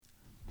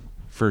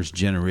first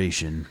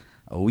generation.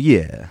 Oh,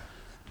 yeah.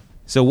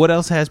 So what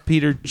else has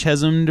Peter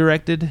Chelsom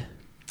directed?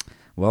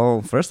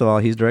 Well, first of all,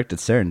 he's directed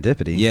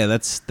Serendipity. Yeah,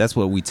 that's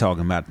what we're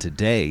talking about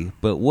today.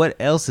 But what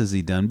else has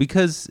he done?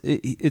 Because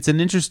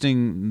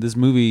this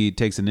movie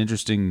takes an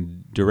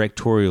interesting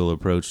directorial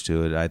approach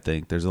to it, I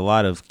think. There's a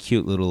lot of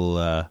cute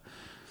little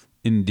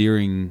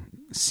endearing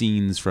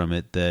scenes from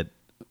it that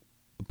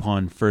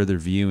upon further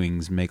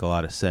viewings make a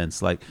lot of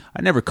sense. Like,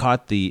 I never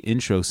caught the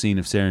intro scene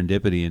of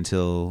Serendipity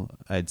until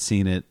I'd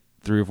seen it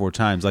 3 or 4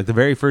 times. Like the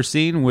very first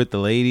scene with the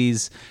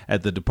ladies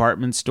at the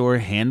department store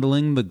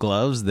handling the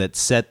gloves that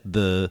set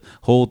the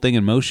whole thing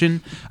in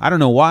motion. I don't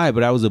know why,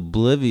 but I was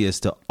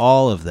oblivious to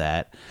all of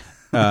that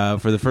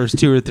for the first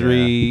 2 or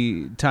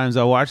 3 times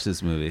I watched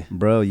this movie.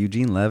 Bro,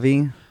 Eugene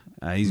Levy,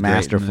 he's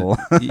masterful.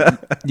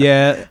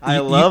 Yeah. I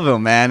love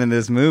him, man, in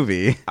this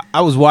movie. I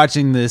was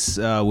watching this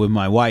with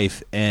my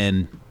wife,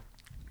 and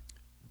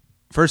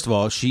first of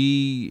all,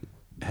 she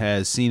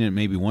has seen it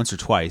maybe once or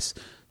twice.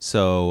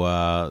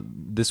 So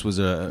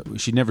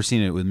she'd never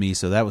seen it with me,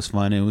 so that was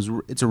fun.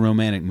 It's a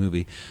romantic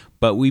movie.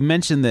 But we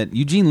mentioned that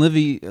Eugene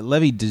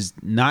Levy does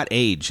not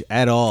age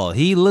at all.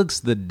 He looks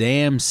the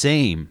damn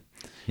same.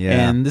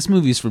 Yeah. And this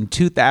movie is from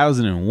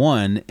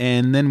 2001,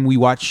 and then we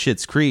watched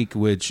Schitt's Creek,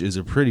 which is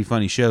a pretty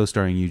funny show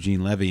starring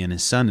Eugene Levy and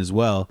his son as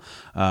well.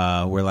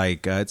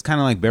 It's kind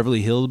of like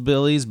Beverly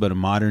Hillbillies, but a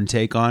modern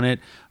take on it.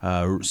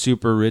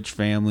 Super rich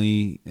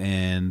family,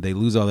 and they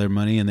lose all their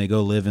money, and they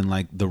go live in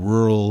like the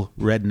rural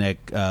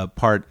redneck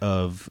part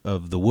of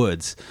the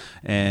woods,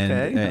 and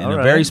in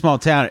a very small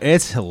town.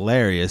 It's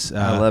hilarious.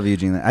 I love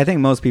Eugene. I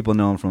think most people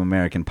know him from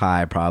American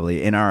Pie,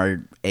 probably in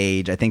our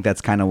age. I think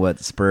that's kind of what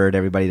spurred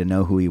everybody to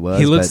know who he was.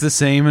 He looks the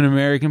same in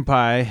American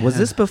Pie. Was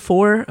this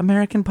before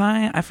American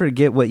Pie? I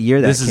forget what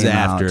year that came out. This is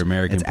after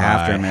American Pie.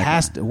 After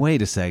American Pie.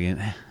 Wait a second.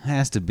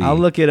 Has to be. I'll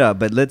look it up,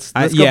 but let's go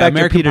back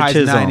American to Peter Pie's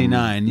Chelsom.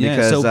 99. Yeah,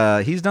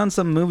 because he's done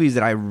some movies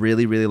that I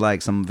really, really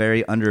like, some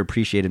very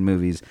underappreciated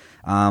movies.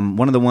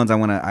 One of the ones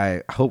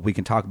I hope we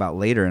can talk about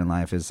later in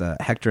life is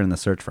Hector and the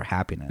Search for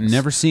Happiness.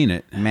 Never seen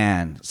it.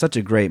 Man, such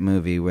a great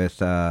movie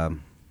with...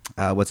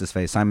 what's his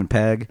face? Simon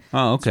Pegg.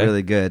 Oh, okay. It's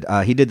really good.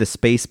 He did The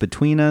Space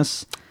Between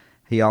Us.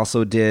 He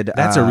also did...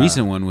 That's a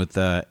recent one with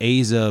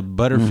Asa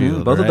Butterfield.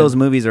 Mm-hmm. Both of those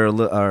movies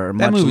are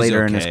much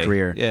later in his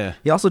career. Yeah.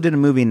 He also did a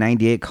movie in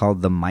 '98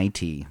 called The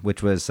Mighty,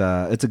 which was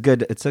it's a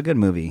good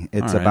movie.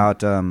 It's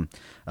about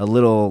a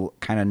little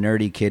kind of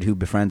nerdy kid who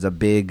befriends a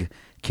big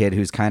kid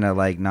who's kind of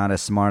like not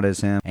as smart as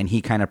him, and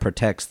he kind of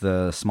protects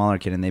the smaller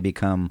kid, and they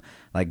become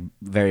like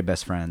very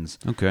best friends.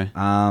 Okay.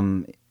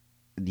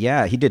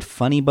 Yeah, he did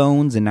Funny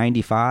Bones in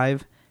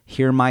 ~95.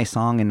 Hear My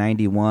Song in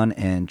 '91,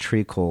 and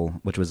Treacle,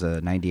 which was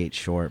a '98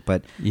 short.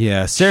 But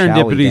yeah,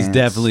 Serendipity is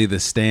definitely the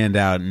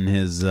standout in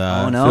his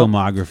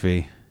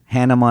filmography.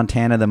 Hannah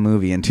Montana the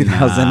movie in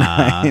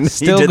 2009.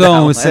 Still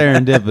going with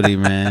Serendipity,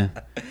 man.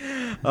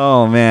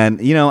 Oh man,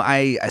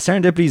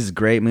 Serendipity is a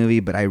great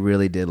movie, but I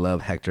really did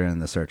love Hector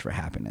and the Search for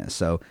Happiness.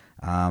 So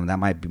that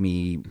might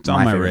be it's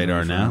on my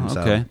radar now.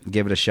 So okay,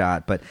 give it a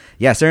shot. But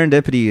yeah,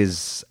 Serendipity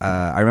is.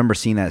 I remember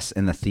seeing that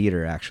in the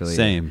theater actually.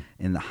 Same.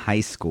 In the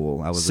high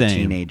school, I was a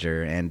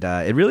teenager, and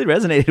it really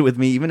resonated with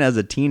me even as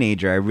a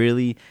teenager. I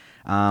really,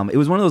 it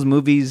was one of those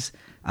movies.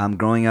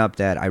 Growing up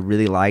that I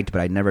really liked, but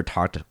I never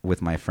talked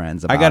with my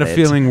friends about it. I got a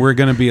feeling we're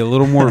going to be a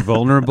little more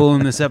vulnerable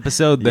in this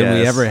episode than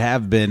we ever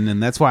have been,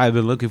 and that's why I've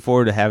been looking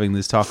forward to having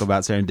this talk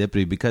about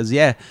Serendipity, because,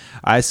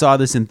 I saw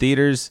this in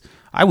theaters.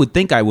 I would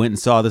think I went and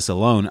saw this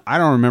alone. I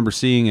don't remember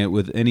seeing it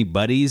with any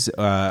buddies.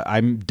 I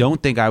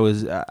don't think I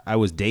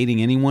was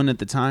dating anyone at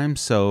the time,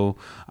 so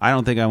I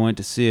don't think I went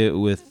to see it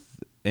with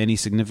any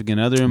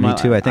significant other in my life.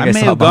 Me too. I think I may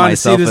saw have gone to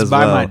see this as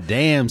by well. my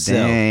damn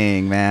self.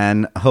 Dang,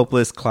 man.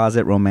 Hopeless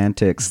closet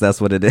romantics.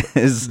 That's what it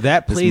is.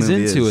 That plays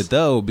into it,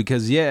 though,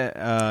 because,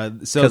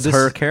 because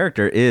her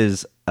character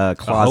is a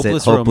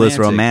closet hopeless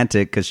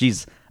romantic because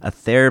she's a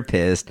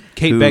therapist.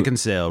 Kate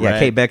Beckinsale, right? Yeah,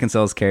 Kate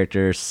Beckinsale's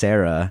character,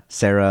 Sarah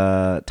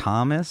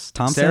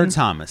Thompson? Sarah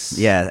Thomas.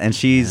 Yeah, and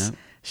she's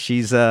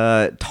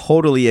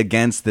totally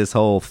against this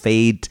whole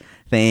fate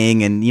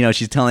thing, and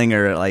she's telling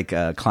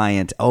her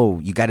client, "Oh,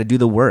 you got to do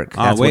the work."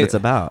 That's what it's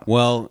about.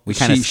 Well, we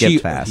kind of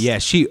skipped fast. Yeah,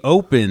 she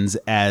opens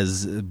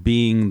as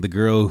being the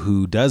girl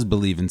who does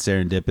believe in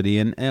serendipity,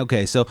 and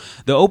okay, so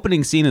the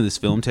opening scene of this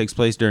film takes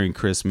place during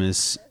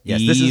Christmas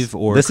Eve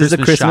this is a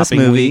Christmas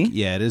movie. Week.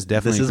 Yeah, it is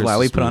definitely. This is why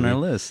we put on our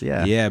list.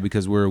 Yeah, yeah,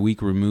 because we're a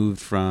week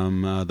removed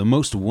from the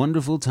most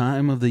wonderful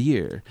time of the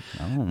year.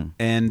 Oh,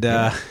 and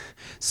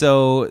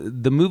so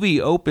the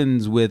movie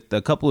opens with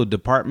a couple of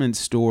department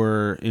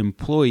store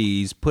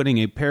employees putting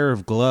a pair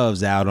of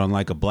gloves out on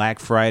like a Black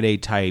Friday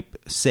type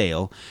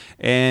sale,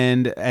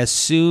 and as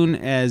soon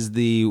as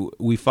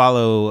we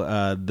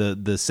follow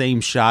the same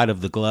shot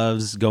of the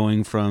gloves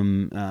going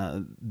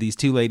from these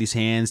two ladies'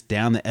 hands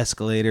down the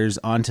escalators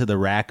onto the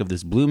rack of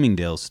this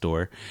Bloomingdale's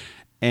store,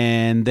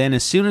 and then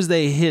as soon as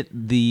they hit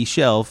the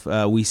shelf,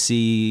 we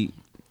see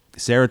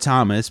Sarah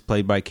Thomas,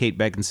 played by Kate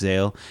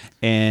Beckinsale,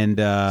 and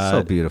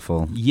So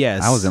beautiful.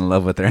 Yes, I was in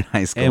love with her in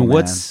high school. And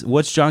man.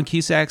 what's John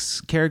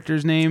Cusack's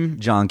character's name?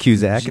 John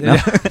Cusack. No.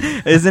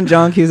 Isn't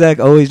John Cusack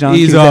always John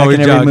He's Cusack always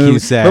in every John movie?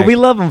 Cusack. But we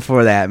love him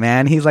for that,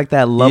 man. He's like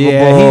that lovable,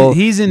 Yeah,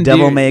 he's in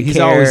devil-may-care. He's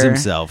always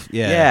himself.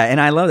 Yeah, yeah,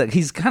 and I love that.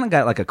 He's kind of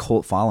got like a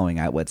cult following,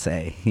 I would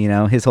say. You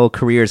know, his whole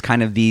career is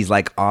kind of these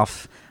like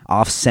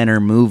off-center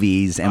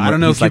movies, and I don't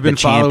know he's if like you've been the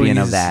champion following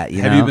of that.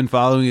 Have you been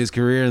following his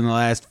career in the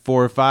last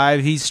 4 or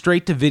 5? He's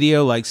straight to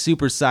video, like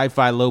super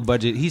sci-fi, low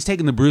budget. He's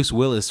taken the Bruce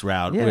Willis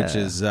route, which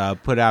is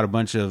put out a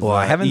bunch of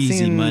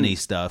easy money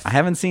stuff. I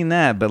haven't seen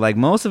that, but like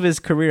most of his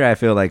career, I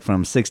feel like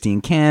from 16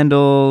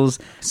 Candles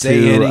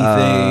Say to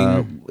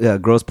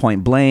Anything, Gross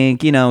Point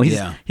Blank. You know,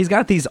 he's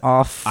got these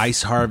off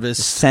Ice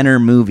Harvest center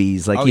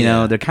movies, like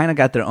they're kind of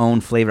got their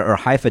own flavor. Or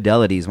High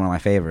Fidelity is one of my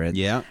favorites.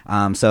 Yeah.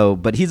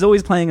 But he's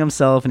always playing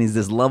himself, and he's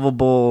this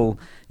lovable,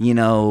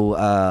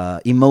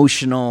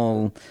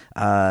 emotional,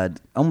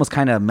 almost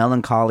kind of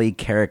melancholy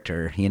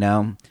character,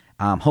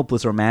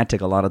 hopeless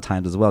romantic a lot of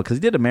times as well, because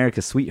he did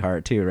America's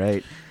Sweetheart too,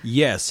 right?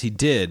 Yes, he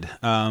did.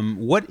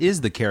 What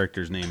is the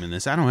character's name in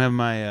this? I don't have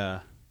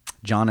my...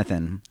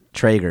 Jonathan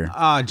Traeger.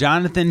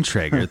 Jonathan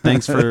Traeger.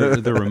 Thanks for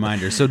the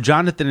reminder. So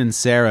Jonathan and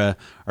Sarah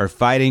are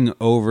fighting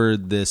over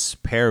this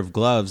pair of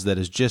gloves that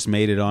has just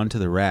made it onto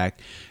the rack,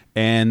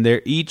 and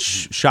they're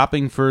each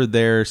shopping for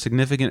their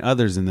significant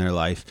others in their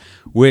life,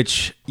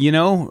 which,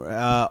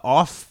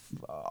 off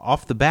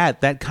the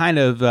bat, that kind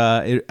of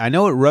I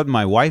know it rubbed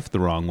my wife the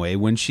wrong way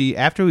when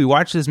after we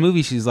watched this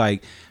movie, she's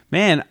like,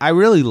 man, I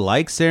really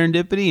like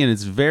Serendipity, and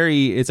it's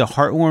a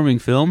heartwarming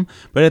film,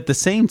 but at the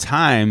same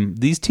time,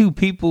 these two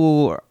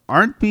people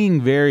aren't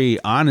being very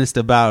honest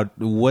about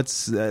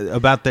what's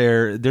about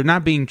they're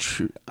not being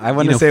true. I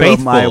want to say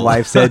faithful. What my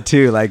wife said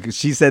too. Like,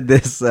 she said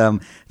this.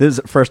 This is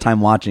the first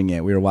time watching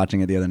it. We were watching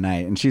it the other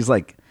night, and she's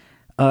like,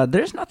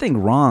 there's nothing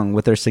wrong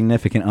with their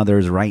significant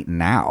others right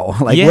now.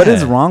 Like, what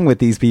is wrong with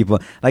these people?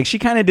 Like, she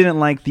kind of didn't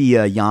like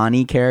the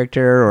Yanni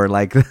character, or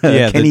like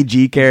the Kenny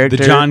G character,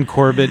 the John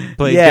Corbett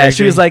played. Yeah, character.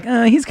 she was like,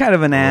 he's kind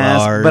of an ass.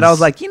 Lars. But I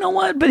was like, you know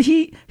what? But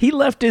he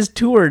left his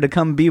tour to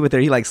come be with her.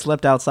 He like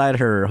slept outside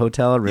her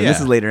hotel room. Yeah.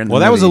 This is later in the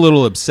movie. That was a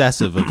little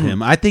obsessive of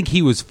him. I think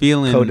he was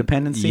feeling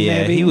codependency.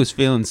 Yeah, maybe? he was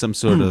feeling some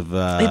sort of.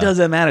 It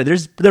doesn't matter.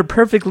 They're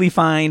perfectly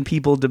fine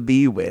people to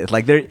be with.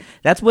 Like,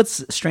 that's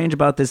what's strange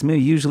about this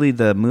movie. Usually,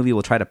 the movie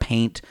will try to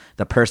paint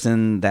the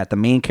person that the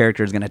main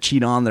character is going to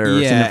cheat on their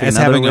significant as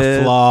other having with.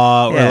 A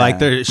flaw, or like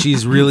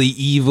she's really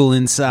evil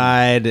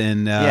inside,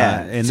 and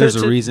there's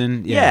a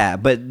reason. Yeah,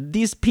 but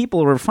these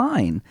people were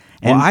fine.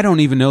 Well, I don't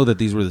even know that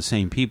these were the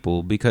same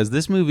people, because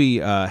this movie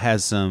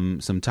has some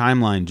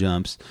timeline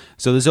jumps.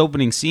 So this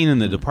opening scene in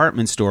the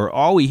department store,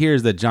 all we hear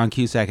is that John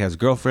Cusack has a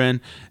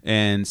girlfriend,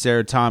 and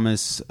Sarah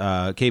Thomas,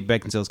 Kate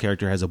Beckinsale's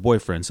character, has a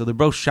boyfriend. So they're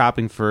both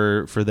shopping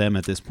for them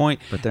at this point.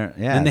 But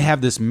then they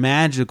have this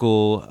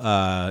magical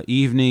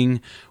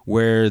evening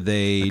where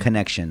they... A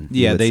connection.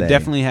 Yeah, they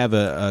definitely have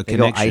a they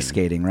connection. Go ice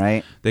skating,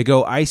 right? They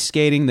go ice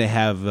skating. They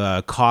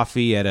have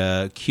coffee at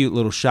a cute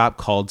little shop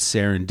called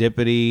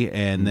Serendipity,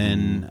 and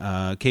then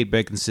Kate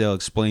Beckinsale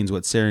explains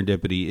what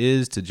Serendipity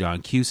is to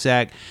John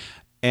Cusack,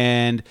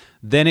 and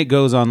then it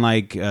goes on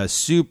like a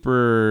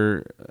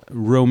super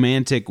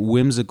romantic,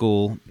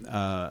 whimsical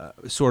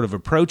sort of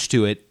approach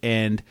to it,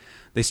 and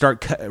they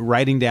start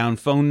writing down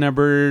phone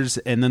numbers,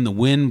 and then the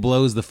wind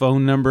blows the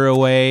phone number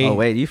away. Oh,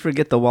 wait, you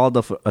forget the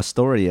Waldorf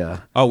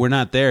Astoria. Oh, we're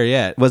not there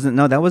yet.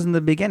 That wasn't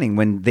the beginning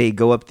when they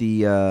go up the...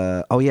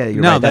 you're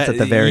right, that's at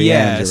the very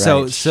end. Yeah,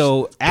 right.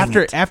 so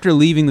after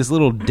leaving this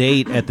little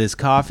date at this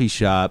coffee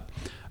shop,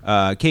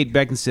 Kate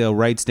Beckinsale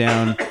writes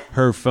down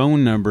her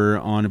phone number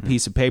on a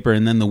piece of paper,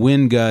 and then the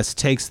wind gust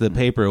takes the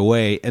paper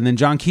away, and then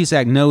John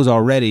Cusack knows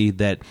already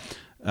that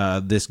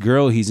this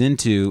girl he's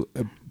into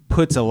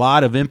puts a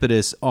lot of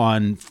impetus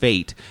on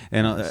fate,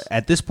 and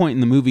at this point in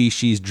the movie,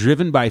 she's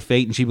driven by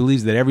fate, and she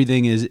believes that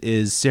everything is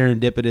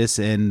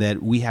serendipitous, and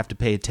that we have to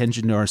pay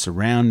attention to our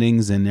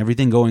surroundings and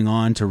everything going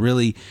on to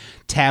really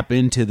tap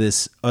into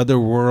this other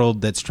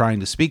world that's trying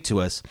to speak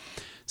to us.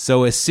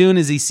 So as soon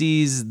as he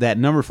sees that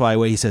number fly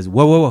away, he says,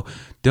 whoa, whoa, whoa,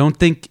 don't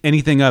think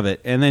anything of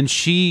it. And then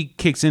she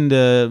kicks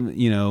into,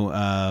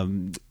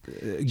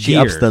 she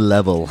gear. ups the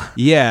level.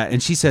 Yeah,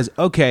 and she says,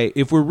 okay,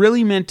 if we're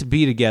really meant to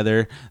be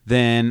together,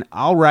 then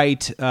I'll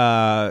write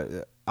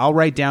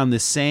down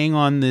this saying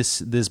on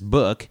this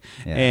book,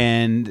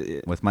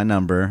 and with my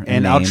number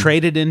and name. I'll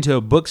trade it into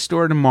a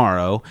bookstore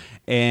tomorrow.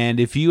 And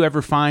if you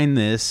ever find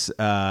this,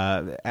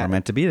 we're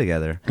meant to be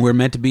together. We're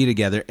meant to be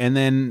together. And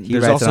then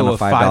there's also a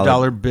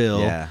 $5 bill.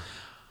 Yeah.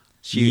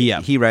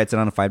 He writes it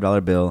on a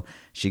 $5 bill.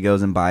 She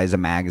goes and buys a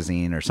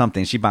magazine or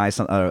something. She buys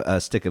a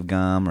stick of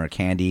gum or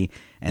candy,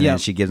 and then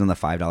she gives him the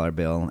 $5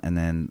 bill, and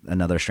then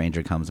another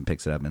stranger comes and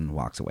picks it up and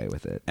walks away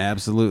with it.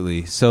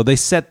 Absolutely. So they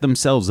set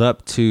themselves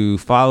up to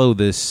follow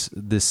this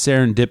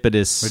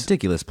serendipitous,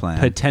 ridiculous plan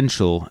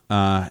potential,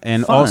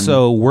 and Fun.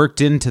 Also worked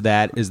into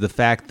that is the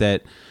fact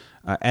that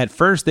At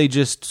first, they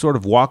just sort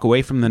of walk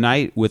away from the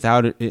night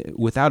without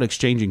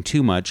exchanging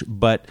too much,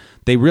 but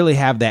they really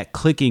have that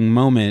clicking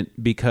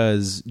moment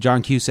because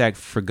John Cusack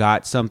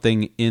forgot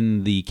something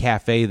in the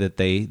cafe that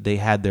they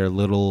had their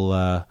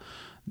little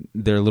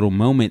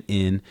moment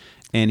in,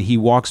 and he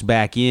walks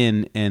back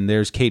in, and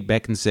there's Kate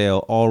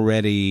Beckinsale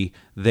already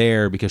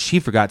there because she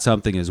forgot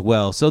something as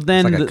well. So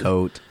then, it's like a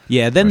coat.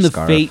 Yeah, then the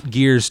scarf. fate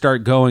gears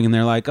start going, and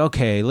they're like,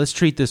 okay, let's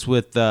treat this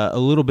with a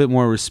little bit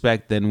more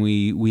respect than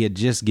we had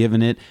just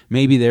given it.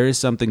 Maybe there is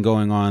something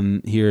going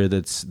on here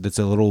that's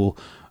a little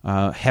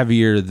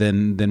heavier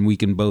than we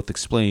can both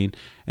explain.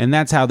 And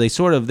that's how they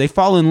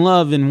fall in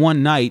love in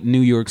one night in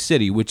New York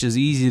City, which is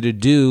easy to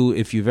do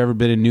if you've ever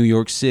been in New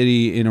York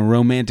City in a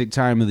romantic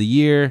time of the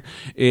year.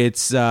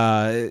 It's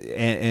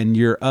and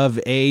you're of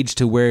age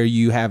to where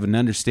you have an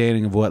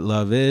understanding of what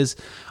love is.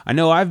 I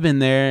know I've been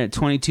there at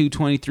 22,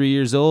 23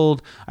 years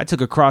old. I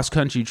took a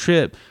cross-country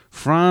trip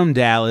from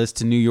Dallas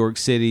to New York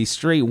City,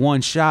 straight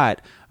one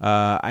shot.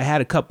 I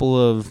had a couple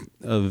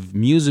of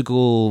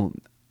musical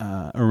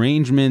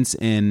arrangements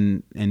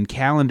and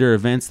calendar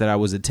events that I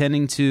was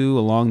attending to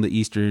along the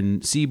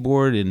Eastern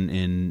Seaboard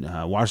in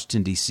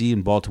Washington, D.C.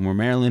 and Baltimore,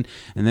 Maryland.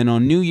 And then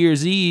on New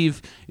Year's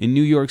Eve in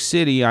New York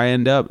City, I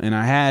end up and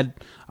I had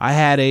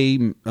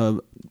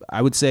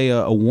I would say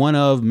a one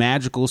of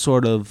magical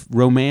sort of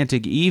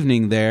romantic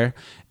evening there.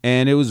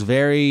 And it was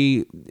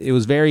very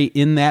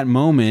in that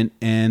moment,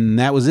 and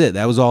that was it.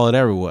 That was all it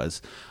ever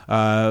was.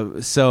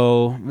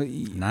 So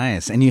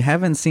nice. And you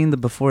haven't seen the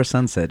Before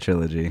Sunset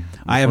trilogy?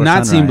 I have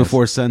not seen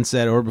Before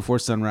Sunset or Before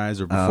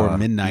Sunrise or Before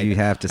Midnight. You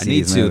have to see. I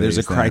need these to. movies,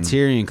 There's a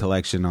Criterion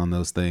collection on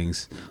those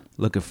things.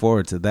 Looking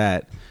forward to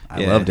that.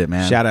 I loved it,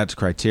 man. Shout out to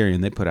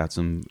Criterion. They put out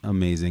some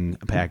amazing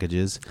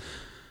packages.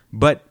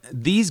 But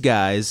these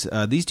guys,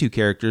 these two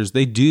characters,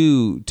 they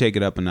do take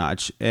it up a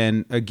notch.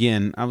 And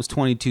again, I was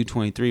 22,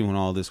 23 when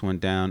all this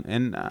went down.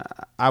 And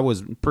I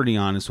was pretty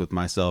honest with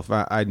myself.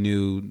 I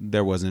knew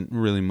there wasn't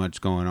really much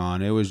going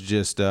on. It was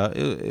just,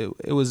 it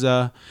was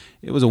a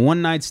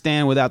one-night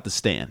stand without the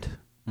stand.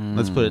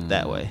 Let's put it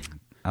that way.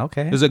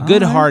 Okay. It was a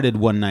good-hearted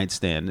one-night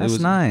stand. That's it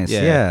was nice.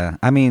 Yeah.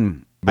 I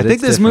mean, I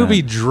think this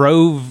movie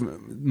drove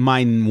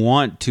my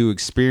want to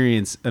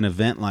experience an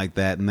event like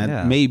that, and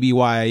that may be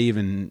why I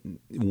even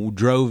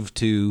drove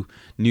to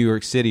New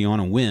York City on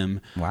a whim.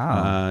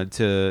 Wow!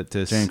 To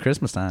during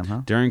Christmas time,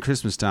 huh? During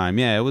Christmas time,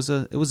 yeah. It was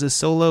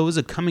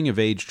a coming of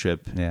age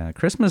trip. Yeah,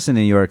 Christmas in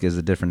New York is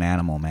a different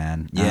animal,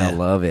 man. Yeah, I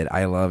love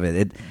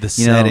it. The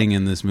setting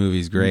in this movie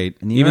is great,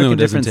 even though it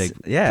doesn't take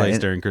place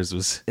during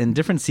Christmas. In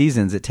different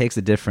seasons, it takes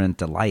a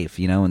different life.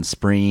 In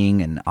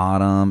spring and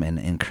autumn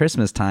and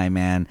Christmas time,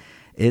 man.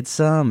 It's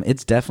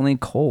definitely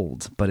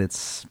cold, but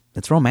it's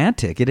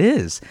romantic. It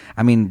is.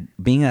 I mean,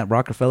 being at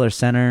Rockefeller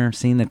Center,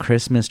 seeing the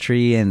Christmas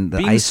tree and the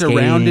being ice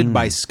surrounded skating.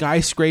 by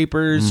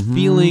skyscrapers,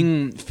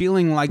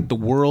 feeling like the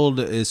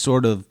world is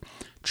sort of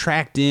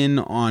tracked in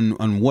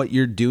on what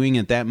you're doing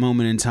at that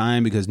moment in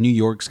time, because New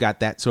York's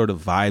got that sort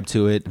of vibe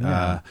to it.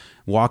 Yeah.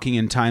 Walking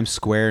in Times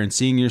Square and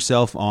seeing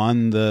yourself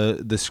on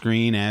the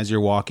screen as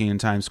you're walking in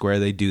Times Square,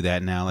 they do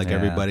that now. Like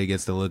everybody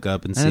gets to look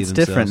up and see it's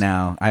themselves. Different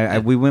now.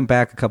 We went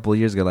back a couple of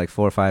years ago, like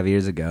 4 or 5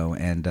 years ago,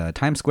 and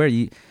Times Square,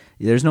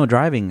 there's no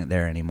driving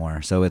there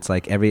anymore. So it's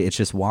like it's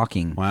just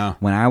walking. Wow.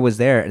 When I was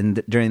there,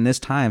 and during this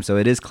time, so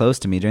it is close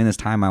to me. During this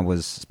time, I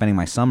was spending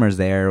my summers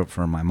there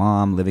for my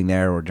mom living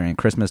there, or during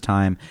Christmas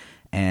time.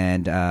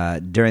 And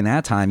during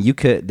that time,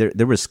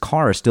 there was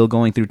cars still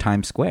going through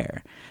Times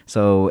Square.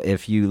 So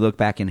if you look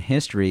back in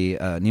history,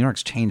 New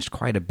York's changed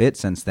quite a bit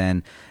since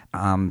then.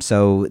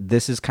 So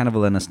this is kind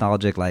of a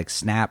nostalgic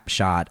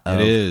snapshot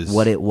of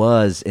what it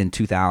was in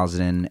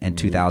 2000 and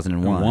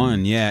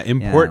 2001. Yeah,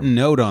 important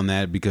note on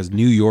that, because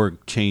New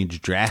York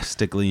changed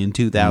drastically in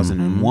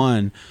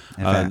 2001.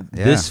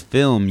 This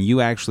film, you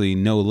actually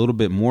know a little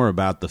bit more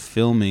about the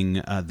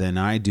filming than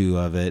I do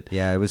of it.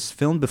 Yeah, it was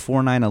filmed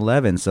before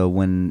 9/11. So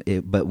when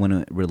it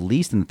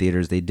released in the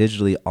theaters, they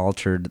digitally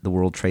altered the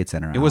World Trade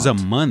Center. It was a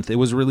month. It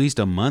was released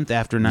a month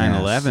after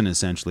 9/11,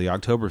 essentially,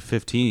 October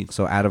 15th.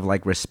 So out of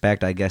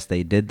respect, I guess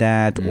they did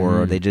that,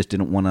 or they just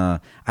didn't want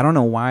to. I don't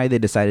know why they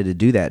decided to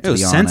do that. It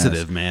was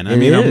sensitive, man. I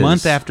mean, a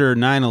month after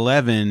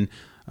 9/11,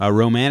 a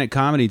romantic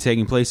comedy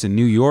taking place in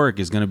New York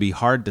is going to be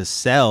hard to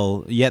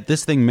sell. Yet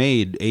this thing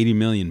made $80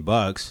 million,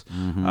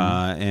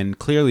 and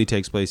clearly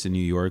takes place in New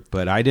York.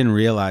 But I didn't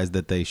realize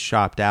that they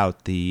shopped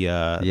out the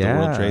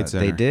World Trade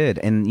Center. They did,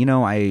 and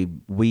I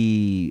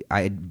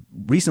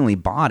recently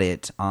bought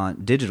it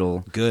on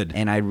digital. Good,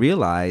 and I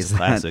realized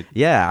classic.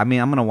 I mean,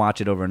 I'm going to watch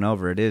it over and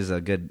over. It is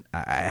a good.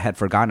 I had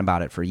forgotten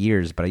about it for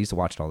years, but I used to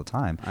watch it all the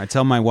time. I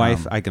tell my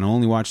wife I can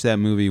only watch that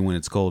movie when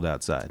it's cold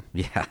outside.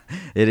 Yeah,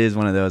 it is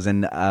one of those,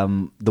 and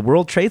the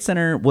World Trade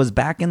Center was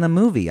back in the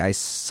movie. I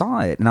saw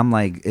it, and I'm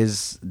like,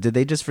 did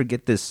they just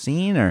forget this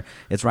scene? Or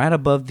it's right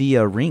above the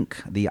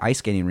rink, the ice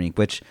skating rink,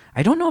 which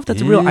I don't know if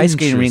that's a real ice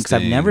skating rink, because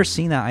I've never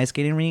seen that ice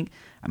skating rink.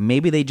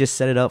 maybe they just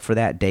set it up for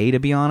that day, to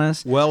be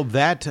honest. Well,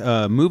 that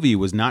movie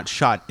was not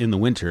shot in the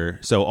winter,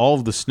 so all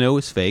of the snow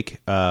is fake.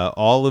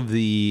 All of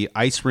the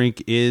ice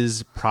rink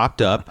is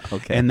propped up,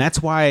 Okay. and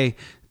that's why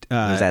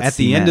at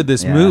the end cement, of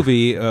this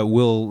movie,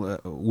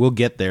 we'll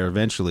get there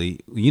eventually.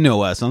 You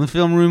know us on the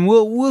film room.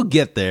 We'll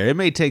get there. It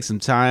may take some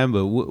time,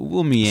 but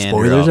we'll meander.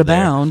 Spoilers off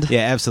there. abound.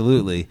 Yeah,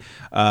 absolutely.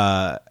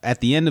 At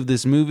the end of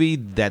this movie,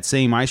 that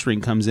same ice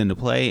rink comes into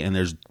play, and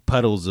there's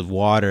puddles of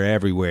water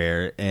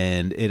everywhere,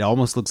 and it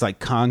almost looks like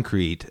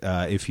concrete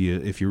if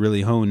you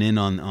really hone in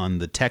on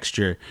the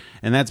texture.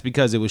 And that's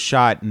because it was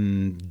shot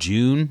in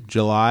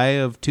July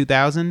of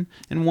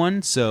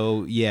 2001.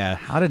 So yeah,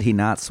 How did he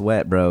not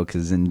sweat, bro?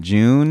 Because in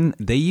June,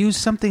 they used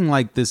something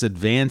like this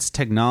advanced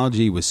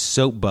technology with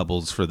soap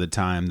bubbles for the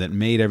time that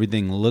made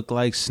everything look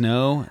like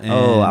snow. And,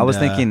 I was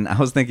thinking,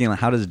 like,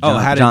 how does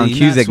how did John he not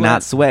Cusack sweat?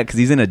 not sweat? Because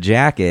he's in a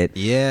jacket.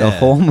 Yeah. The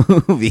whole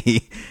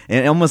movie,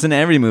 and almost in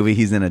every movie,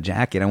 he's in a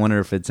jacket. I wonder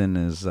if it's in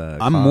his.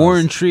 I'm more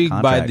intrigued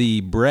by contract.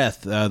 the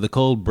breath, the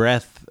cold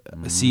breath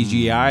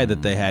CGI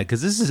that they had,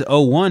 because this is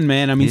 01,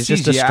 man. I mean, He's CGI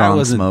just a strong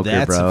wasn't smoker,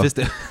 that bro.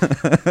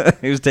 sophisticated.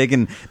 He was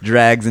taking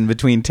drags in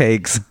between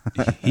takes.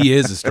 He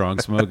is a strong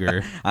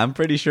smoker. I'm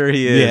pretty sure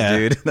he is, Yeah.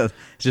 dude. It's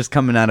just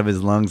coming out of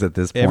his lungs at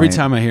this point. Every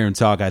time I hear him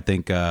talk, I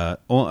think I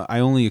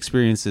only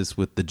experience this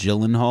with the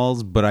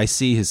Gyllenhaals, but I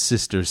see his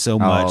sister so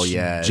much.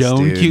 yes,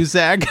 Joan dude.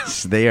 Cusack.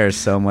 They are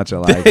so much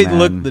alike, They man.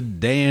 look the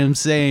damn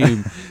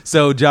same.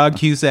 So John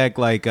Cusack,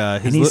 like,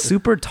 And he's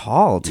super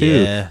tall too.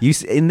 Yeah.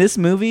 In this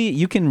movie,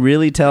 you can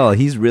really tell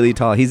he's really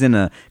tall. He's in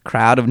a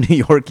crowd of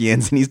New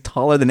Yorkians, and he's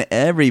taller than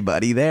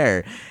everybody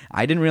there.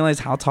 I didn't realize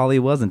how tall he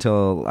was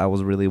until I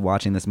was really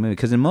watching this movie.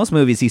 Because in most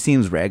movies, he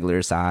seems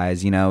regular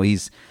size.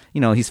 He's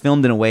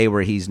filmed in a way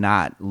where he's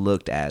not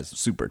looked as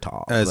super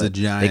tall. As a But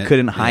giant, They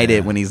couldn't hide yeah.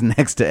 it when he's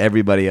next to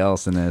everybody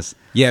else in this.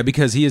 Yeah,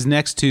 because he is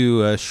next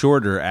to a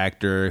shorter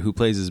actor who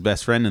plays his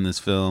best friend in this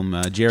film,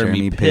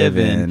 Jeremy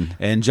Piven.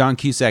 And John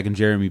Cusack and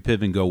Jeremy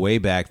Piven go way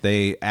back.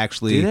 They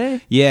actually, Do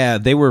they? Yeah,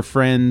 they were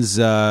friends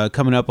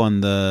coming up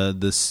on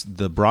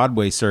the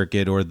Broadway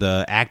circuit, or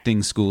the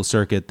acting school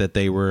circuit that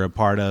they were a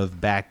part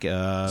of back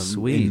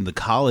in the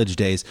college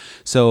days.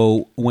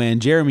 So when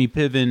Jeremy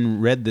Piven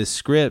read this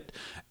script,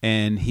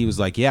 and he was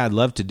like, yeah, I'd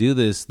love to do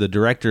this, the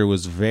director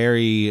was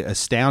very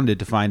astounded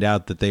to find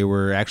out that they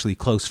were actually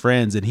close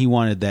friends, and he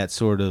wanted that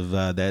sort of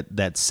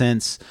that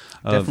sense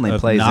of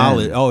Plays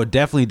knowledge. in. Oh, it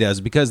definitely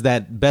does, because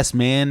that best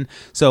man.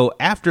 So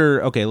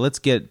let's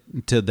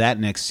get to that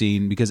next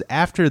scene, because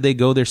after they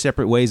go their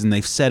separate ways and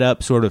they've set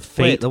up sort of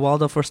fate. Wait, the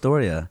Waldorf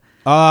Astoria.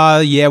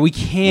 Yeah, we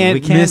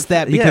can't miss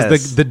that, because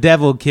yes. the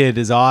devil kid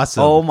is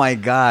awesome. Oh my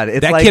God!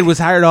 It's That like, kid was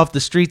hired off the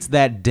streets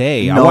that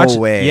day. No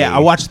way. Yeah, I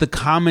watched the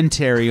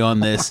commentary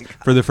on this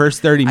for the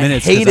first 30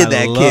 minutes. 'cause hated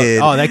that kid.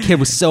 Oh, that kid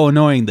was so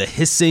annoying. The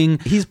hissing.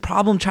 He's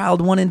problem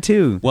child 1 and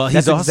 2. Well, that's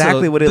he's also,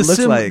 exactly what it looks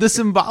like. The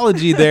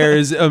symbology there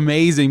is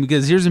amazing,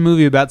 because here's a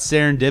movie about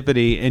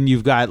serendipity, and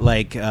you've got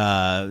like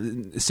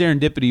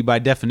serendipity by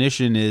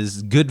definition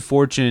is good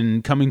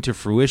fortune coming to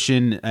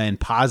fruition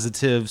and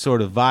positive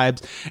sort of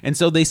vibes. And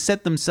so they set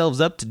themselves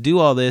up to do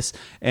all this,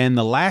 and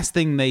the last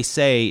thing they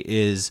say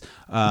is,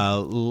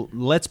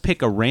 let's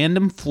pick a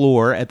random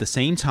floor at the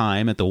same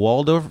time at the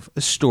Waldorf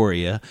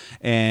Astoria,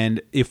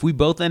 and if we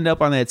both end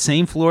up on that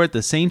same floor at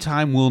the same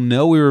time, we'll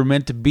know we were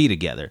meant to be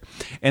together.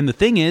 And the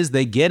thing is,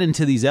 they get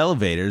into these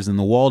elevators in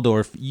the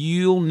Waldorf.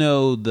 You'll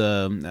know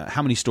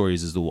how many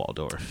stories is the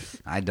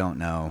Waldorf? I don't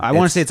know. I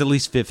want to say it's at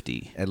least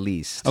 50. At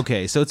least.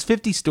 Okay, so it's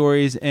 50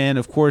 stories, and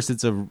of course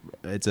it's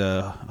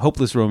a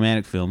hopeless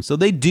romantic film. So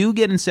they do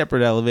get in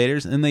separate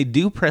elevators, and they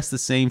do press the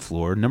same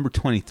floor, number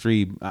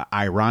 23,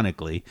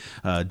 ironically.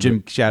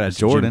 Shout out to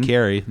Jordan. Jim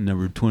Carrey,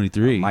 number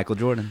 23. Michael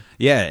Jordan.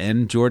 Yeah,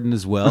 and Jordan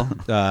as well.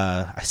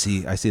 I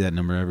see that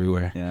number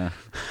everywhere. Yeah.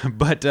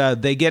 But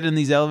they get in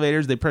these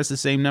elevators, they press the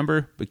same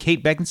number, but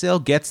Kate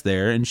Beckinsale gets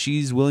there, and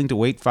she's willing to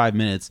wait 5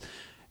 minutes.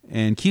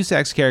 And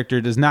Cusack's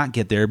character does not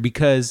get there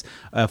because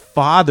a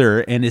father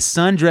and his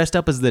son dressed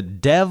up as the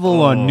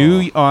devil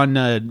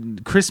on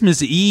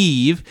Christmas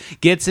Eve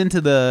gets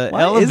into the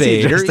Why elevator.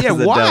 is he dressed as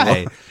the why?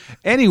 devil?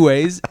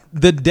 Anyways,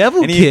 the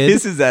devil And he kid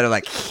hisses at her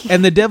like,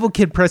 and the devil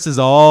kid presses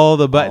all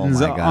the buttons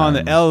Oh my God. on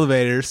the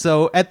elevator.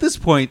 So at this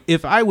point,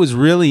 if I was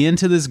really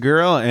into this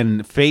girl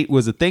and fate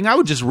was a thing, I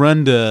would just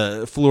run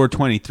to floor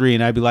 23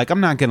 and I'd be like,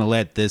 I'm not going to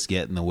let this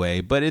get in the way.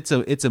 But it's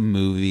a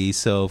movie,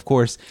 so of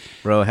course.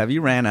 bro, have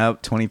you ran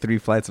up 23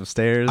 flights of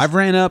stairs? I've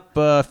ran up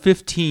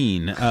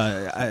 15.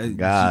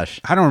 Gosh.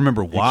 I don't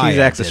remember why.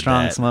 Cusack's I a did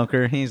strong that.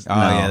 smoker. He's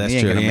yeah, that's he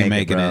ain't true. gonna He ain't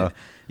make making bro. it.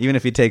 Even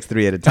if he takes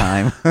 3 at a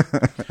time.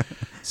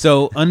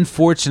 So,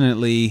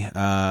 unfortunately,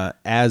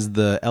 as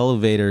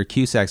the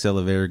Cusack's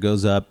elevator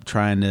goes up,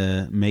 trying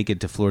to make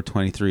it to floor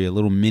 23, a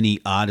little mini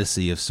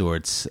odyssey of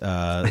sorts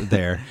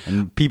there.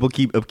 And people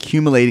keep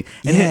accumulating.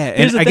 And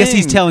And I guess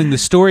he's telling the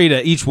story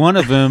to each one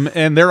of them,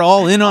 and they're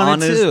all in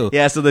on it too.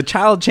 Yeah, so the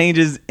child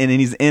changes, and then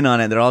he's in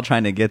on it. They're all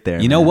trying to get there.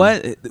 You know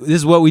what? This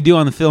is what we do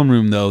on the film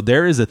room, though.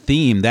 There is a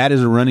theme. That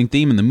is a running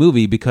theme in the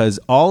movie, because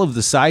all of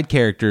the side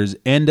characters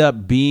end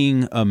up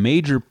being a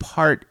major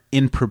part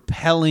in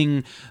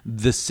propelling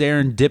the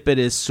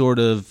serendipitous sort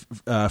of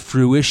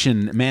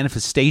fruition,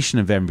 manifestation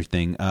of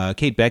everything.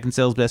 Kate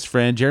Beckinsale's best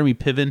friend, Jeremy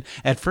Piven,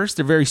 at first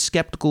they're very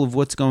skeptical of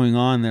what's going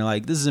on. They're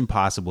like, this is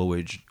impossible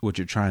what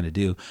you're trying to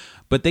do.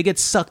 But they get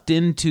sucked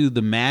into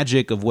the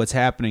magic of what's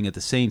happening at the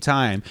same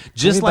time,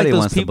 just Everybody like those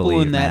wants to people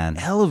believe, in that man.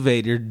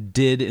 elevator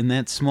did in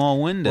that small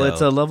window. Well,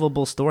 it's a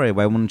lovable story.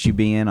 Why wouldn't you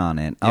be in on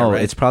it? Yeah,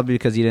 right. It's probably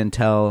because you didn't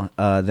tell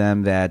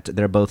them that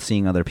they're both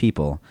seeing other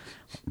people.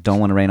 Don't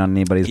want to rain on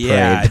anybody's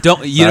parade.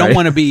 You don't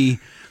want to be.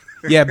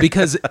 Yeah,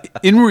 because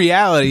in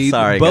reality,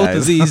 Sorry, both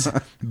guys.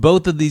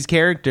 of these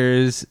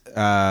characters.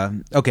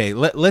 Okay,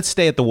 let's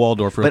stay at the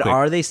Waldorf real But quick.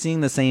 are they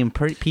seeing the same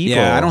people?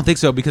 Yeah, I don't think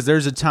so because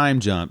there's a time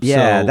jump.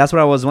 Yeah, so, that's what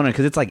I was wondering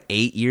because it's like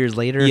 8 years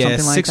later or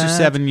something like that. 6 or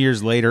 7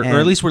 years later, or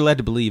at least we're led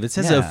to believe. It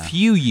says a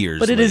few years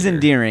But it later. is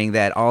endearing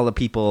that all the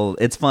people,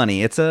 it's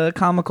funny. It's a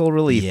comical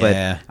relief.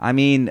 Yeah. But, I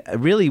mean,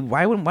 really,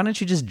 why don't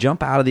you just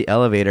jump out of the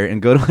elevator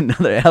and go to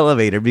another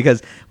elevator?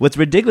 Because what's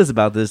ridiculous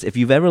about this, if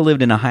you've ever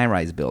lived in a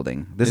high-rise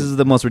building, this is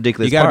the most ridiculous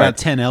You got part. about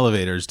 10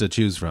 elevators to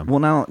choose from. Well,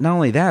 not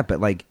only that,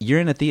 but like you're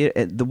in a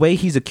theater, the way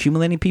he's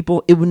accumulating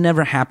people, it would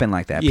never happen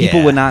like that. Yeah.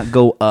 People would not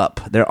go up;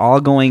 they're all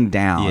going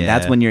down. Yeah.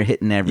 That's when you're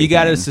hitting everything. You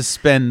got to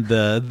suspend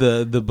the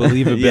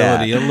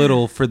believability a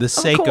little for the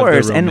sake Of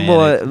course, the and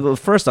romantic. well,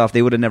 first off,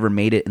 they would have never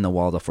made it in the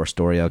Waldorf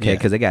Astoria, okay?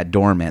 Because they got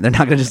doorman. They're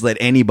not going to just let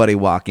anybody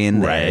walk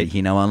in there, Right.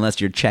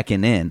 unless you're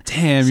checking in.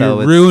 Damn, So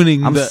you're it's-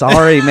 ruining. I'm the...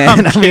 sorry,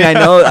 man. I mean,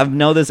 I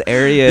know this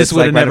area. This It's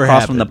would've like right never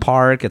across from the happened.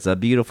 park. It's a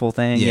beautiful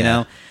thing,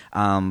 Yeah.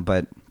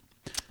 But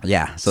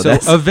yeah, so So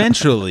that's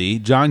eventually,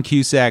 John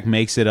Cusack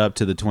makes it up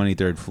to the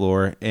 23rd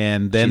floor,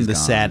 and then She's the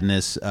gone.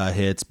 sadness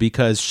hits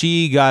because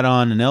she got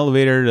on an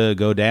elevator to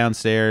go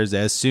downstairs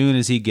as soon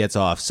as he gets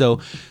off. So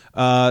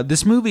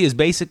this movie is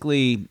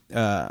basically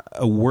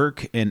a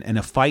work and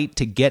a fight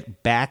to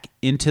get back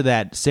into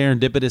that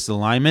serendipitous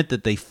alignment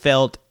that they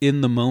felt in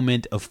the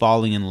moment of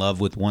falling in love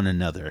with one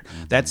another.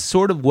 Mm-hmm. That's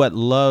sort of what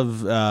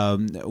love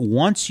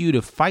wants you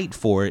to fight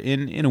for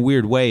in a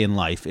weird way in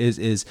life,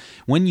 is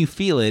when you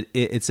feel it,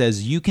 it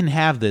says you can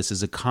have this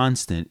as a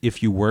constant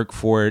if you work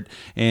for it,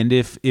 and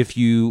if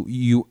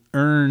you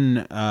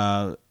earn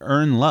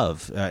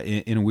love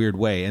in a weird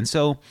way. And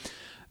so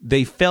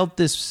they felt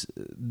this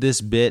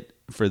bit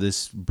for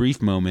this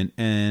brief moment,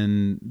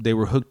 and they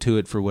were hooked to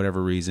it for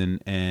whatever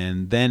reason,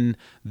 and then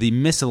the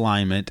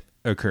misalignment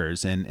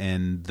occurs,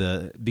 and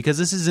because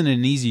this isn't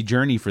an easy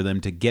journey for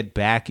them to get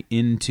back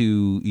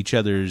into each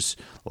other's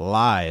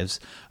lives.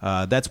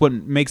 That's what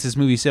makes this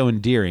movie so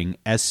endearing.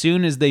 As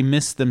soon as they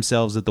miss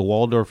themselves at the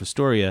Waldorf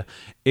Astoria,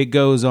 it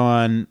goes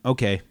on,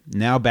 okay,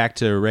 now back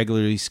to a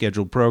regularly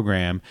scheduled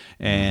program,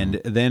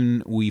 and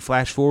then we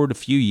flash forward a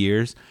few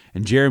years,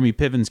 and Jeremy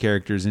Piven's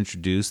character is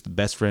introduced, the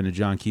best friend of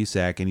John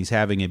Cusack, and he's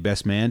having a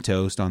best man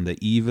toast on the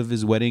eve of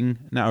his wedding,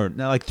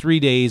 like 3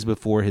 days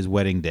before his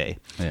wedding day.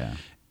 yeah.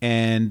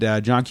 And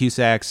John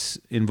Cusack's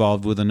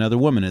involved with another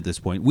woman at this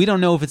point. We don't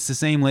know if it's the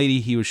same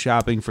lady he was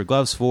shopping for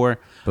gloves for.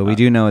 But we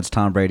do know it's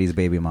Tom Brady's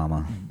baby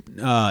mama.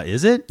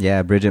 Is it?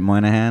 Yeah, Bridget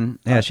Moynahan.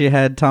 Yeah, she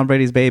had Tom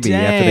Brady's baby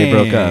after they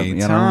broke up. You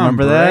don't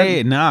remember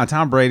that? No,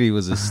 Tom Brady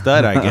was a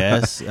stud, I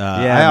guess. I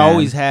man.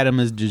 always had him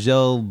as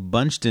Giselle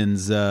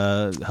Bundchen's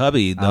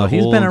hubby. The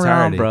He's whole been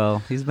around, entirety.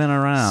 bro. He's been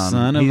around.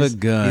 Son of a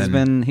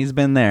gun. He's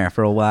been there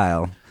for a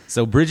while.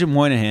 So Bridget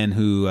Moynahan,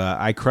 who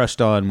I crushed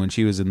on when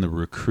she was in The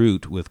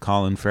Recruit with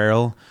Colin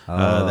Farrell,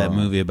 that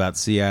movie about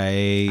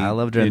CIA. I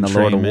loved her in The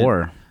Lord of entrainment.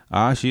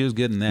 War. She was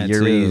good in that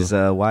Yuri's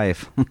too.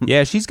 wife.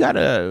 Yeah, she's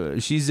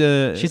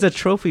a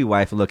trophy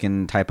wife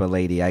looking type of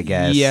lady, I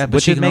guess. Yeah, but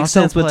which she it can makes also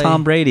sense with play-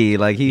 Tom Brady.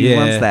 Like he Yeah.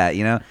 wants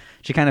that,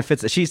 She kind of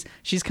fits.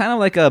 She's kind of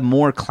like a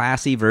more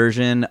classy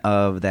version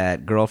of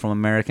that girl from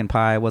American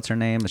Pie. What's her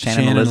name?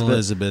 Shannon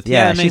Elizabeth.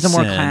 Yeah, she's a makes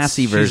more sense.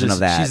 classy version of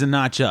that. She's a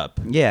notch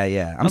up. Yeah.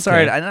 I'm Okay.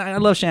 sorry. I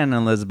love Shannon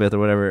Elizabeth or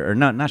whatever. Or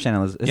not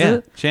Shannon Elizabeth. Is Yeah,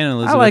 it? Shannon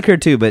Elizabeth. I like her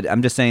too, but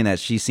I'm just saying that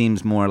she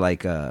seems more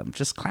like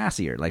just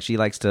classier. Like she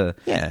likes to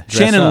dress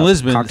Shannon up,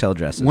 Elizabeth cocktail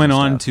dresses went and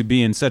on stuff. to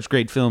be in such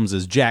great films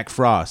as Jack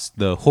Frost,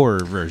 the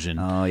horror version.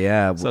 Oh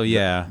yeah. So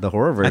yeah, the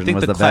horror version I think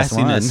was the best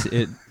one.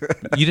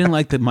 classiness. You didn't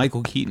like the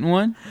Michael Keaton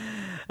one?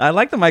 I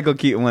like the Michael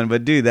Keaton one,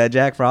 but dude, that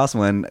Jack Frost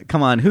one,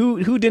 come on,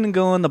 who didn't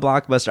go in the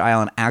Blockbuster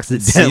aisle and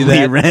accidentally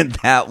that?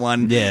 rent that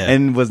one Yeah.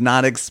 and was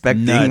not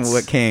expecting Nuts.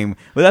 what came?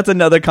 But that's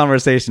another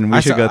conversation.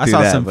 We should go through I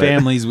saw that. some but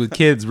families with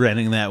kids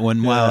renting that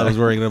one while I was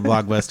working at a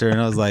Blockbuster,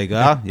 and I was like,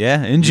 oh,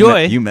 yeah,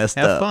 enjoy. You messed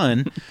Have up.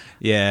 fun.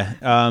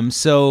 Yeah.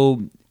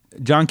 So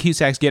John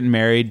Cusack's getting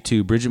married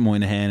to Bridget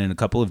Moynahan in a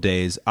couple of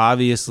days.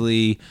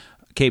 Obviously,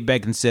 Kate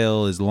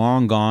Beckinsale is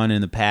long gone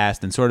in the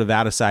past and sort of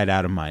out of sight,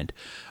 out of mind.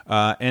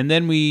 And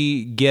then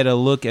we get a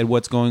look at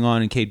what's going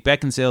on in Kate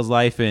Beckinsale's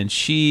life, and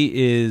she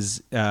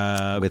is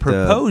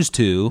proposed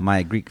to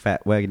my Greek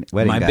fat wedding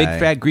my guy. big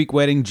fat Greek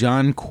wedding,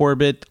 John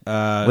Corbett.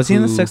 Was he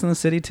in the Sex and the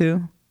City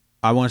too?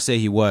 I want to say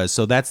he was.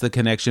 So that's the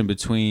connection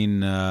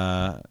between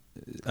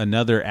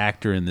another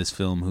actor in this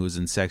film who was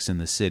in Sex and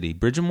the City,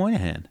 Bridget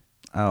Moynahan.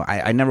 Oh,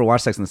 I never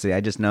watched Sex and the City.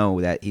 I just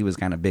know that he was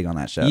kind of big on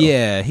that show.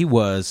 Yeah, he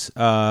was.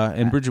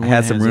 And Bridget Moynahan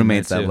had some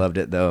roommates that loved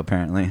it, though,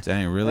 apparently.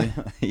 Dang, really?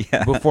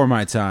 Yeah. Before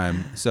my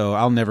time. So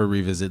I'll never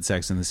revisit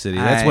Sex and the City.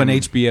 That's when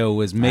HBO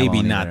was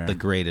maybe not the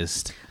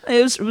greatest.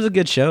 It was a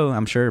good show,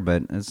 I'm sure,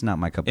 but it's not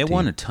my cup of tea. It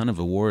won a ton of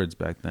awards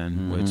back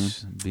then,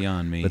 which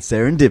beyond me. But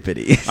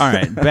Serendipity. All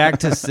right, back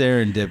to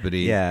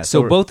Serendipity. Yeah.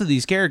 So both of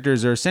these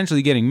characters are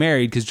essentially getting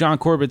married because John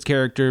Corbett's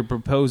character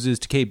proposes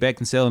to Kate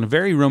Beckinsale in a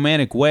very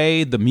romantic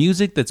way. The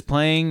music that's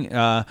playing...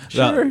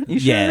 Sure? You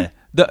sure? Yeah.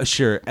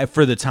 Sure.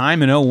 For the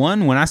time in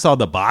 2001, when I saw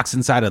the box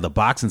inside of the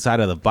box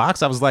inside of the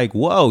box, I was like,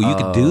 whoa, you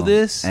could do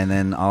this? And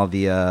then all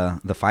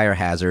the fire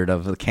hazard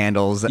of the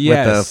candles with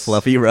the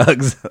fluffy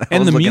rugs.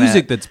 And the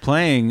music that's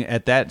playing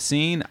at that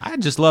scene, I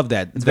just love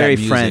that. It's very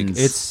music.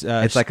 Friends.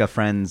 It's like a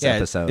Friends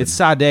episode. It's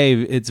Sade.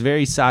 It's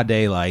very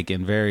Sade-like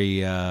and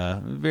very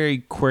very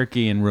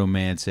quirky and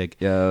romantic.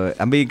 Yo,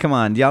 I mean, come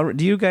on.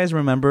 Do you guys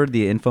remember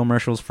the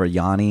infomercials for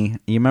Yanni?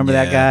 You remember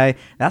that guy?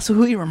 That's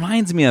who he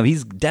reminds me of.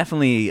 He's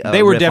definitely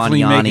they were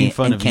definitely making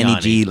fun and of Kenny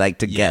Yanni. G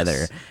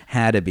together.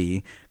 Had to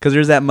be, because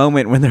there's that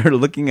moment when they're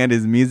looking at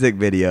his music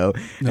video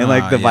and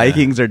the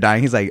Vikings are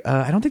dying. He's like,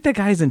 I don't think that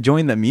guy's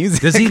enjoying the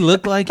music. Does he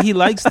look like he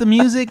likes the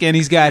music? And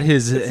he's got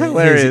his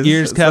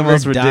ears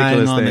covered,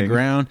 dying on the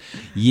ground.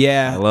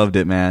 Yeah, I loved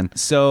it, man.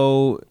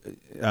 So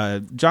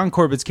John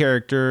Corbett's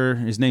character,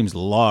 his name's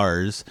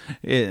Lars,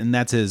 and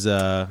that's his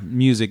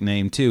music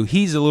name too.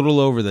 He's a little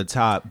over the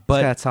top, but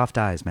he's got soft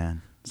eyes,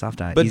 man.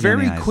 Soft eyes. But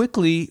very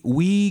quickly,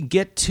 we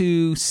get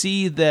to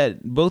see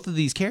that both of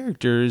these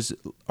characters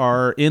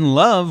are in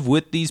love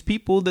with these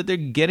people that they're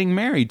getting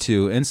married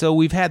to. And so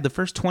we've had the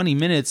first 20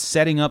 minutes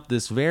setting up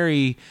this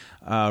very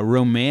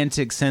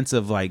romantic sense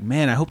of like,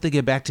 man, I hope they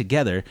get back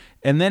together.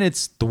 And then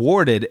it's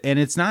thwarted, and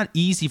it's not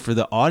easy for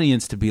the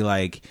audience to be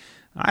like,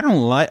 I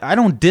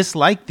don't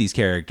dislike these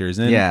characters.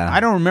 And I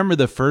don't remember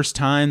the first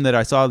time that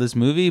I saw this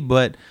movie,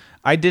 but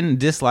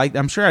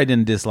I'm sure I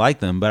didn't dislike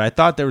them, but I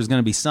thought there was going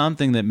to be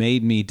something that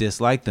made me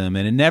dislike them,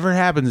 and it never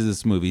happens in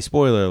this movie.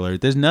 Spoiler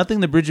alert. There's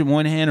nothing that Bridget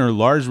Moynahan or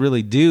Lars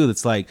really do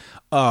that's like,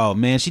 oh,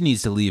 man, she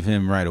needs to leave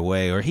him right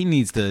away, or he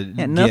needs to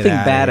nothing get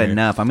out bad of here.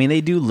 enough. I mean, they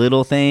do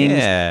little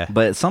things,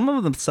 but some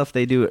of the stuff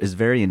they do is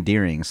very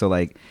endearing. So,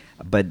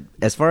 but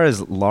as far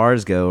as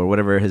Lars go, or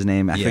whatever his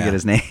name, I forget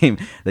his name,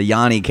 the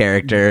Yanni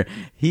character,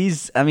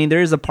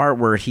 there is a part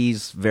where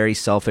he's very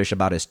selfish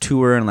about his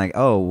tour and like,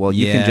 oh, well,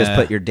 you can just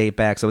put your date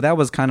back. So that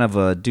was kind of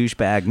a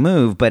douchebag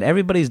move, but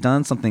everybody's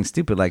done something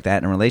stupid like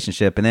that in a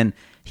relationship. And then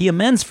he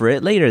amends for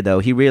it later, though.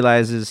 He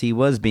realizes he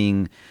was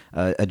being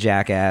a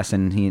jackass,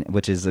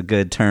 which is a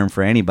good term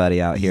for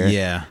anybody out here.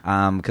 Yeah.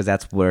 Because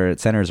that's where it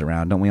centers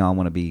around. Don't we all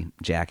want to be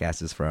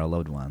jackasses for our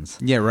loved ones?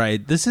 Yeah,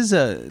 right. This is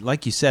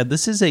like you said,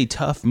 this is a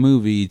tough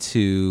movie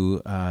to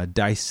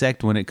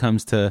dissect when it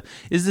comes to,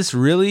 is this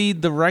really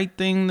the right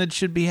thing that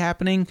should be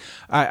happening?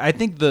 I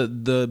think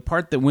the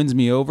part that wins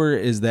me over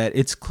is that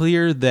it's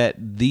clear that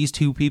these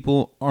two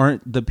people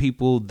aren't the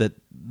people that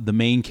the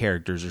main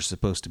characters are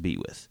supposed to be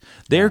with.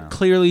 They're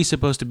clearly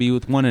supposed to be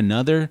with one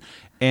another,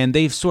 and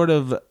they've sort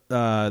of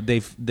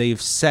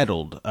they've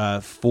settled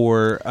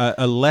for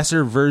a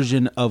lesser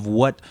version of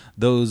what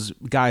those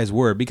guys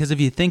were. Because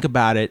if you think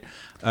about it,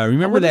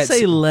 remember that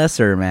say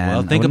lesser, man.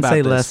 Well, think about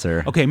say this.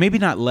 lesser. Okay, maybe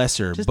not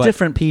lesser, just but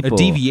different people. A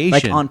deviation.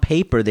 Like on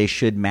paper, they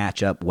should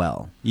match up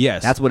well.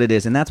 Yes, that's what it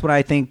is, and that's what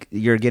I think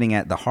you're getting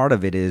at. The heart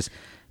of it is,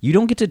 you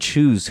don't get to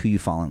choose who you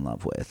fall in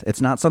love with.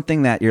 It's not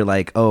something that you're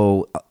like,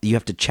 oh, you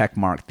have to check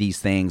mark these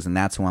things and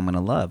that's who I'm going to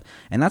love.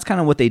 And that's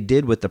kind of what they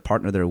did with the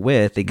partner they're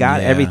with. They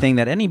got everything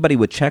that anybody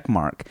would check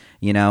mark,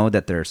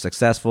 that they're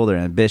successful, they're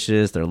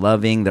ambitious, they're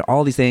loving, they're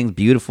all these things,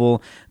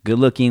 beautiful, good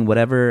looking,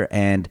 whatever.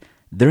 And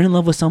they're in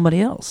love with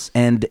somebody else.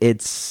 And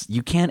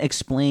you can't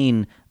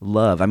explain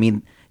love. I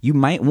mean, you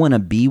might want to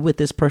be with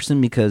this person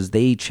because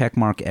they check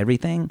mark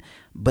everything,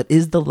 but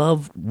is the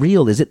love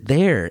real? Is it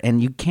there? And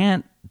you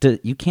can't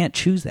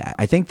choose that.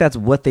 I think that's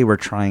what they were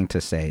trying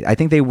to say. I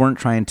think they weren't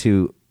trying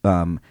to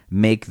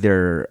make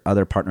their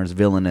other partners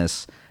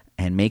villainous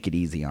and make it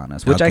easy on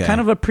us, which I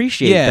kind of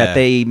appreciate that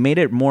they made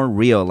it more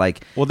real.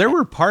 Well, there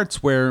were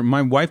parts where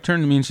my wife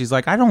turned to me and she's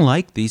like, I don't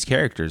like these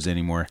characters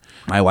anymore.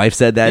 My wife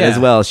said that as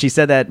well. She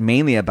said that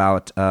mainly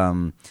about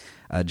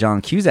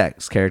John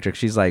Cusack's character.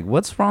 She's like,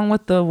 what's wrong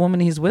with the woman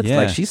he's with? Yeah.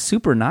 Like, she's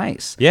super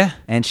nice. Yeah.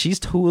 And she's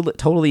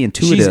totally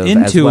intuitive. She's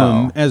into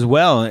him as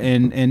well.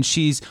 And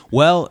she's,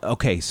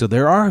 okay, so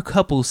there are a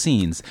couple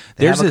scenes.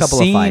 There's a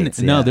couple of fights.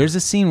 No, there's a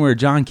scene where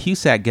John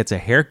Cusack gets a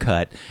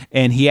haircut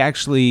and he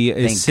actually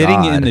is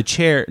sitting in the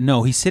chair.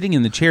 No, he's sitting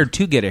in the chair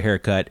to get a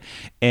haircut.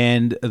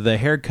 And the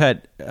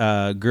haircut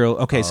girl,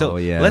 let's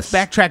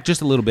backtrack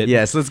just a little bit.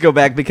 Yes, let's go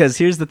back, because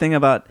here's the thing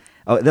about...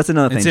 Oh, that's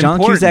another thing. John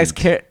Cusack's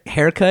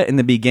haircut in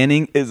the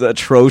beginning is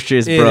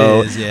atrocious,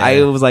 bro.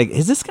 I was like,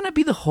 is this going to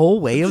be the whole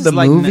way of the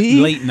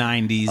movie? Late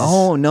 90s.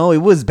 Oh, no, it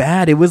was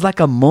bad. It was like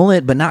a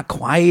mullet, but not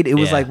quite. It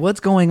was like, what's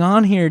going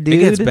on here, dude? It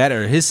gets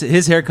better.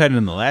 His haircut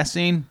in the last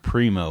scene,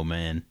 primo,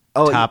 man.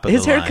 top of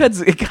his the line.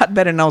 haircuts, it got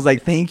better, and I was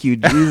like, thank you,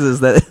 Jesus,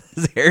 that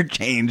his hair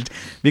changed.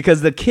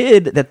 Because the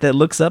kid that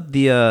looks up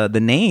the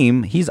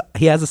name, he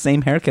has the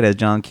same haircut as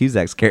John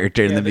Cusack's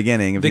character in the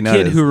beginning. If The you kid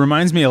notice. who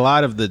reminds me a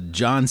lot of the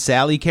John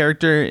Sally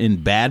character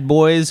in Bad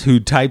Boys, who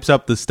types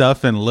up the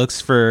stuff and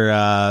looks for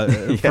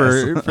he's just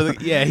got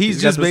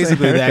the same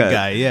basically that haircut.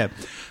 guy. Yeah.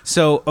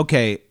 So,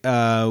 okay,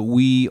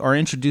 we are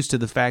introduced to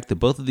the fact that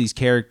both of these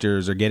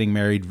characters are getting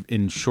married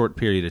in a short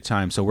period of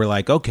time. So we're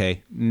like,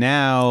 okay,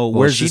 now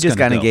where's she this just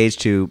gonna got go?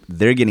 engaged to,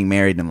 they're getting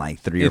married in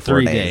like 3 or 4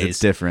 3 days. days. It's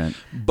different.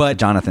 But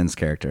Jonathan's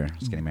character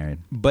is getting married.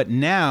 But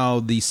now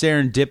the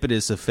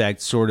serendipitous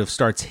effect sort of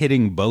starts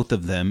hitting both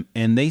of them,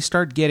 and they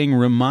start getting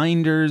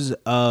reminders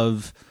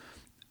of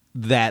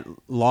that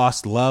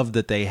lost love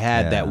that they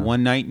had that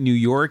one night in New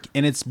York,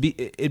 and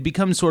it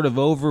becomes sort of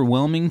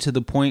overwhelming to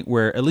the point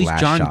where at least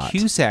Last John shot.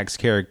 Cusack's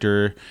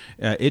character,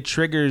 it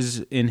triggers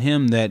in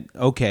him that,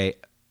 okay,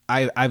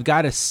 I've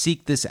got to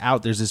seek this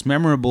out. There's this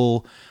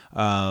memorable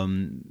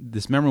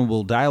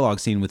dialogue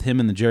scene with him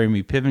and the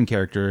Jeremy Piven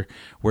character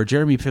where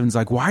Jeremy Piven's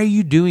like, why are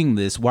you doing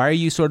this? Why are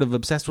you sort of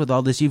obsessed with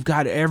all this? You've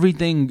got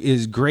everything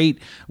is great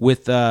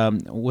with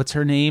what's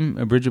her name?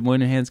 Bridget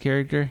Moynahan's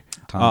character?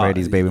 Tom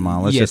Brady's baby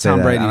mama. Let's just say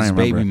Tom that. I don't Brady's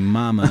remember. baby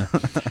mama.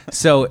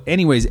 So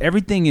anyways,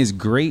 everything is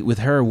great with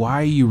her.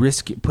 Why are you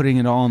putting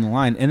it all on the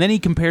line? And then he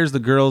compares the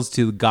girls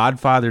to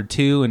Godfather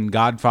 2 and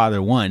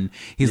Godfather 1.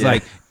 He's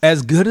like,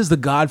 as good as the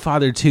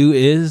Godfather 2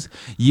 is,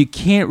 you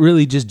can't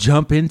really just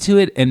jump into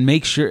it and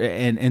make sure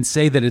and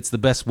say that it's the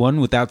best one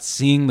without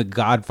seeing the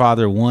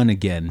Godfather 1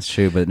 again. It's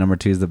true, but number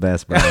 2 is the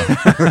best, bro.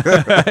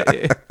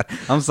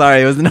 I'm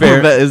sorry, it was the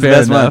Fair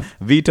best enough.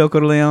 one. Vito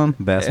Corleone,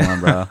 best one,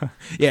 bro.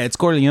 Yeah, it's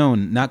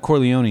Corleone, not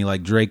Corleone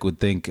like Drake would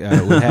think,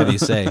 would have you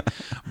say.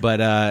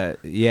 But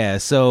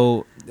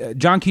so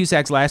John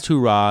Cusack's last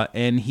hurrah,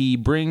 and he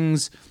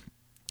brings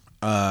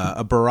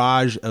a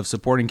barrage of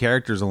supporting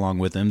characters along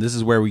with him. This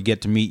is where we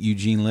get to meet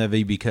Eugene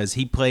Levy, because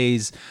he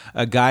plays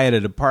a guy at a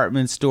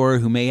department store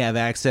who may have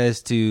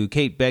access to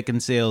Kate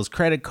Beckinsale's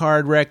credit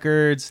card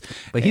records.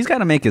 But he's got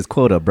to make his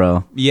quota,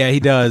 bro. Yeah,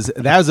 he does.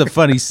 That was a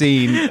funny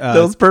scene.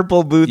 Those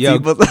purple boots. Yo,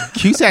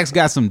 Cusack's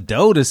got some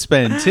dough to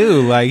spend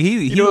too. Like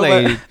you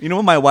know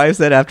what my wife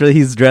said after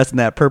he's dressed in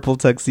that purple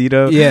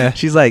tuxedo? Yeah.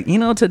 She's like,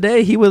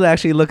 today he would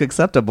actually look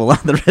acceptable on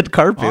the red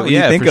carpet when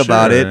you think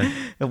about it.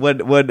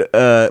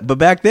 But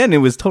back then it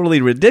was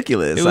totally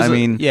ridiculous. It was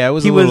it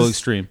was a little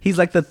extreme. He's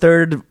like the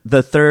third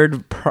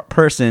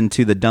person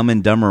to the Dumb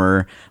and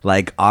Dumberer,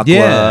 like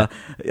Aqua,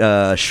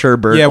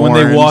 sherbet, yeah, when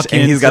orange, they walk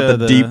and he's got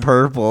the deep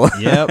purple,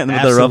 yep, and with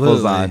absolutely. the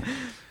ruffles on.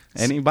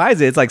 And he buys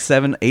it. It's like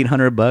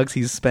 $700-800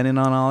 he's spending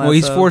on all that. Well,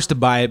 he's stuff. forced to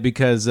buy it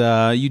because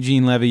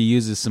Eugene Levy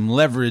uses some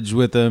leverage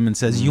with him and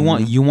says, "You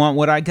want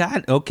what I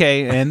got?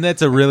 Okay." And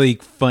that's a really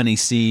funny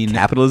scene.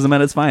 Capitalism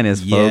at its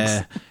finest,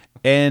 folks.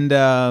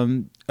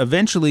 And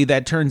eventually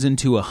that turns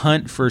into a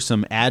hunt for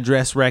some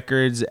address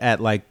records at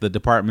like the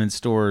department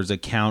store's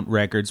account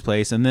records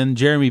place. And then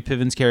Jeremy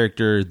Piven's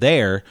character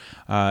there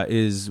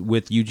is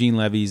with Eugene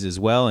Levy's as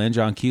well, and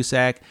John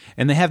Cusack.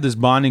 And they have this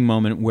bonding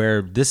moment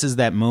where this is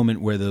that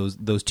moment where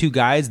those two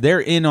guys,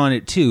 they're in on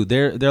it too.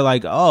 They're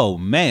like, oh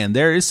man,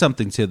 there is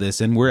something to this.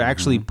 And we're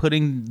actually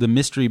putting the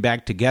mystery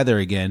back together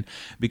again,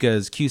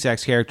 because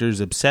Cusack's character is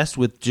obsessed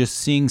with just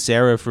seeing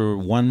Sarah for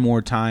one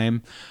more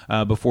time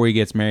before he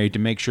gets married, to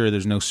make sure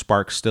there's no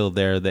spark still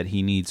there that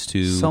he needs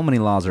to. So many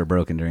laws are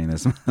broken during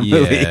this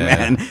movie,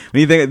 man.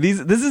 When you think this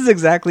is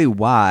exactly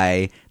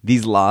why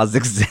these laws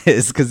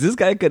exist, because this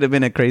guy could have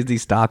been a crazy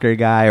stalker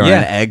guy or an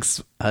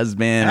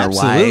ex-husband or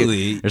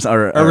wife,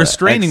 or a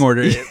restraining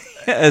order.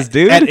 Yes,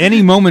 dude. At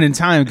any moment in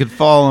time, it could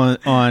fall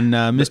on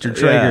Mr.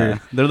 Traeger. Yeah.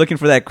 They're looking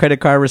for that credit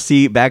card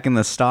receipt back in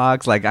the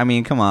stocks. Like, I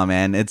mean, come on,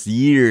 man. It's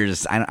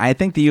years. I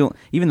think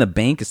even the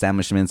bank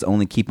establishments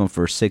only keep them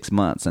for 6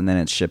 months, and then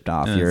it's shipped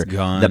off.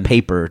 The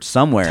paper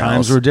somewhere else.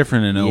 Times were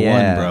different in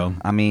 01, bro.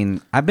 I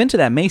mean, I've been to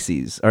that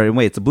Macy's. Or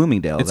wait, it's a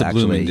Bloomingdale's,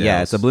 actually. Bloomingdale's.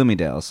 Yeah, it's a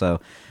Bloomingdale's. So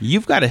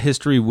you've got a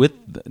history with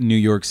New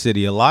York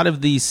City. A lot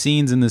of these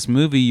scenes in this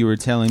movie, you were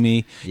telling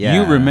me,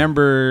 you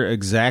remember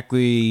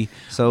exactly.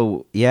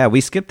 So, yeah,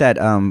 we skipped that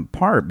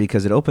part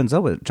because it opens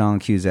up with John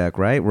Cusack,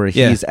 right? Where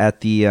he's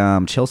at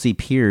the Chelsea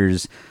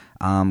Piers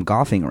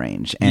golfing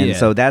range. And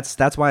so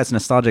that's why it's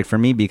nostalgic for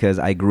me, because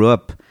I grew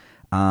up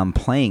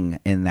playing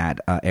in that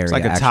area. It's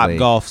like a Top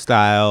Golf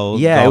style.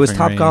 Yeah, it was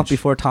Top range. Golf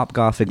before Top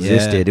Golf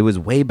existed. It was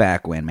way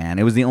back when, man.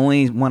 It was the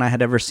only one I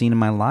had ever seen in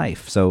my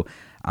life. So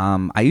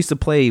I used to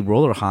play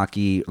roller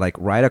hockey like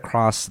right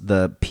across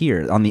the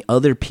pier, on the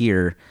other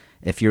pier.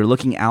 If you're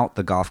looking out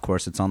the golf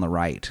course, it's on the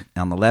right.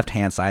 On the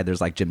left-hand side,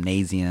 there's like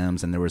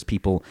gymnasiums, and there was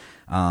people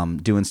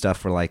doing stuff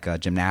for like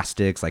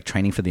gymnastics, like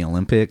training for the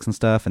Olympics and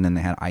stuff. And then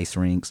they had ice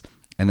rinks.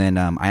 And then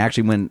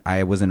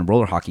I was in a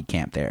roller hockey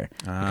camp there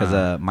because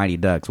of Mighty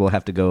Ducks. We'll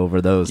have to go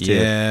over those too.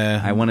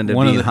 Yeah, I wanted to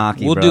be in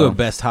hockey. We'll do a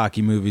best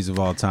hockey movies of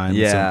all time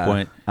at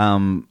some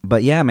point.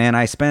 But yeah, man,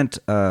 I spent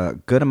a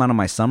good amount of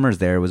my summers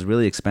there. It was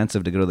really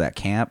expensive to go to that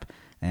camp.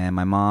 And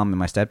my mom and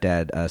my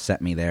stepdad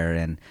sent me there,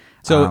 and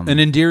So an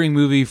endearing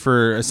movie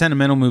a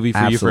sentimental movie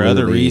for you for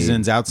other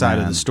reasons outside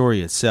of the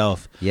story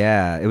itself.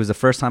 Yeah, it was the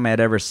first time I had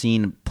ever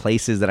seen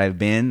places that I've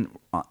been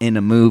in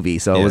a movie,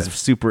 so I was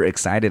super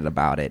excited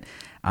about it.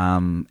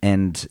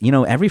 And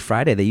every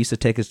Friday they used to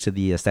take us to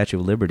the Statue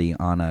of Liberty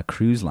on a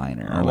cruise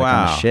liner or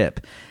on a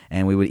ship,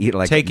 and we would eat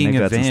taking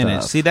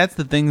advantage. See, that's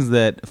the things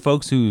that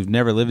folks who've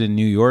never lived in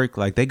New York,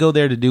 like they go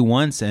there to do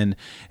once, and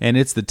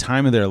it's the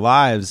time of their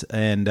lives.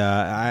 And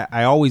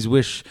I always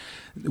wish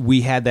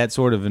we had that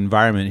sort of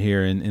environment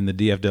here in the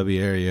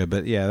DFW area,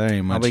 but yeah, there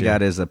ain't much. All we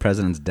got is the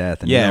president's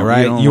death. And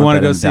right. You want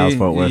to go see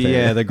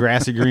the the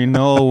grassy green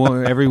knoll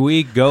every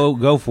week?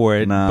 Go for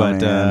it. No, but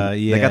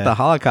they got the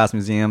Holocaust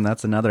Museum.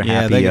 That's another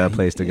happy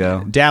place to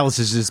go. Dallas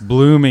is just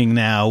blooming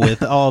now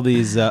with all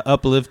these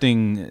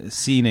uplifting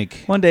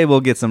scenic. One day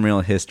we'll get some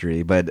real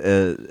history, but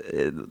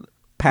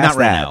past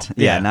not right that.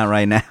 Now. Yeah, not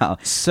right now.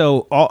 So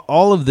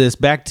all of this,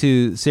 back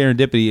to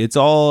Serendipity, it's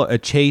all a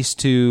chase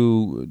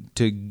to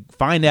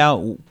find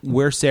out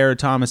where Sarah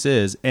Thomas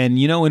is. And,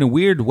 in a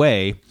weird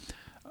way,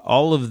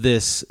 all of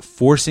this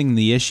forcing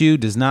the issue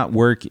does not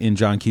work in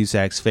John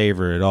Cusack's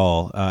favor at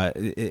all.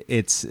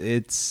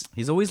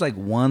 He's always like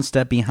one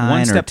step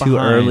behind or too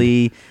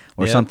early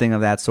or something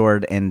of that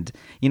sort. And,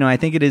 I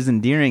think it is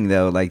endearing,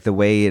 though, like the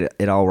way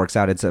it all works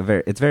out. It's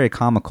very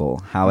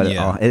comical how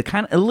it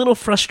kind of a little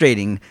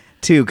frustrating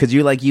too, because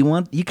you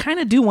kind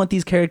of do want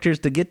these characters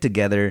to get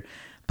together,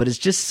 but it's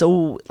just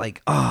so like,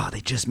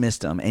 they just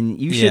missed them, and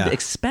you should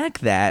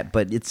expect that,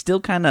 but it still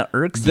kind of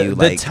irks you.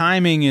 The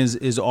timing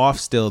is off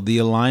still. The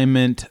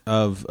alignment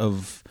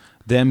of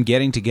them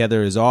getting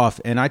together is off,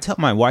 and I tell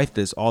my wife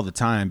this all the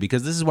time,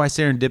 because this is why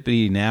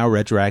Serendipity now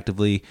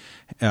retroactively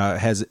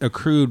has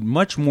accrued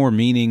much more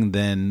meaning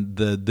than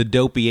the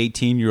dopey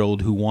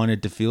 18-year-old who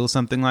wanted to feel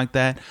something like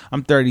that.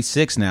 I'm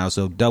 36 now,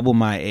 so double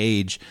my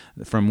age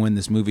from when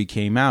this movie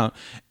came out.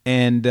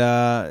 And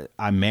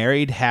I'm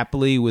married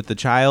happily with a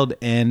child,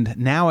 and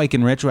now I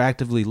can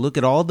retroactively look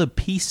at all the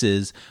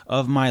pieces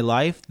of my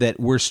life that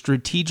were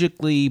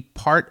strategically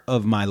part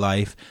of my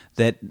life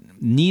that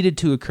needed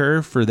to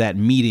occur for that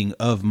meeting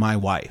of my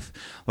wife.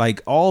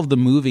 Like all of the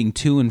moving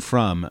to and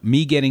from,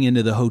 me getting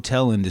into the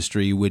hotel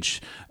industry,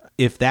 which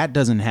if that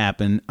doesn't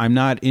happen, I'm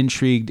not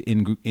intrigued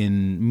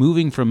in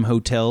moving from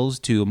hotels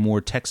to a more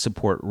tech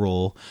support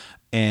role,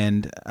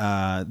 and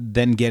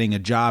then getting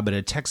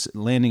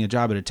landing a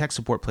job at a tech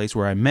support place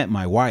where I met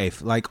my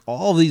wife. Like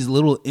all these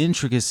little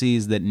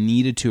intricacies that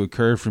needed to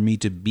occur for me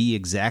to be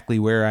exactly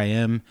where I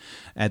am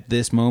at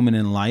this moment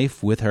in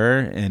life with her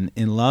and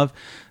in love,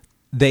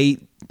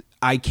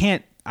 I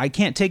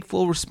can't take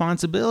full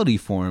responsibility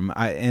for them,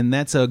 and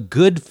that's a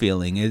good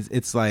feeling.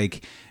 It's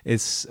like,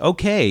 it's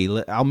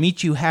okay. I'll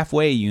meet you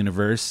halfway,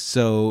 universe.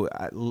 So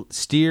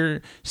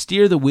steer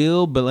the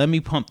wheel, but let me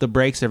pump the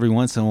brakes every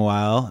once in a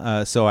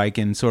while, so I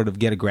can sort of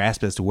get a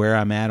grasp as to where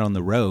I'm at on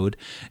the road.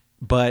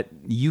 But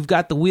you've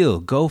got the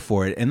wheel, go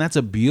for it. And that's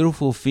a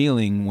beautiful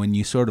feeling when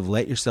you sort of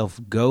let yourself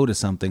go to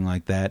something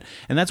like that.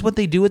 And that's what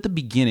they do at the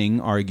beginning,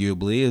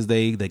 arguably, is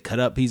they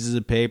cut up pieces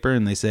of paper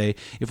and they say,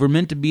 if we're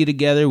meant to be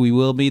together, we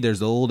will be.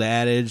 There's the old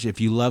adage,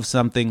 if you love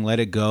something, let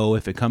it go.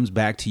 If it comes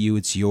back to you,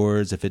 it's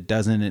yours. If it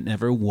doesn't, it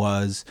never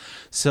was.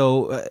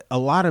 So a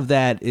lot of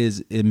that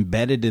is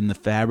embedded in the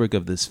fabric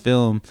of this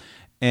film.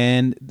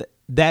 And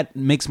that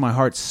makes my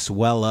heart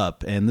swell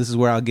up, and this is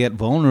where I'll get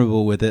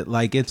vulnerable with it.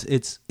 Like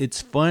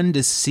it's fun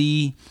to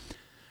see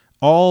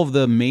all of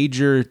the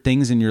major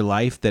things in your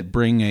life that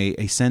bring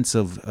a sense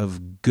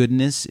of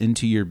goodness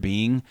into your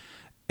being,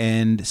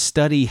 and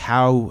study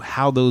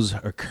how those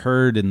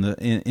occurred in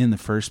the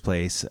first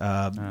place.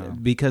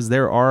 Because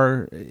there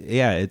are,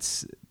 it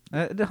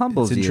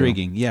humbles it's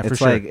intriguing. you. Yeah, for it's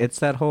sure. Like, it's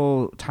that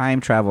whole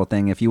time travel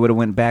thing. If you would have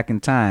went back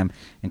in time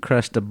and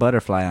crushed a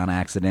butterfly on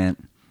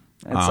accident,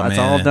 it's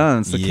all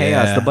done. It's the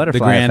chaos, the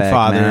butterfly effect, the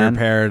grandfather man.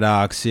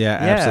 paradox. Yeah,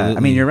 absolutely. I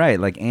mean, you're right.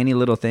 Like any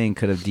little thing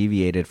could have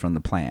deviated from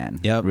the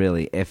plan. Yep.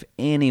 Really, if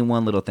any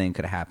one little thing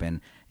could have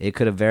happened, it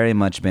could have very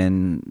much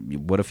been,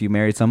 what if you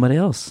married somebody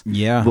else?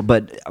 Yeah.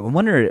 But I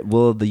wonder,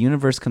 will the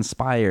universe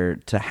conspire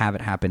to have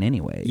it happen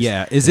anyways?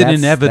 Yeah. Is it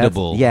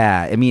inevitable?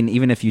 Yeah. I mean,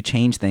 even if you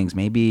change things,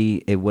 maybe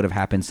it would have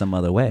happened some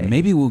other way.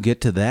 Maybe we'll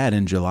get to that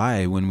in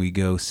July when we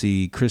go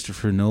see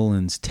Christopher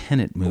Nolan's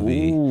Tenet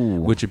movie,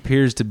 which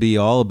appears to be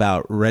all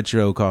about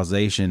retro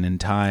causation and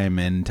time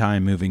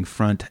moving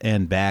front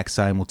and back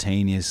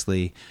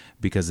simultaneously.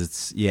 Because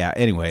it's,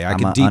 anyway, I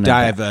could deep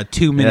dive a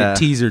 2-minute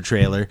teaser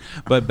trailer.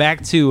 But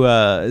back to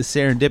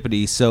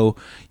Serendipity. So,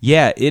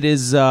 it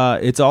is,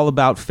 it's all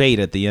about fate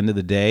at the end of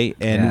the day,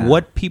 and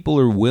what people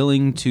are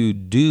willing to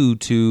do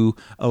to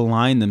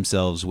align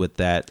themselves with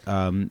that.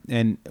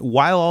 And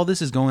while all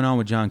this is going on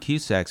with John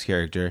Cusack's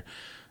character,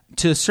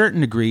 to a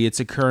certain degree, it's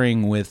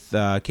occurring with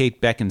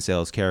Kate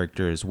Beckinsale's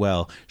character as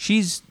well.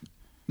 She's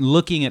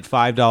looking at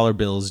 $5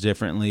 bills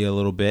differently a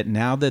little bit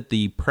now that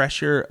the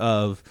pressure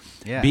of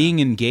being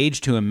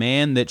engaged to a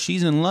man that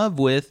she's in love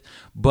with,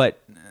 but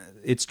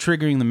it's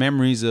triggering the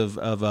memories of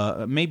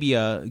maybe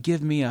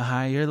give me a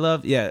higher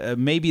love. Yeah,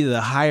 maybe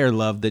the higher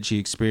love that she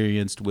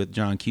experienced with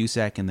John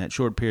Cusack in that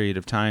short period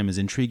of time is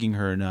intriguing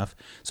her enough.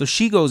 So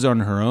she goes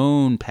on her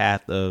own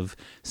path of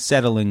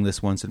settling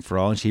this once and for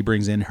all, and she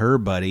brings in her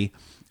buddy,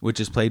 which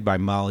is played by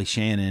Molly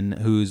Shannon,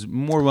 who's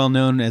more well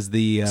known as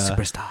the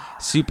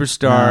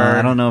superstar.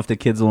 I don't know if the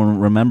kids will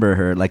remember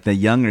her, like the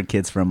younger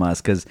kids from us,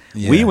 because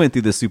we went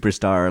through the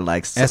superstar,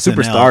 like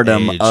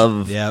superstardom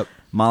of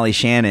Molly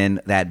Shannon,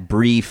 that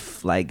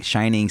brief, like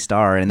shining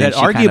star, and that then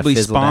she arguably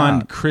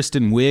spawned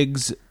Kristen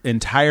Wiig's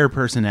entire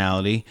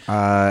personality.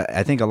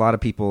 I think a lot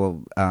of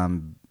people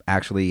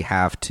actually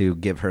have to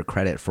give her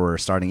credit for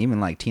starting, even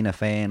like Tina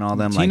Fey and all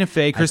them. Tina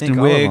Fey, Kristen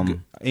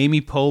Wiig,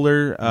 Amy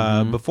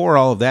Poehler. Before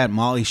all of that,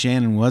 Molly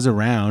Shannon was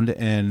around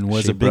and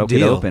was a big deal. She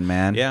broke it open,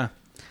 man. Yeah,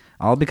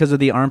 all because of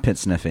the armpit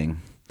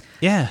sniffing.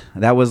 Yeah,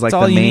 that was like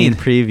the main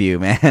preview,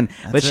 man.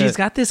 But she's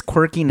got this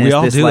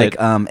quirkiness, this like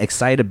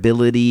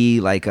excitability,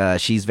 like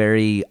she's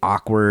very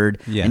awkward,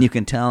 and you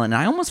can tell. And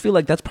I almost feel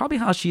like that's probably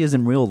how she is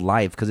in real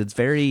life, because it's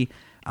very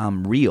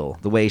real,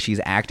 the way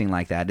she's acting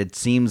like that. It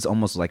seems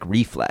almost like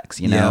reflex,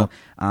 you know.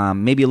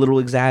 Maybe a little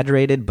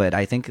exaggerated, but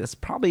I think it's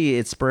probably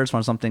it spurs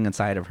from something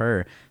inside of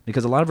her,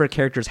 because a lot of her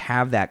characters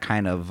have that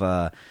kind of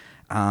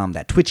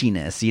that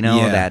twitchiness, you know,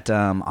 that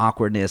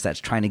awkwardness that's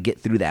trying to get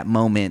through that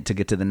moment to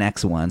get to the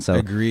next one. So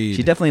Agreed.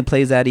 She definitely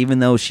plays that, even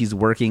though she's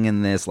working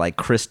in this like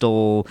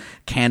crystal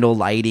candle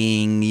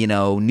lighting, you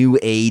know, new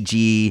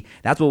agey.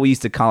 That's what we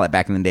used to call it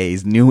back in the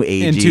days, new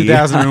agey. In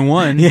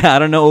 2001. Yeah, I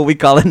don't know what we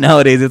call it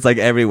nowadays. It's like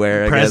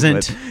everywhere.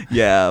 Present. I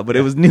guess, but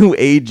it was new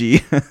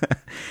agey.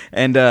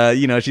 And,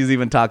 you know, she's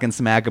even talking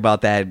smack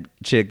about that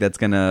chick that's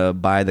going to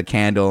buy the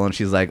candle. And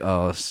she's like,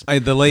 oh,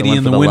 the lady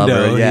in the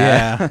window.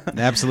 Yeah,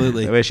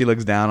 absolutely. The way she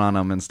looks down on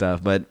them and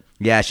stuff. But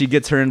yeah, she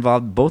gets her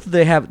involved. Both of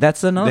they have,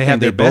 that's another thing.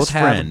 They both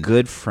have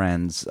good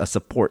friends, a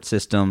support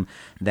system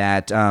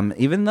that,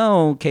 even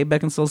though Kate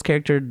Beckinsale's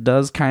character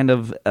does kind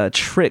of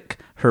trick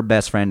her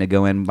best friend to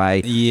go in by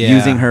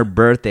using her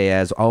birthday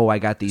as, I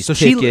got these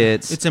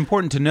tickets. It's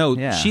important to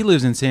note, she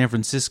lives in San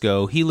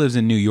Francisco. He lives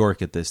in New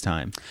York at this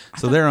time.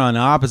 So they're on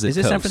opposite coasts.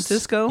 Is it San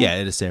Francisco? Yeah,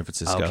 it is San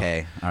Francisco.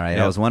 Okay. All right.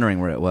 Yep. I was wondering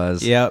where it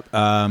was. Yep.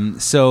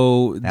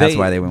 So that's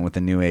why they went with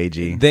the new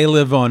agey. They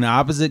live on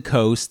opposite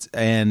coasts,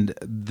 and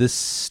the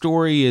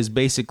story is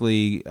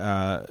basically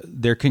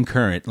they're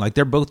concurrent. Like,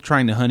 they're both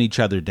trying to hunt each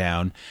other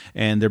down,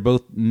 and they're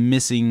both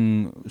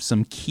missing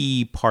some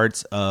key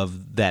parts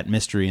of that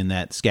mystery in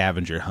that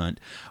scavenger hunt.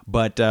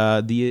 But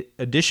the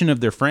addition of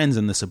their friends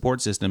and the support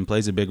system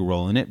plays a big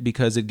role in it,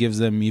 because it gives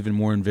them even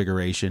more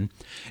invigoration.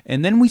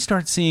 And then we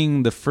start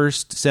seeing the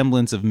first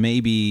semblance of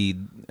maybe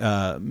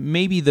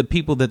the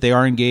people that they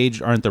are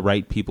engaged aren't the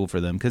right people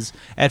for them. Because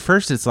at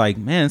first it's like,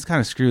 man, it's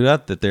kind of screwed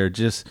up that they're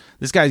just,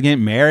 this guy's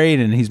getting married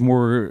and he's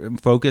more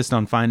focused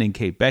on finding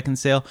Kate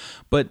Beckinsale.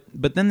 But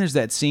then there's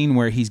that scene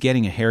where he's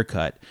getting a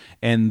haircut,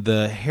 and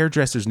the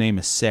hairdresser's name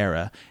is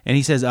Sarah, and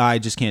he says, I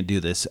just can't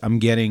do this. I'm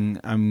getting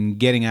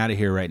out of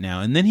here right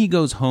now. And then he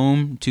goes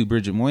home to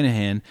Bridget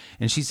Moynahan,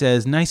 and she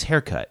says, nice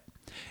haircut.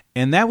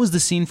 And that was the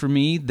scene for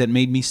me that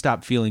made me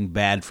stop feeling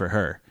bad for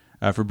her,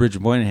 for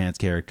Bridget Moynahan's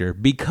character,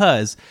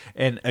 because,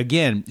 and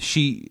again,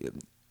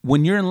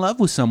 when you're in love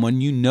with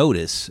someone, you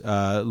notice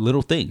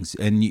little things,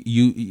 and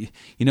you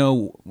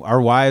know,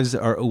 our wives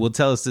will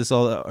tell us this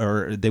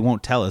or they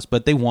won't tell us,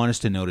 but they want us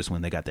to notice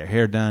when they got their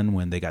hair done,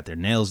 when they got their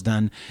nails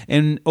done,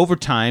 and over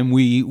time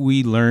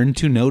we learn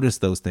to notice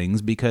those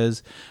things,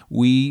 because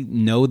we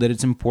know that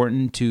it's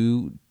important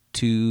to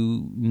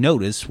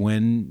notice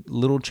when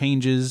little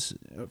changes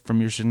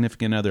from your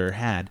significant other are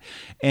had.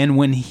 And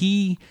when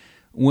he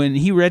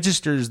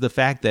registers the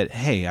fact that,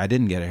 hey, I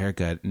didn't get a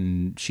haircut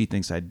and she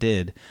thinks I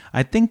did,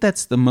 I think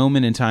that's the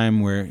moment in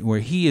time where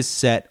he is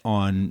set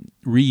on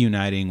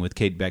reuniting with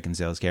Kate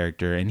Beckinsale's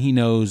character, and he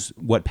knows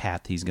what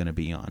path he's going to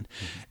be on.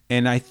 Mm-hmm.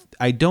 And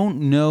I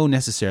don't know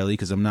necessarily,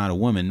 because I'm not a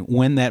woman,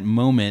 when that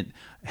moment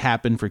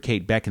happened for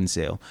Kate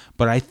Beckinsale,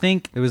 but I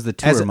think it was the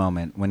tour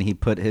moment when he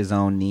put his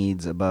own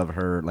needs above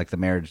her, like the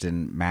marriage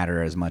didn't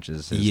matter as much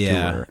as his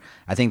tour.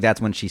 I think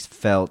that's when she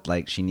felt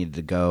like she needed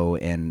to go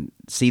and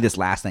see this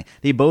last thing.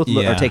 They both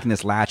are taking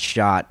this last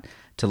shot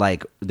to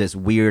like this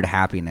weird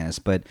happiness.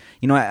 But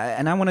you know,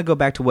 I want to go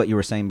back to what you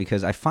were saying,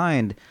 because I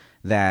find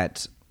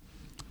that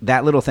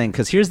little thing,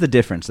 because here's the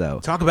difference though.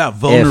 Talk about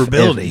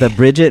vulnerability. If the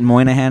Bridget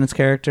Moynahan's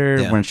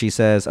character, when she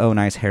says, oh,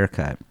 nice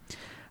haircut,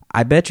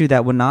 I bet you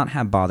that would not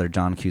have bothered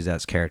John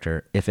Cusack's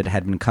character if it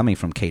had been coming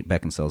from Kate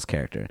Beckinsale's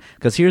character.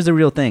 Because here's the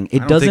real thing.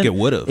 I don't think it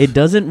would have. It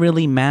doesn't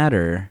really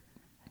matter.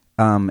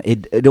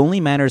 It only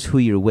matters who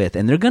you're with,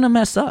 and they're gonna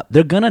mess up.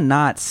 They're gonna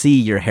not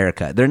see your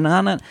haircut. They're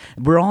not.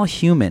 We're all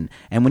human,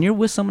 and when you're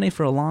with somebody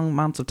for a long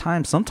amounts of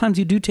time, sometimes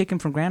you do take them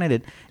for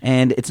granted,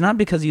 and it's not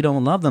because you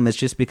don't love them. It's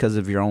just because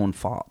of your own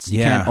faults.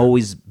 You can't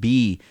always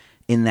be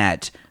in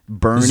that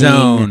burning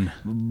zone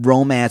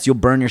romance, you'll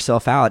burn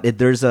yourself out.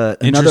 There's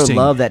another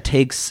love that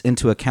takes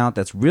into account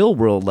that's real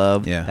world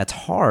love. Yeah. That's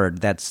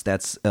hard. That's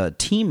a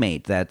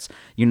teammate. That's,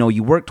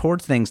 you work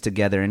towards things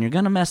together, and you're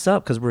gonna mess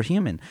up because we're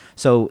human.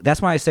 So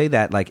that's why I say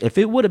that. Like, if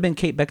it would have been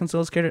Kate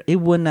Beckinsale's character, it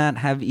would not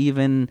have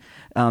even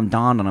dawned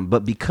on him.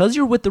 But because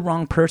you're with the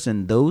wrong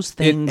person, those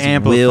things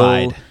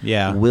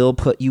will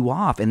put you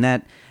off, and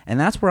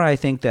that's where I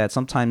think that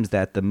sometimes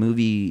that the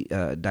movie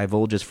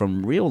divulges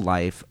from real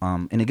life,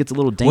 and it gets a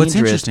little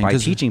dangerous by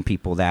teaching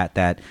people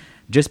that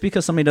just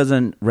because somebody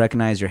doesn't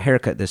recognize your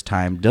haircut this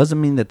time doesn't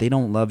mean that they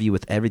don't love you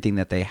with everything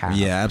that they have.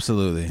 Yeah,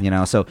 absolutely.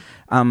 So,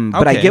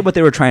 but I get what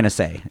they were trying to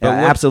say.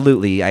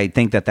 Absolutely. I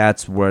think that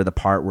that's where the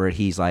part where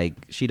he's like,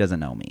 she doesn't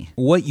know me.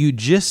 What you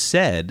just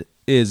said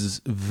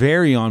is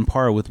very on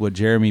par with what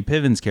Jeremy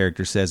Piven's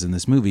character says in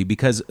this movie,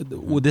 because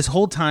this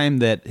whole time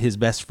that his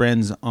best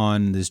friend's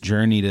on this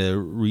journey to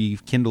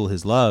rekindle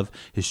his love,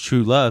 his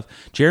true love,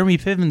 Jeremy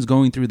Piven's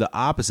going through the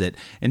opposite.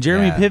 And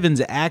Jeremy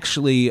Piven's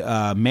actually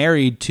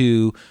married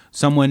to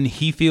someone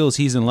he feels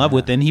he's in love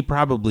with, and he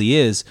probably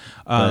is.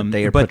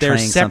 But they're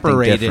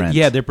separated.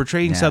 Yeah, they're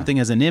portraying something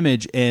as an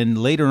image, and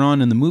later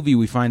on in the movie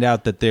we find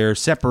out that they're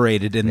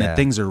separated and that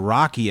things are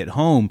rocky at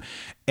home.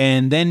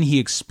 And then he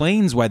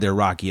explains why they're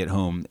rocky at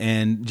home.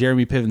 And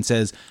Jeremy Piven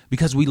says,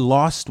 because we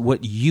lost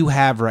what you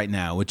have right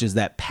now, which is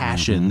that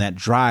passion, that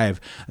drive,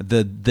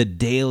 the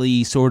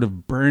daily sort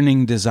of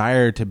burning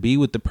desire to be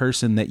with the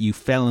person that you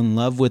fell in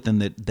love with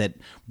and that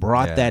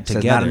brought that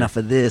together. There's not enough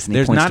of this, and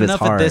there's not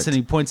enough of this, and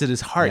he points at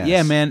his heart. Yes.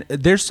 Yeah, man,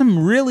 there's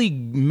some really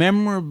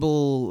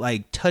memorable,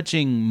 like,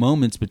 touching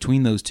moments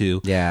between those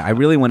two. Yeah, I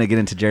really want to get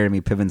into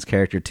Jeremy Piven's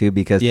character, too,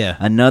 because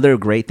another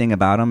great thing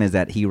about him is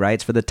that he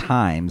writes for the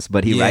Times,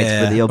 but he writes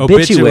for the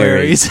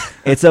obituaries.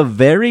 It's a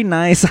very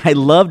nice, I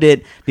loved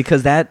it,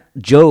 because that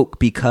joke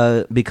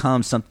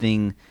becomes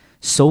something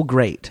so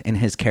great in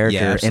his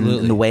character and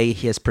in the way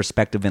his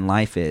perspective in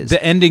life is.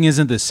 The ending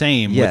isn't the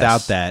same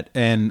without that,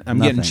 and I'm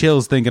getting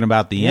chills thinking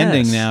about the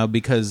ending now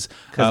because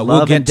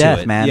love and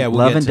death, man.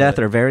 Love and death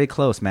are very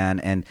close, man,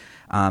 and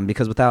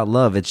because without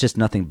love, it's just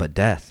nothing but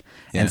death.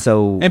 Yeah.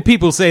 And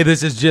people say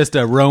this is just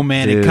a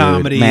romantic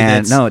comedy.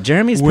 Man, no,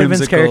 Jeremy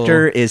Piven's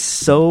character is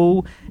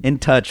so in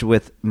touch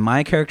with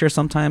my character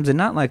sometimes, and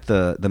not like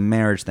the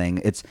marriage thing.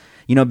 It's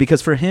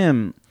because for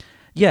him,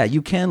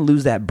 you can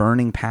lose that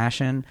burning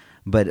passion.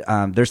 But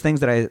there's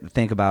things that I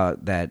think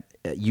about that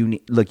you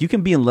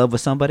can be in love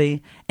with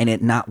somebody and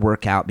it not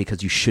work out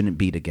because you shouldn't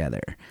be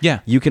together.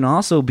 Yeah. You can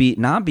also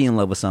not be in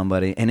love with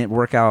somebody and it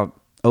work out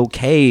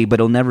okay,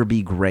 but it'll never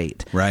be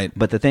great. Right.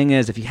 But the thing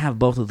is, if you have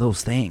both of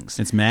those things,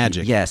 it's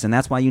magic. Yes, and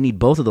that's why you need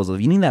both of those.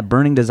 You need that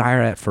burning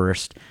desire at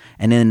first,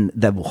 and then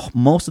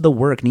most of the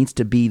work needs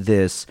to be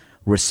this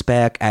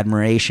respect,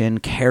 admiration,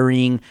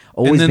 caring,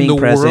 always being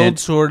present. And then the world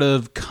sort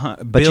of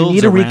but you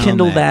need to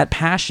rekindle that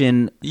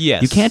passion.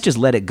 Yes. You can't just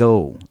let it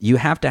go. You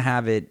have to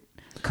have it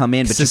come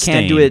in, but you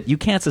can't do it. You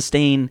can't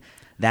sustain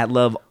that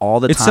love all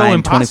the time. It's so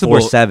impossible.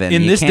 24/7.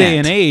 In this day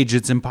and age,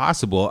 it's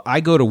impossible.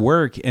 I go to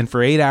work, and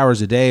for 8 hours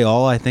a day,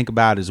 all I think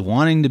about is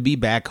wanting to be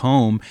back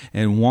home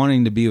and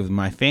wanting to be with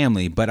my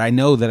family. But I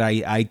know that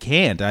I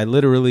can't. I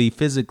literally,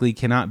 physically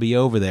cannot be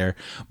over there.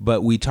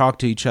 But we talk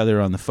to each other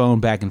on the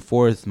phone back and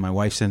forth. My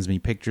wife sends me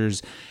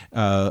pictures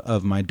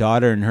of my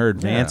daughter and her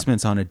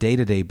advancements on a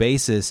day-to-day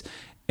basis.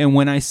 And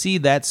when I see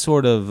that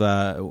sort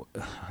of,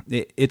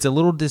 it's a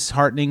little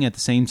disheartening at the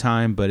same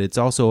time, but it's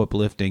also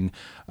uplifting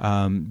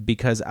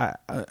because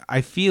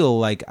I feel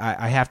like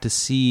I have to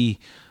see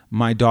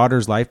my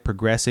daughter's life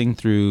progressing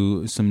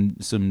through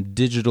some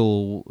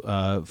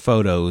digital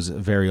photos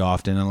very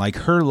often, and like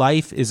her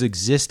life is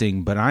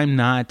existing, but I'm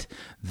not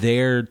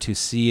there to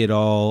see it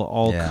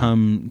all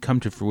come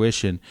to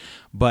fruition.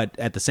 But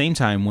at the same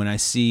time, when I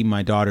see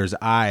my daughter's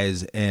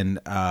eyes and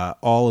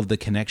all of the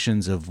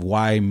connections of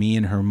why me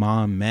and her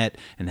mom met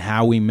and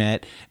how we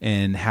met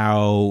and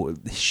how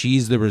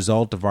she's the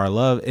result of our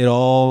love, it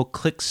all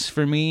clicks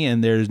for me,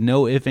 and there's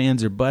no ifs,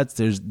 ands, or buts.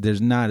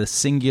 There's not a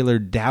singular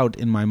doubt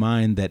in my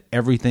mind that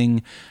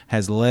everything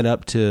has led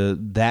up to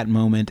that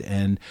moment.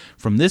 And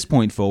from this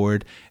point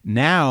forward,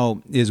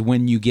 now is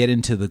when you get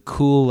into the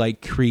cool,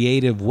 like,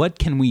 creative, what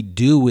can we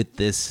do with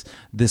this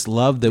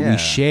love that we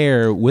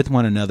share with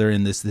one another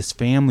in this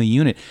family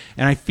unit.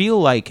 And I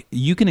feel like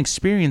you can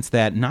experience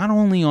that not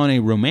only on a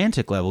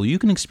romantic level, you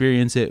can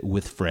experience it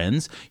with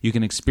friends, you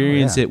can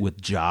experience it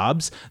with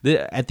jobs.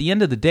 At the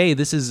end of the day,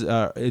 this is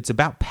it's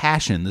about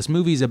passion. This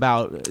movie's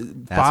about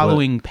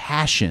following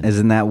passion.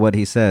 Isn't that what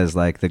he says?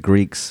 Like, the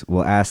Greeks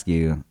will ask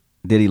you,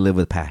 did he live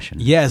with passion?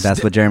 Yes.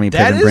 That's what Jeremy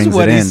Piven brings it in. That is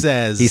what he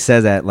says. He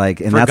says that,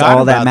 like, and that's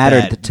all that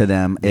mattered to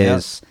them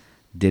is,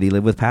 did he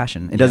live with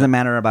passion? It doesn't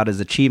matter about his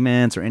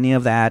achievements or any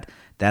of that.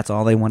 That's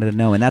all they wanted to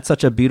know. And that's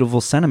such a beautiful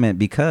sentiment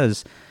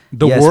because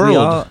the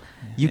world,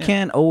 you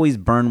can't always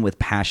burn with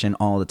passion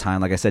all the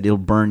time. Like I said, it'll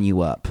burn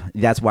you up.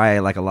 That's why,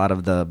 like, a lot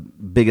of the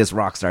biggest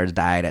rock stars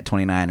died at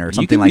 29 or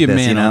something like this. You can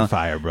be a man on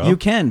fire, bro. You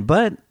can,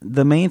 but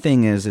the main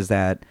thing is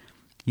that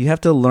you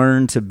have to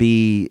learn to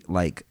be,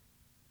 like,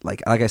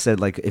 like I said,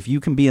 like if you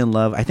can be in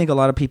love, I think a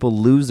lot of people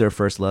lose their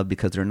first love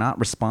because they're not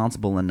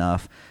responsible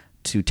enough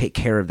to take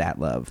care of that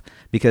love,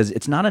 because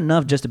it's not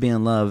enough just to be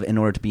in love in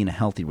order to be in a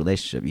healthy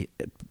relationship,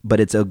 but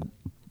it's a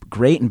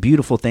great and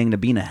beautiful thing to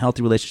be in a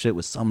healthy relationship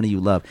with somebody you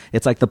love.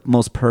 It's like the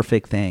most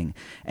perfect thing.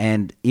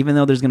 And even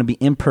though there's going to be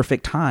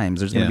imperfect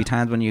times, there's going to be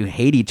times when you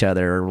hate each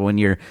other or when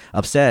you're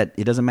upset.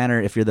 It doesn't matter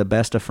if you're the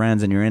best of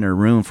friends and you're in a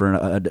room for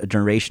a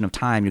duration of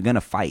time, you're going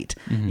to fight.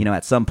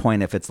 At some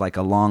point, if it's like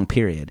a long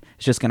period,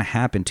 it's just going to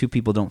happen. Two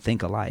people don't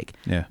think alike.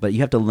 But you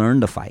have to learn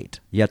to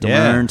fight. You have to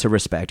learn to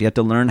respect. You have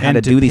to learn how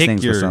to do these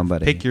things for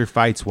somebody. Pick your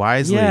fights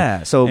wisely.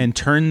 And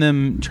turn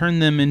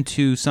them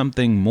into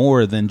something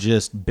more than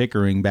just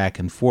bickering back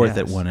and forth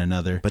at one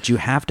another. But you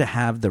have to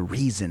have the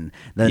reason,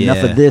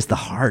 enough of this, the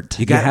heart.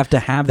 You have to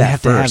have that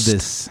first. To have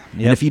this.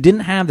 And if you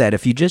didn't have that,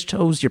 if you just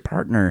chose your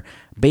partner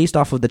based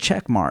off of the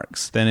check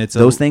marks, then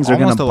those things are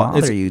going to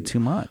bother you too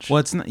much. Well,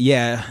 it's not.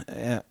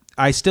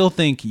 I still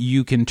think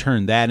you can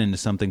turn that into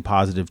something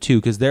positive too,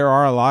 because there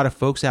are a lot of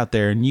folks out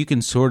there, and you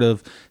can sort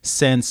of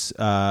sense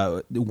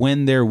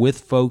when they're with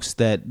folks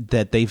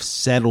that they've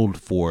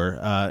settled for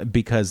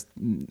because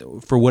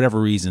for whatever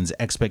reasons,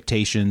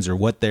 expectations or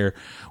what their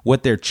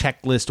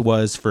checklist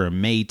was for a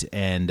mate,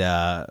 and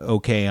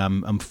okay,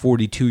 I'm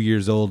 42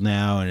 years old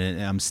now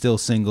and I'm still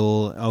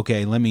single.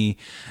 Okay,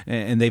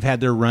 and they've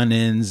had their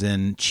run-ins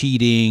and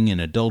cheating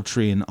and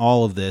adultery and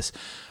all of this.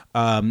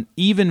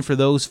 Even for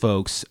those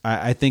folks,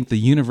 I think the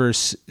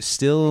universe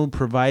still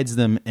provides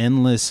them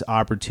endless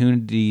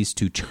opportunities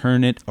to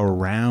turn it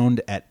around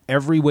at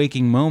every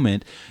waking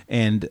moment,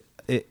 and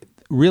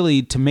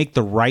really to make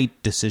the right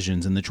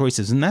decisions and the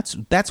choices. And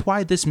that's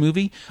why this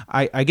movie,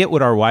 I get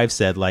what our wife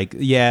said, like,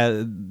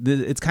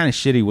 it's kind of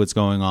shitty what's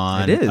going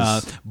on. It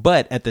is.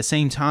 But at the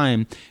same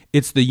time,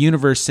 it's the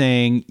universe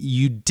saying,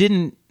 you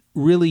didn't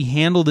really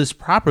handle this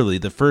properly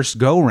the first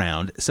go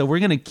round, so we're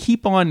going to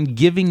keep on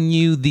giving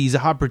you these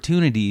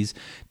opportunities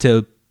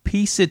to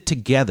piece it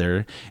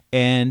together.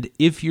 And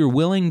if you're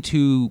willing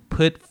to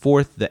put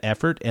forth the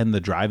effort and the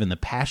drive and the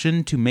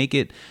passion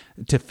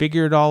to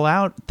figure it all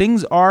out,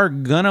 things are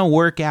gonna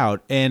work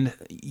out. And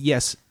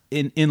yes,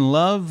 in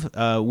love,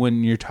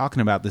 when you're talking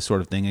about this sort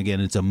of thing,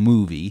 again, it's a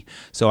movie.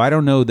 So I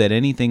don't know that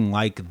anything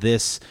like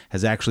this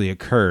has actually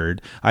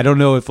occurred. I don't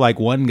know if like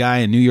one guy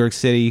in New York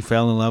City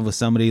fell in love with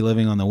somebody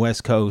living on the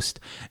West Coast,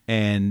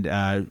 and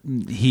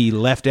he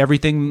left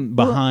everything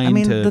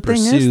behind to pursue this.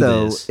 The thing is,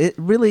 though, it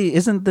really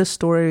isn't this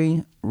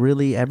story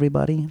really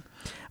everybody?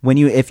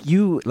 If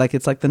you like,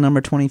 it's like the number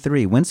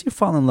 23. Once you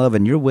fall in love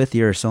and you're with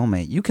your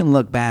soulmate, you can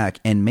look back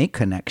and make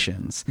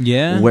connections.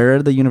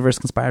 Where the universe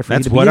conspired for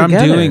you to be together. That's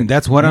what I'm doing.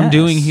 That's what I'm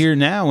doing here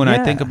now when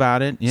I think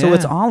about it. So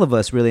it's all of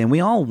us really, and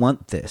we all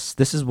want this.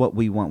 This is what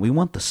we want. We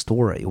want the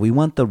story. We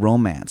want the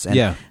romance.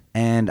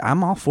 And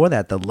I'm all for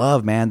that. The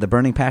love, man, the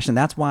burning passion.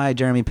 That's why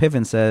Jeremy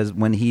Piven says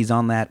when he's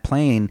on that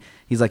plane,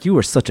 he's like, "You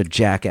were such a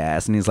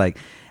jackass," and he's like,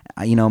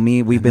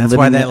 we've been. That's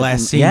why that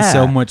last scene's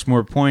so much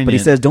more poignant. But he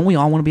says, "Don't we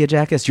all want to be a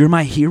jackass? You're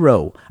my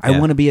hero. I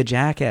want to be a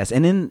jackass."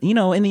 And in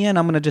the end,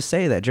 I'm going to just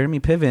say that Jeremy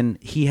Piven,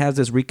 he has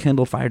this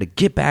rekindled fire to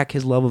get back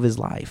his love of his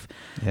life.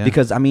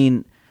 Because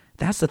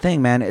that's the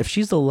thing, man. If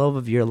she's the love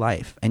of your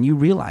life, and you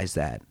realize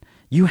that,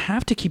 you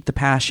have to keep the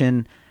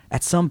passion.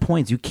 At some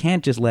points, you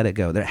can't just let it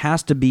go. There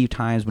has to be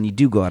times when you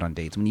do go out on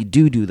dates, when you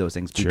do those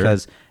things,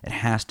 because it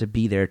has to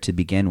be there to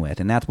begin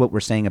with. And that's what we're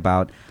saying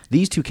about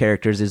these two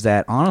characters, is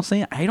that,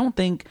 honestly, I don't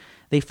think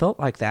they felt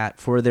like that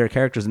for their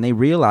characters, and they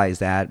realize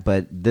that,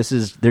 but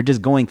they're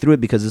just going through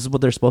it because this is what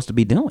they're supposed to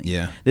be doing.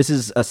 This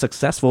is a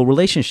successful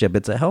relationship.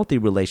 It's a healthy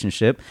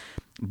relationship,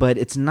 but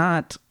it's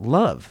not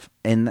love.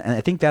 And I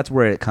think that's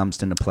where it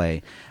comes into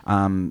play,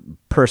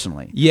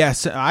 personally.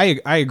 Yes, I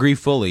agree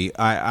fully.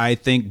 I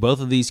think both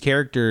of these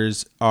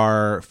characters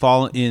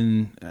fall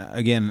in,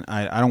 again,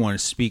 I don't want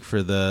to speak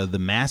for the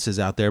masses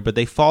out there, but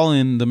they fall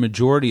in the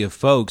majority of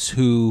folks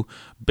who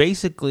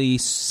basically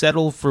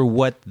settle for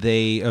what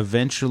they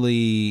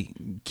eventually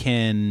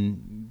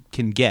can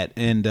get.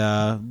 And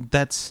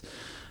that's...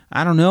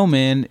 I don't know,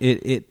 man.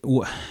 The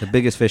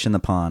biggest fish in the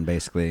pond,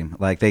 basically.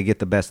 Like, they get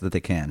the best that they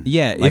can.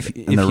 Yeah, like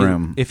in the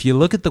room. If you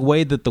look at the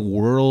way that the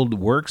world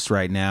works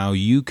right now,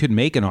 you could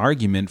make an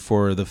argument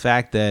for the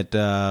fact that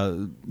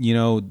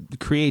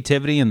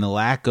creativity and the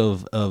lack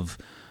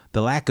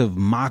of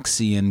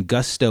moxie and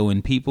gusto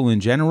in people in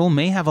general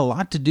may have a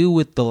lot to do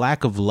with the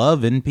lack of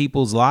love in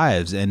people's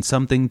lives, and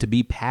something to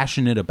be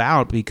passionate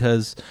about,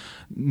 because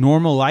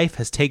normal life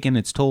has taken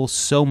its toll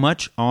so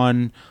much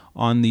on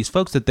these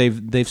folks that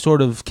they've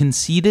sort of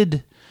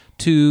conceded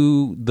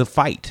to the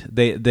fight.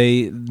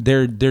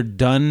 They're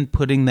done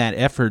putting that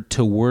effort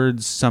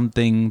towards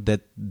something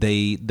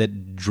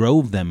that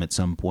drove them at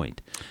some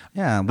point.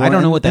 Yeah, I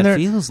don't know what that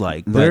feels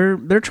like. They're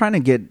trying to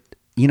get.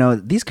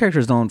 These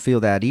characters don't feel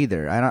that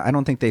either. I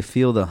don't think they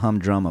feel the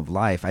humdrum of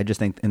life. I just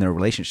think in their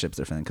relationships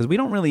they're feeling, because we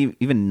don't really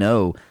even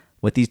know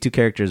what these two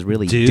characters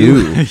really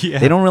do. Yeah.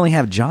 They don't really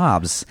have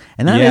jobs,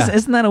 and that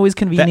isn't that always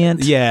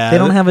convenient? Yeah, they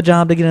don't have a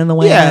job to get in the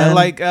way. Yeah,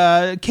 like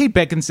Kate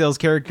Beckinsale's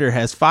character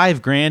has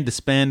 $5,000 to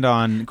spend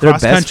on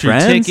cross country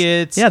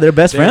tickets. Yeah, their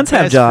best friends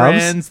have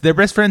jobs. Their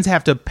best friends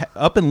have to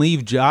up and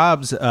leave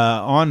jobs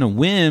on a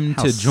whim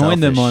to join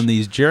them on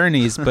these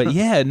journeys. But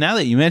yeah, now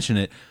that you mention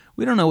it,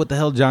 we don't know what the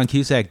hell John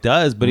Cusack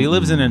does, but he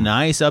lives in a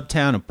nice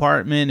uptown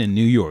apartment in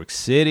New York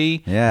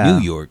City. Yeah.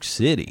 New York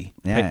City.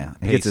 Yeah.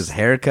 He gets his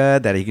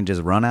haircut that he can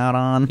just run out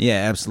on.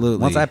 Yeah,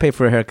 absolutely. Once I pay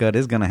for a haircut,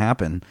 it's going to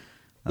happen.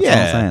 That's all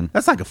I'm saying.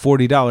 That's like a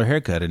 $40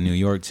 haircut in New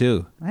York,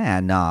 too. Yeah,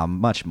 no,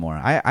 much more.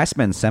 I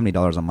spend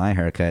 $70 on my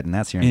haircut, and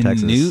that's here in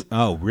Texas.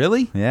 Oh,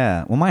 really?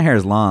 Yeah. Well, my hair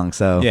is long,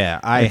 so... Yeah,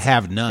 I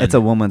have none. It's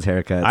a woman's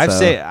haircut. I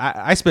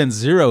spend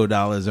 $0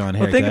 on haircuts.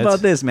 Well, think about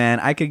this, man.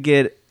 I could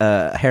get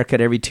a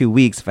haircut every 2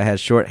 weeks if I had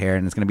short hair,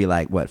 and it's going to be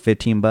like, what,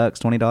 $15,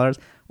 $20?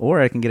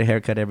 Or I can get a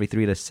haircut every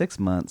 3 to 6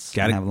 months.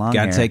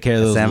 Gotta take care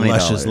of those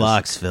luscious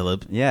locks,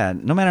 Philip. Yeah,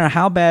 no matter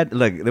how bad...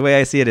 Look, the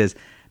way I see it is...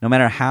 No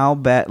matter how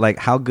bad, like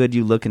how good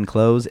you look in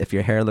clothes, if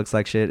your hair looks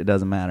like shit, it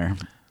doesn't matter.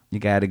 You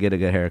got to get a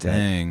good haircut.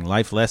 Dang,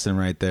 life lesson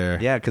right there.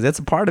 Yeah, because it's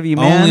a part of you,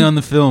 man. Only on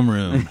the film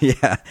room.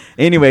 Yeah.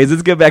 Anyways,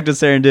 let's get back to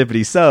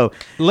Serendipity. So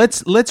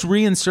let's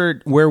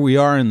reinsert where we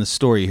are in the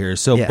story here.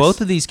 So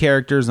both of these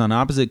characters on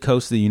opposite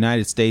coasts of the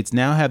United States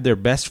now have their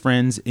best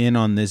friends in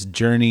on this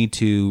journey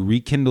to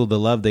rekindle the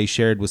love they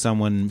shared with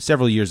someone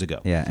several years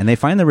ago. Yeah, and they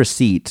find the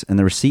receipt, and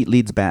the receipt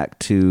leads back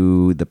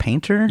to the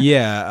painter.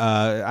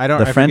 Yeah,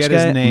 the French forget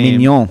guy, his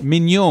name.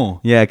 Mignon.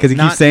 Yeah, because he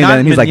keeps saying that,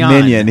 and he's like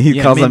Minion.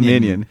 He calls him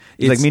Minion.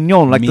 He's like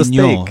Mignon, like the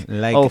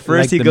steak.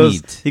 First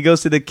he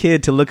goes to the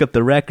kid to look up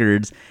the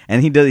records,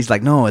 and he's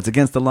like, no, it's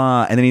against the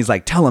law. And then he's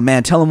like, tell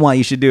him why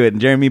you should do it.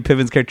 And Jeremy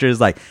Piven's character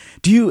is like,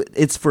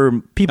 it's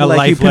for people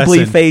like you,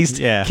 pimply-faced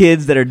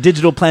kids that are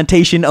digital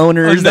plantation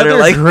owners. Another that are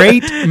like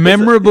great,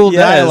 memorable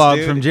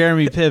dialogue from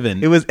Jeremy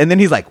Piven. And then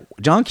he's like,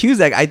 John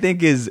Cusack, I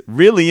think, is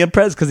really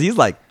impressed because he's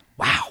like,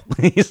 wow,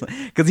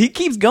 because he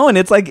keeps going.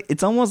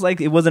 It's almost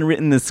like it wasn't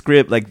written in the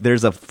script. Like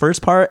there's a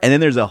first part and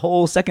then there's a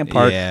whole second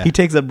part. Yeah. He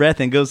takes a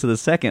breath and goes to the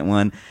second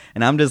one,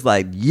 and I'm just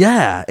like,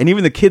 yeah. And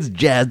even the kid's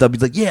jazzed up.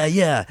 He's like,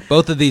 yeah.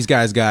 Both of these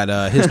guys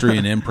got history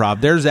in improv.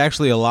 There's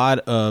actually a lot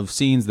of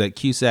scenes that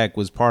Cusack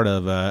was part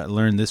of.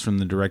 Learned this from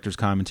the director's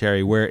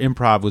commentary, where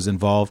improv was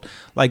involved.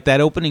 Like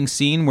that opening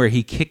scene where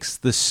he kicks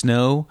the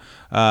snow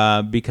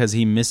because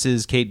he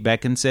misses Kate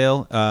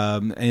Beckinsale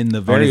in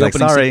the very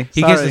opening scene.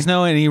 He kicks the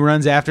snow and he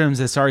runs after him and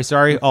says,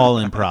 sorry, all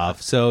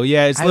improv. So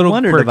yeah, it's little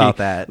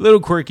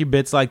quirky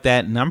bits like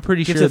that, and I'm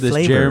pretty sure this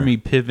flavor. Jeremy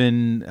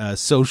Piven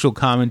social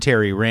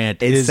commentary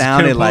rant is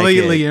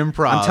completely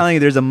improv. I'm telling you,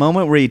 there's a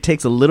moment where he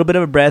takes a little bit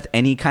of a breath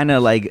and he kind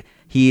of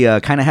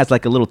has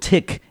like a little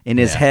tick in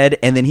his head,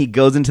 and then he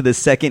goes into the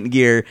second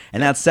gear,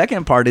 and that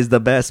second part is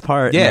the best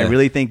part. Yeah, and I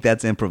really think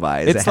that's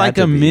improvised. It's like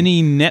a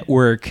mini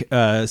Network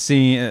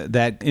scene,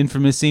 that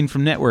infamous scene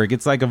from Network.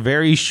 It's like a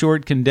very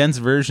short,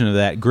 condensed version of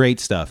that. Great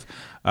stuff.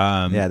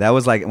 That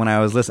was like when I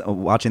was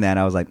watching that,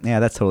 I was like, yeah,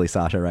 that's totally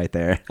Sacha right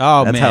there.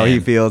 Oh, that's man. how he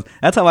feels.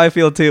 That's how I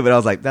feel too. But I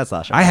was like, that's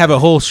Sacha. I have a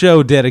whole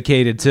show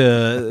dedicated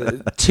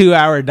to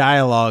 2-hour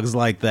dialogues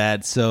like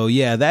that. So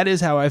yeah, that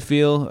is how I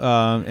feel.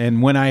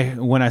 And when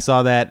I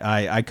saw that,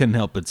 I couldn't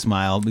help but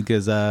smile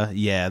because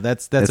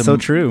that's so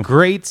true.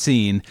 Great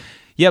scene.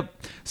 Yep.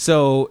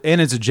 So, and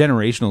it's a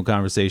generational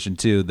conversation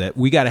too that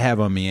we got to have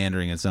on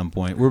Meandering at some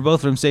point. We're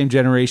both from the same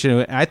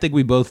generation. I think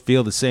we both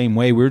feel the same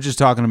way. We were just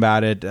talking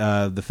about it,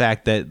 the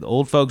fact that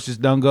old folks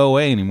just don't go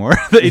away anymore.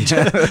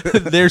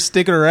 They're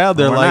sticking around.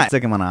 They're like,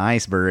 stick them on an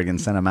iceberg and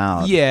send them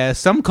out. Yeah,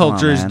 some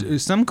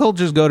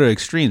cultures go to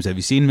extremes. Have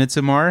you seen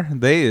Midsommar?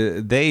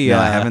 No,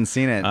 I haven't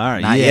seen it. All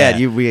right, not yet.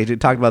 We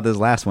talked about this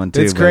last one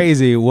too. It's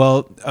crazy.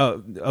 Well,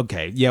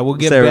 okay, yeah, we'll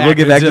get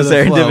back to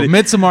Serendipity.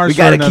 Midsommar. We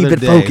got to keep it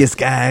focused,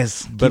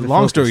 guys. But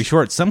long story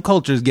short, some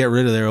cultures get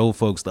rid of their old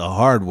folks the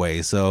hard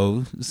way.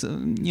 So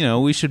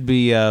we should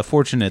be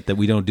fortunate that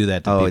we don't do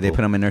that to people. Oh, they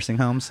put them in nursing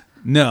homes?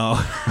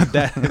 No. Is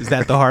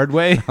that the hard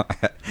way?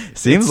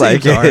 Seems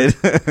like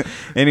it.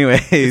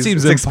 Anyways, it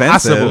seems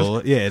impossible.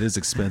 Expensive. Yeah, it is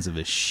expensive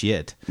as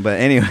shit. But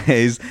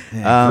anyways,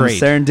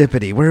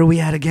 Serendipity. Where are we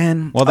at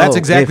again? Well, that's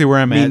exactly where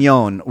I'm at.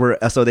 Mignon.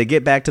 So they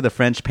get back to the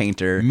French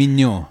painter.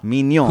 Mignon.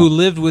 Who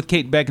lived with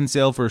Kate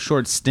Beckinsale for a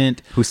short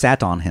stint. Who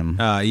sat on him.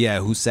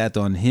 Who sat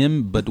on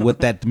him. But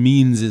what that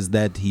means is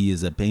that he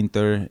is a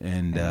painter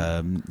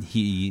and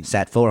he...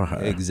 Sat for her.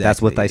 Exactly.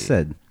 That's what I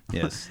said.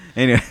 Yes.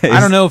 Anyways.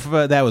 I don't know if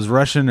that was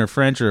Russian or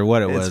French or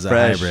what it was.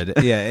 Fresh. A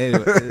hybrid. Yeah.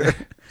 Anyway,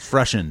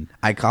 Russian.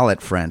 I call it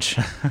French.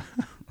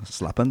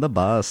 Slapping the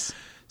bus.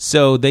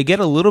 So they get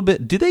a little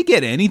bit. Do they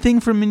get anything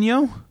from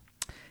Mignon?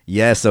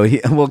 Yeah, so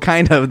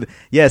kind of.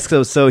 Yes,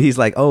 so he's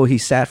like, oh, he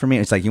sat for me.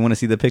 It's like, you want to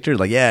see the picture?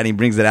 Like, yeah, and he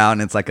brings it out,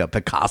 and it's like a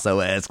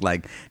Picasso-esque,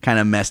 like, kind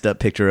of messed up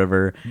picture of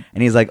her.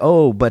 And he's like,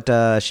 oh,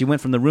 but she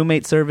went from the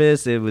roommate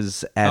service. It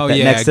was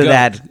next to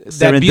that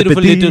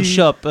beautiful little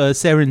shop,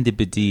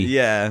 Serendipity.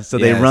 Yeah, so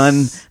they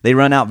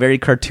run out very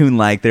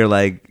cartoon-like. They're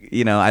like,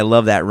 I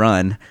love that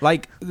run.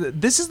 Like,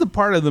 this is the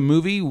part of the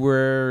movie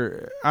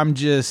where I'm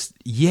just,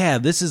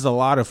 this is a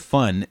lot of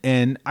fun.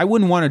 And I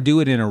wouldn't want to do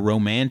it in a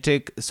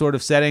romantic sort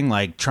of setting,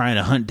 like trying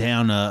to hunt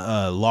down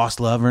a lost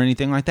love or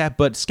anything like that.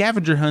 But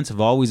scavenger hunts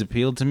have always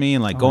appealed to me,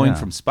 and like going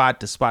from spot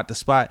to spot to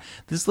spot.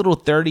 This little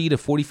 30 to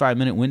 45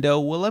 minute window,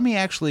 well, let me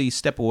actually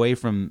step away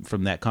from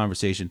that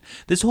conversation.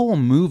 This whole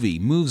movie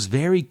moves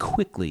very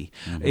quickly.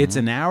 It's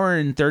an hour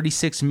and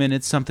 36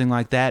 minutes, something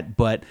like that.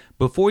 But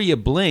before you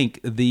blink,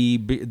 the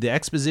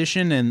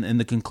exposition and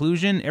the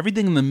conclusion,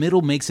 everything in the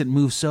middle makes it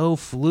move so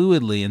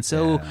fluidly and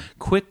so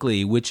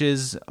quickly, which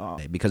is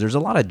because there's a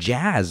lot of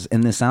jazz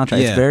in this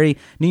soundtrack. It's very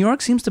New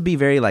York seems to be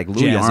very like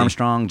Louis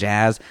Armstrong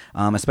jazz,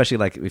 especially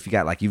like if you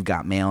got like You've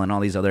Got Mail and all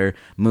these other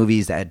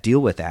movies that deal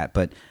with that.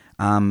 But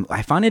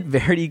I find it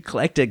very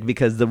eclectic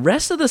because the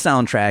rest of the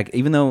soundtrack,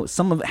 even though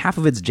half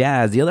of it's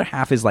jazz, the other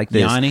half is like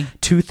this Yanni?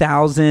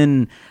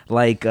 2000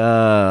 like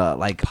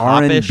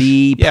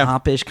R&B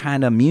popish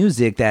kind of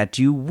music that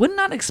you would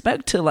not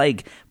expect to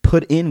like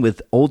put in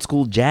with old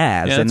school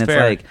jazz. Yeah, and it's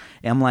fair. like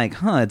I'm like,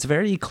 it's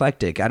very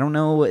eclectic. I don't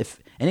know if.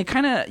 And it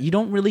kind of, you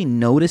don't really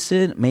notice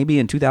it maybe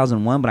in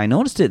 2001, but I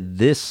noticed it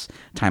this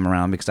time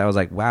around because I was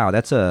like, wow,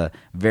 that's a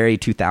very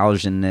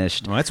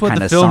 2000-ish Well, that's what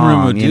kind the of film song,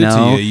 room would do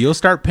know? to you. You'll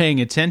start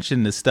paying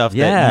attention to stuff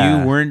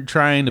that you weren't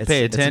trying to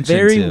pay attention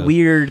to. It's a very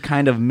weird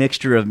kind of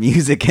mixture of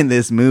music in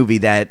this movie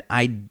that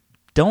I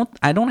don't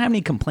have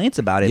any complaints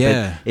about it,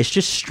 but it's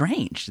just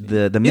strange.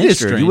 The mixture.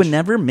 strange. You would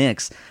never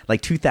mix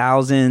like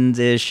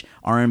 2000s-ish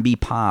R&B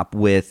pop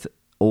with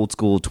old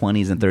school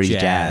 20s and 30s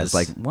jazz.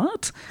 Like,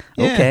 what?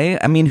 Yeah. Okay.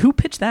 I mean, who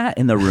pitched that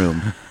in the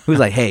room? Who's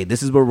like, hey,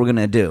 this is what we're going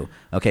to do.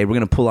 Okay, we're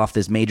going to pull off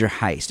this major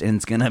heist, and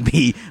it's going to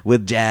be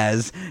with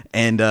jazz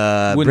and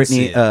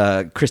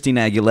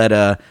Christina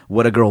Aguilera,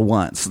 What a Girl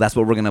Wants. That's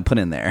what we're going to put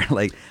in there.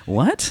 Like,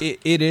 what?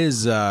 It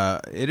is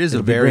a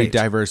very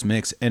diverse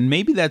mix, and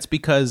maybe that's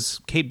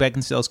because Kate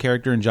Beckinsale's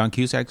character and John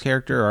Cusack's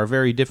character are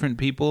very different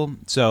people,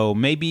 so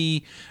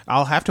maybe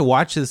I'll have to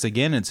watch this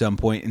again at some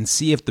point and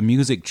see if the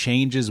music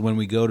changes when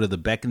we go to the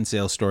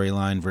Beckinsale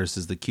storyline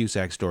versus the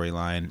Cusack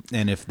storyline,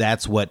 and if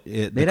that's what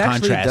the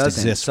contrast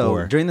exists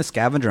for. During the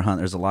scavenger hunt,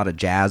 there's a lot of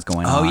jazz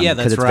going on. Oh yeah,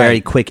 that's right. Because it's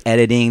very quick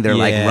editing. They're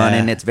like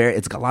running.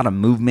 It's got a lot of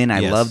movement. I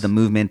love the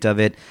movement of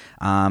it.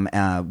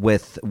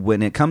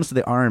 When it comes to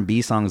the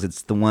R&B songs,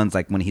 it's the ones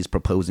like when he's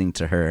proposing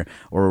to her,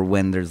 or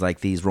when there's like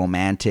these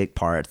romantic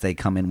parts. They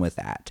come in with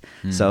that.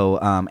 So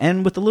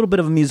and with a little bit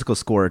of a musical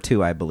score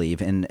too, I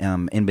believe,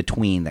 in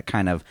between that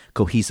kind of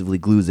cohesively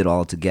glues it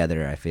all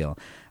together. I feel.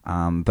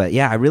 But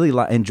yeah, I really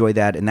enjoy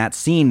that. And that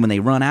scene when they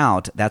run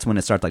out, that's when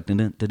it starts like.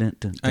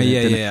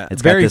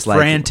 It's very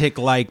frantic,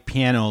 like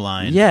piano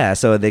line. Yeah,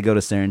 so they go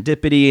to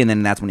Serendipity, and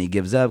then that's when he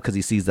gives up because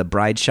he sees the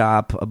bride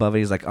shop above it.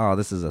 He's like, "Oh,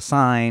 this is a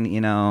sign,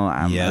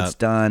 it's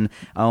done."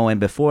 Oh, and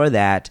before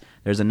that,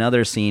 there's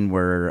another scene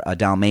where a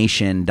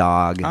Dalmatian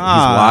dog he's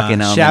walking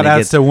him. Shout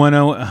outs to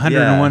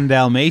 101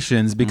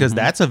 Dalmatians, because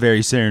that's a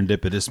very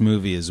serendipitous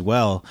movie as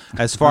well,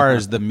 as far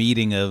as the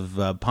meeting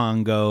of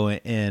Pongo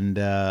and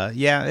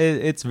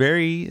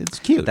it's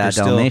cute. That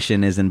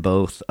Dalmatian is in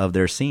both of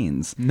their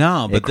scenes.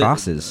 No, but it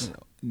crosses.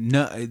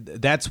 No,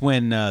 that's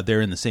when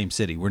they're in the same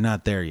city. We're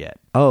not there yet.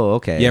 Oh,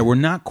 okay. Yeah, we're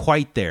not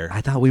quite there. I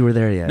thought we were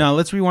there yet. No,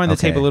 let's rewind the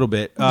tape a little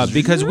bit.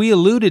 Because we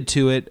alluded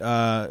to it,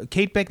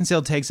 Kate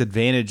Beckinsale takes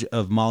advantage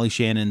of Molly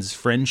Shannon's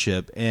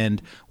friendship.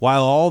 And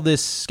while all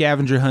this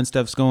scavenger hunt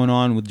stuff's going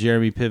on with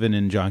Jeremy Piven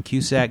and John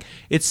Cusack,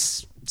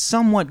 it's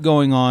somewhat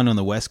going on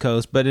the West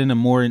Coast, but in a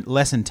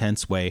less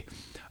intense way.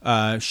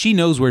 She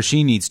knows where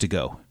she needs to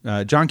go.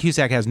 John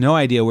Cusack has no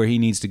idea where he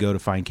needs to go to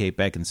find Kate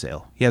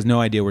Beckinsale. He has no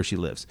idea where she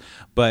lives.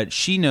 But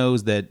she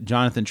knows that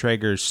Jonathan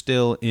Traeger is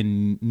still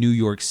in New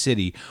York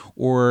City,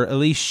 or at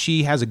least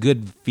she has a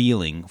good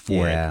feeling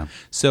for it.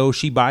 So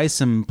she buys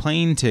some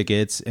plane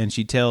tickets, and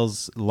she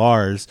tells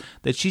Lars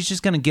that she's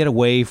just going to get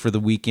away for the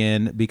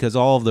weekend because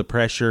all of the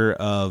pressure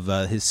of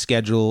his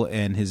schedule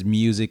and his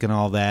music and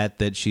all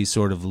that she's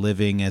sort of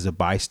living as a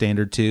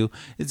bystander to,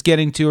 it's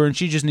getting to her, and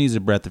she just needs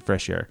a breath of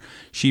fresh air.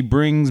 She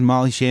brings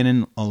Molly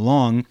Shannon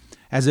along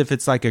as if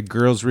it's like a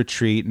girls'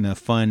 retreat and a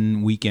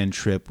fun weekend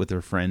trip with her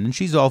friend, and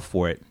she's all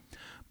for it.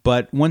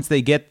 But once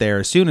they get there,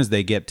 as soon as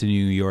they get to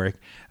New York,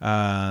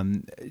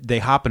 they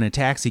hop in a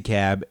taxi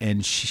cab,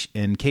 and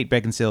Kate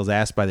Beckinsale is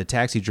asked by the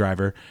taxi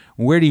driver,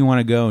 "Where do you want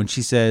to go?" And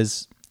she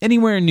says,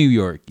 "Anywhere in New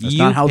York." That's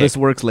not how this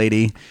works,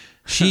 lady.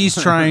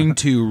 She's trying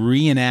to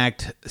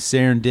reenact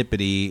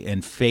serendipity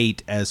and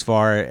fate as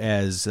far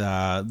as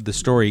the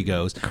story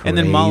goes. Crazy, and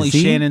then Molly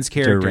Shannon's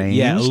character, deranged.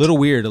 a little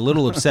weird, a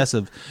little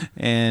obsessive.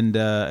 And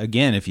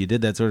again, if you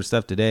did that sort of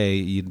stuff today,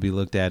 you'd be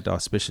looked at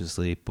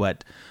auspiciously.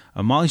 But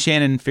Molly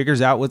Shannon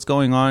figures out what's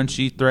going on.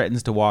 She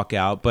threatens to walk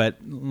out, but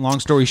long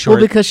story short...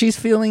 Well, because she's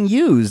feeling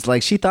used.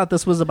 Like, she thought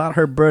this was about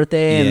her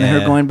birthday and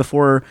her going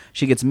before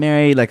she gets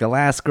married, like a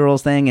last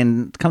girls thing,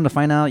 and come to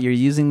find out you're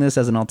using this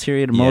as an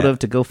ulterior motive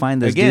to go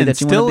find this dude that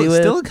you want to be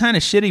with. Still a kind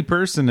of shitty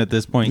person at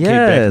this point, Kate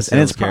Yes, Beckinsale's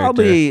and it's character.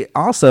 probably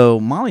also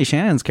Molly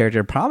Shannon's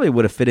character probably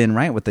would have fit in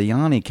right with the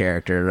Yanni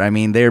character. I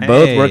mean, they're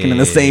both working in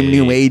the same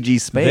new agey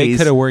space. They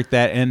could have worked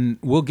that, and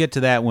we'll get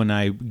to that when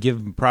I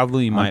give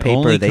probably my On paper,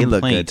 only they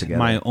look complaint. good together.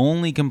 My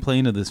only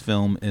complaint of this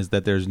film is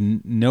that there's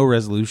no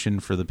resolution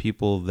for the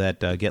people that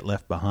get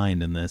left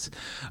behind in this.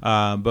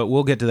 But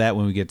we'll get to that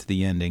when we get to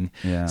the ending.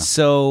 Yeah.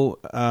 So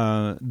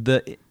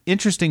the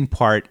interesting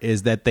part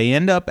is that they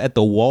end up at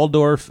the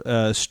Waldorf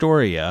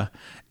Astoria,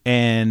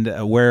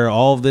 and where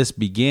all of this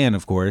began,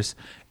 of course,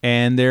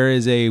 and there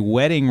is a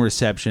wedding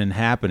reception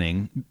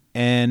happening.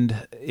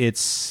 And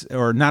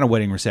or not a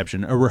wedding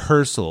reception, a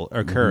rehearsal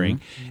occurring.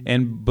 Mm-hmm.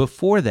 And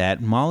before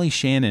that, Molly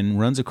Shannon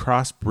runs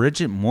across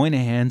Bridget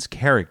Moynahan's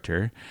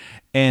character.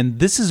 And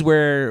this is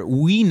where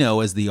we know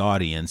as the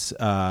audience,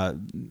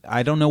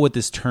 I don't know what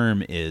this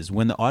term is,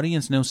 when the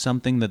audience knows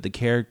something that the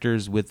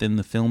characters within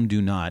the film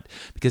do not.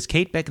 Because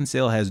Kate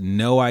Beckinsale has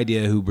no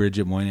idea who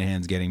Bridget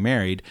Moynahan's getting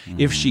married. Mm-hmm.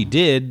 If she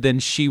did, then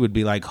she would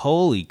be like,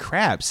 holy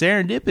crap,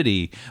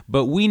 serendipity.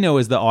 But we know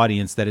as the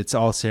audience that it's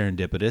all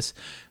serendipitous.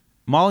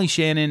 Molly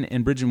Shannon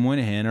and Bridget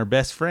Moynahan are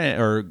best friends,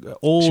 or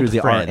old she was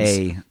the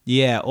friends. RA.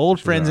 Yeah, old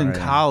friends in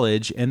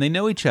college, and they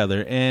know each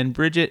other. And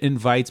Bridget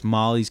invites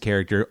Molly's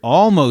character,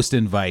 almost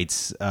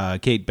invites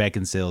Kate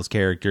Beckinsale's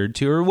character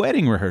to her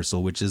wedding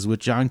rehearsal, which is with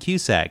John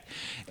Cusack.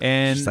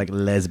 And she's like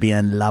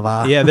lesbian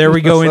lover. Yeah, there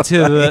we go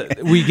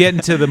we get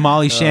into the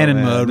Molly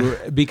Shannon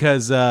mode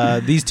because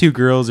these two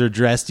girls are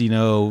dressed,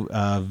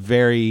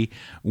 very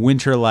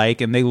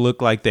winter-like, and they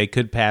look like they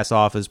could pass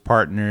off as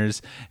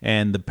partners.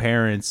 And the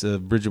parents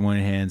of Bridget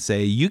Moynahan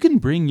say, you can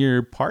bring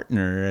your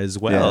partner as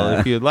well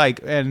if you'd like.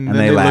 And then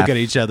they look at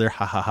each other,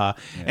 ha ha ha.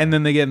 Yeah. And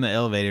then they get in the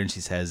elevator and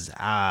she says,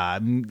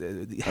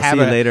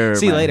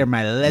 see you later,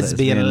 my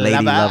lesbian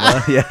lady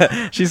lover.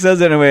 Yeah, she says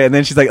it in a way, and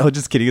then she's like, oh,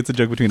 just kidding, it's a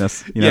joke between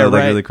us.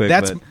 Really quick.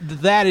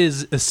 That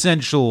is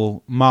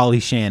essential Molly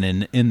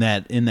Shannon in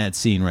that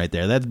scene right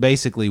there. That's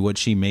basically what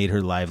she made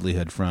her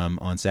livelihood from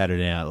on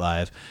Saturday Night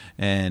Live.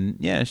 And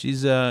yeah,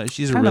 she's a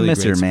really great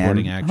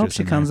supporting actress. I hope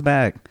she comes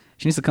back.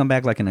 She needs to come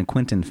back like in a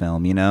Quentin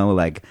film,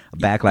 like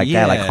back like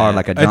that, like hard,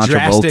 like a John Travolta. A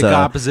drastic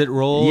opposite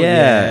role.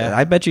 Yeah,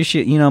 I bet you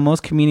she.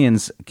 Most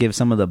comedians give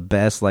some of the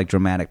best like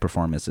dramatic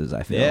performances.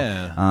 I feel.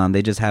 Yeah.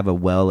 They just have a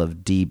well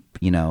of deep,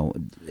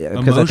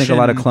 because I think a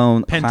lot of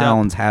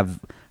clowns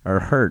are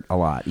hurt a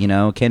lot.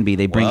 Can be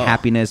they bring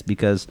happiness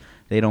because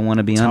they don't want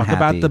to be unhappy. Talk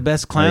about the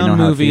best clown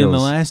movie in the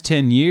last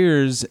 10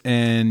 years,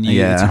 and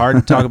it's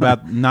hard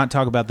to not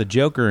talk about the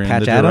Joker. And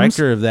Patch the Adams?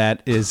 director of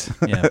that is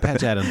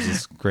Patch Adams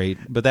is great,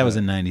 but that was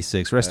in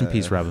 '96. Rest in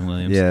peace, Robin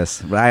Williams.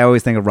 Yes, but I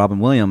always think of Robin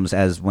Williams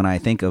as when I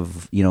think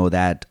of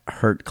that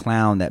hurt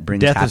clown that brings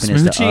Death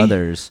happiness to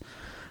others.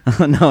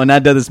 No,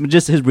 not this,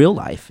 just his real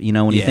life,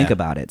 when you think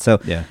about it.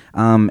 So,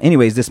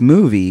 anyways, this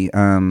movie,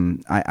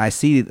 I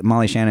see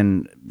Molly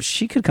Shannon,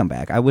 she could come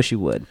back. I wish she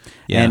would.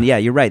 Yeah. And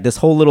you're right. This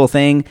whole little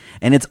thing,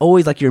 and it's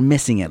always like you're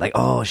missing it. Like,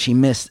 oh, she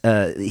missed,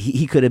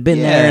 he could have been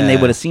there, and they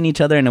would have seen each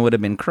other, and it would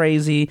have been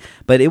crazy.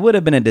 But it would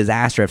have been a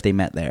disaster if they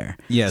met there.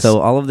 Yes. So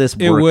all of this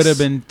works. It would have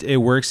been, it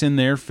works in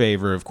their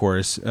favor, of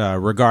course,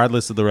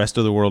 regardless of the rest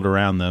of the world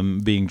around them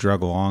being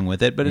drug along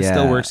with it, but it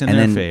still works in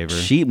their favor.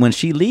 When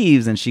she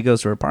leaves and she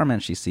goes to her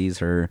apartment, she sees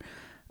her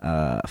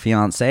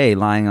fiance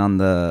lying on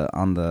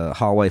the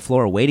hallway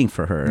floor waiting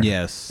for her.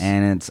 Yes,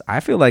 and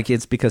I feel like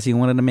it's because he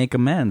wanted to make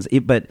amends.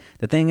 But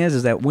the thing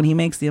is that when he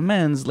makes the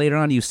amends later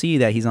on, you see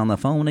that he's on the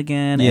phone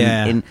again.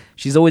 And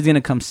she's always going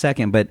to come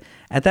second. But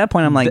at that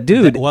point, I'm like,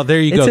 dude, well, there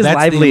you it's go. His That's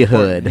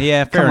livelihood.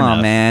 Yeah, fair enough. Come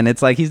on, man.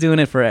 It's like he's doing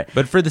it for.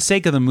 But for the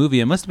sake of the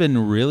movie, it must have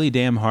been really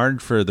damn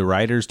hard for the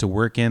writers to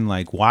work in.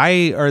 Like,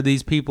 why are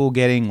these people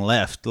getting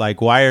left?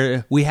 Like,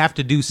 we have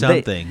to do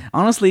something?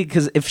 Honestly,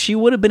 because if she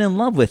would have been in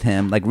love with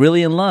him, like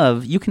really in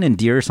love, you can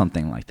endure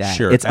something like that.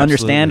 Sure, it's absolutely.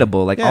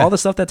 Understandable. Like all the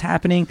stuff that's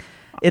happening.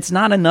 It's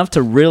not enough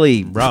to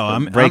really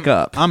break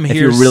up. I'm if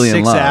here you're really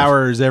 6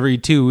 hours every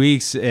 2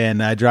 weeks,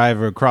 and I drive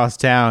across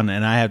town,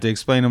 and I have to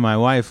explain to my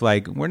wife,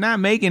 like, we're not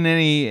making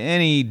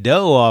any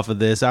dough off of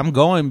this. I'm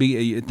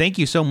going. Thank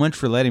you so much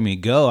for letting me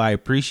go. I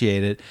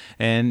appreciate it.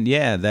 And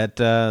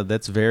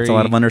that's very. It's a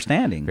lot of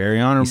understanding. Very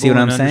honorable. You see what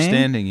I'm saying?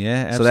 Understanding.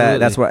 Yeah, absolutely. So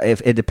that's why.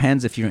 If it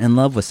depends if you're in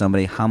love with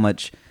somebody, how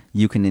much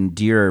you can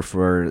endure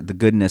for the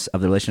goodness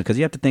of the relationship, because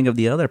you have to think of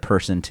the other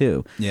person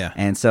too. Yeah.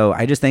 And so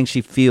I just think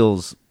she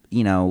feels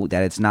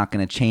that it's not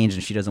going to change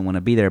and she doesn't want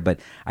to be there. But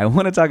I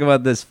want to talk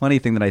about this funny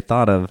thing that I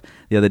thought of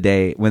the other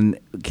day.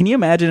 Can you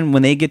imagine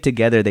when they get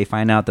together, they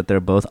find out that they're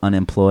both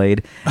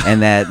unemployed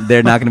and that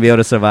they're not going to be able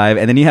to survive.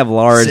 And then you have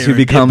Lars who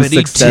becomes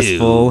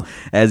successful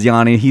as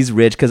Yanni. He's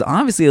rich because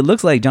obviously it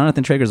looks like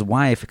Jonathan Traeger's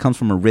wife comes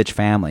from a rich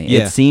family.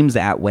 Yeah. It seems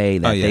that way,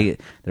 that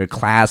they're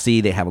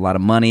classy. They have a lot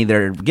of money.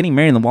 They're getting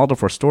married in the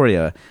Waldorf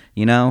Astoria.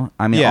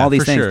 All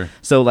these things. Sure.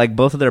 So like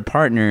both of their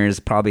partners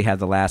probably have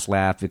the last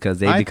laugh because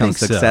they become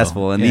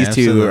successful. So. And these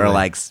two are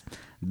like,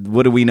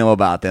 what do we know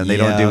about them? They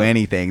don't do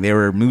anything. They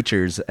were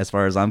moochers as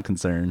far as I'm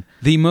concerned.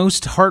 The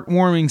most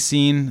heartwarming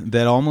scene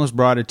that almost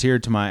brought a tear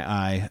to my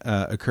eye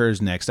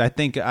occurs next. I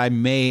think I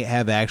may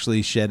have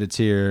actually shed a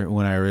tear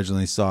when I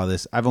originally saw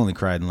this. I've only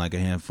cried in like a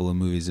handful of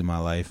movies in my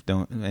life.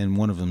 And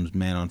one of them's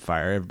Man on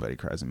Fire. Everybody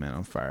cries in Man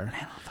on Fire.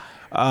 Man on Fire.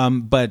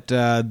 But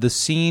the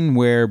scene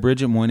where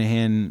Bridget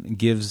Moynahan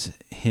gives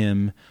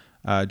him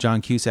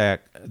John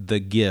Cusack the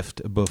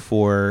gift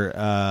before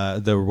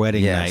the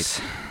wedding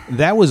night.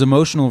 That was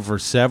emotional for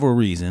several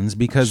reasons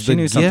because she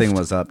knew something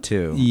was up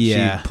too.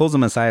 Yeah, she pulls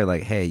him aside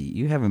like, "Hey,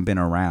 you haven't been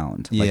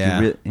around."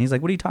 And he's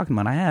like, "What are you talking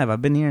about?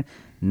 I've been here."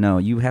 No,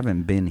 you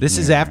haven't been This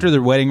here. is after the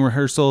wedding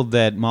rehearsal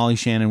that Molly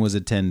Shannon was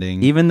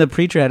attending. Even the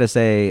preacher had to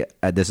say,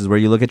 this is where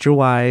you look at your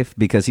wife,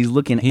 because he's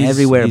looking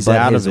everywhere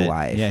but his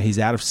wife. Yeah, he's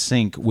out of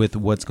sync with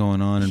what's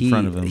going on in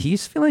front of him.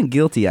 He's feeling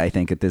guilty, I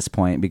think, at this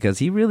point, because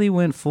he really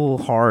went full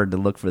hard to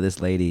look for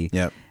this lady.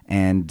 Yep.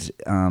 And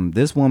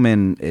this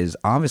woman is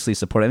obviously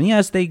supportive. And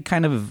yes, they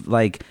kind of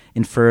like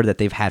infer that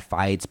they've had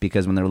fights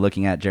because when they're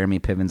looking at Jeremy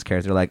Piven's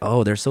character, they're like,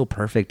 "Oh, they're so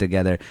perfect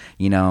together,"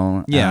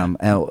 Yeah.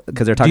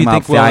 Because they're talking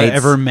about fights. Do you think we'll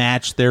ever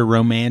match their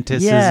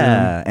romanticism?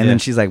 Yeah. And then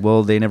she's like,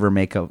 "Well, they never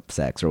make up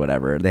sex or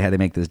whatever." They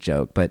make this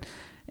joke, but.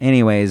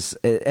 Anyways,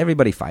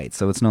 everybody fights,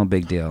 so it's no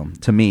big deal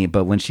to me.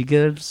 But when she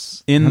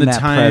gives in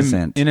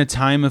a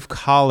time of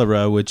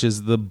cholera, which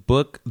is the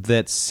book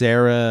that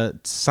Sarah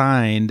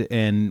signed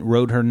and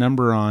wrote her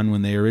number on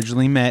when they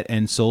originally met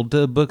and sold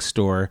to a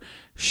bookstore,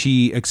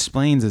 she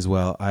explains as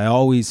well, "I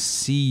always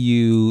see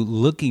you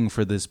looking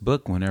for this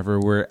book whenever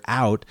we're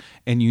out,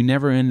 and you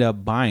never end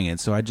up buying it.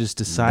 So I just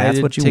decided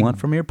that's what you want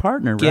from your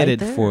partner, get right it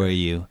there. For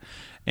you."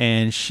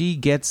 And she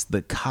gets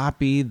the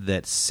copy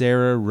that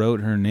Sarah wrote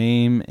her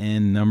name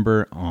and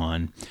number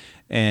on.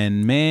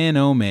 And man,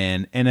 oh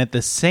man. And at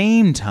the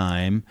same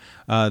time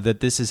that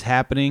this is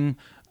happening,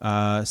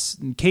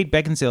 Kate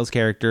Beckinsale's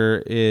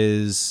character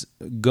is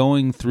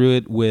going through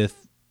it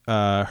with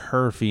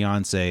her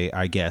fiance,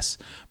 I guess.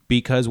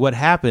 Because what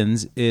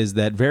happens is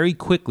that very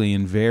quickly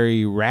and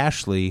very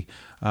rashly,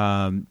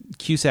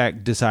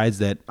 Cusack decides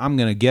that I'm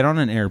going to get on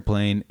an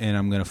airplane and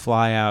I'm going to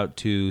fly out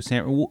to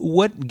San.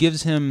 What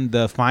gives him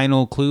the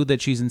final clue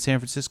that she's in San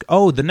Francisco?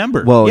 Oh, the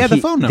number. Well, the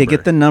phone number. They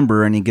get the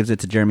number and he gives it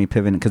to Jeremy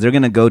Piven because they're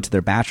going to go to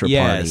their bachelor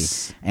party.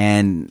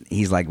 And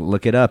he's like,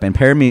 "Look it up." And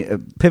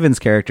Piven's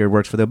character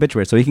works for the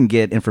obituary, so he can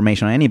get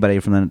information on anybody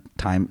from the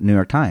New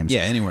York Times.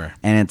 Yeah, anywhere.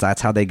 And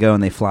that's how they go,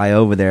 and they fly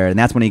over there, and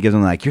that's when he gives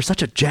them like, "You're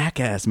such a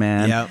jackass,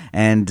 man." Yep.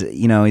 And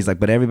he's like,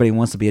 "But everybody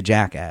wants to be a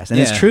jackass,"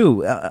 and it's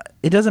true.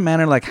 It doesn't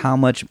matter like how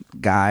much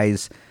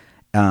guys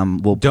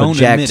will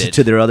project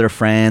to their other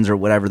friends or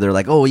whatever. They're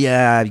like, "Oh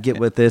yeah, get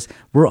with this."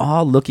 We're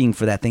all looking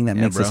for that thing that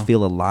makes us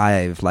feel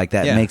alive, like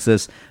that makes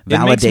us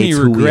validates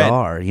who we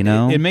are.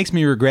 It makes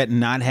me regret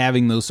not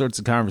having those sorts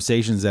of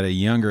conversations at a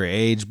younger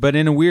age. But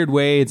in a weird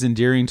way, it's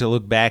endearing to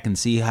look back and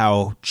see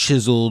how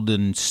chiseled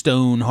and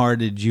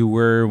stone-hearted you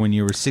were when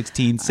you were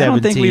 16, 17. I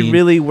don't think we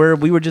really were.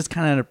 We were just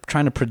kind of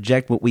trying to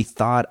project what we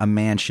thought a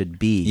man should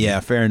be. Yeah,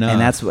 fair enough. And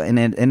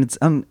that's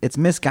it's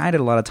misguided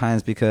a lot of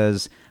times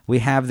because we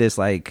have this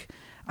like.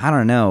 I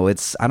don't know.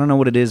 I don't know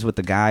what it is with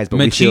the guys, but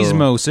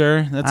machismo,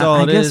 sir. That's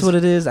all it is. I guess what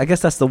it is. I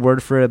guess that's the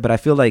word for it. But I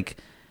feel like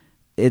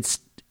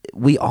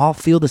we all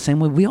feel the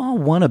same way. We all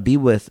want to be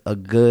with a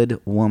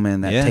good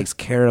woman that takes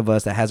care of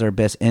us, that has our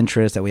best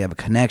interests, that we have a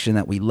connection,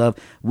 that we love.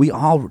 We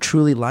all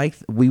truly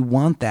we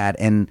want that,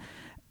 and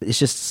it's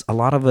just a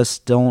lot of us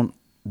don't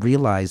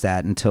realize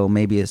that until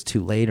maybe it's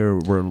too late or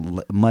we're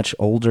much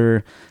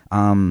older.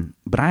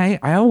 But I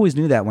always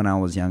knew that when I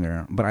was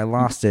younger, but I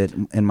lost it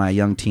in my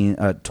young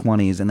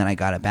 20s, and then I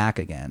got it back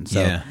again.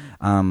 So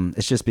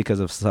it's just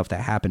because of stuff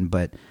that happened.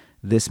 But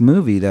this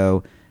movie,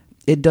 though,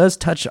 it does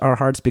touch our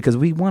hearts because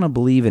we want to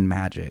believe in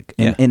magic,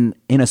 in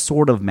a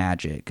sort of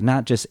magic,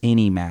 not just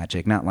any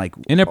magic, not like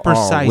in a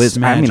precise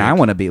magic. I mean, I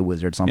want to be a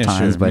wizard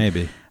sometimes, but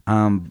maybe.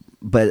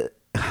 But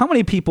how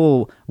many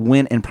people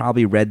went and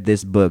probably read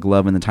this book,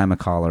 Love in the Time of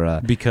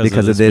Cholera,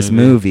 because of this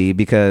movie?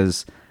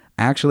 Because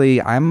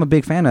actually, I'm a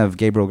big fan of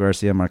Gabriel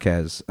Garcia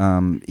Marquez.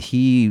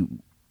 He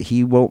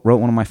wrote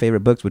one of my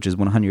favorite books, which is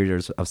 100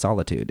 Years of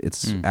Solitude.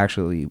 It's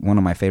actually one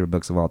of my favorite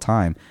books of all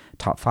time,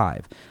 top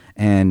 5.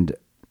 And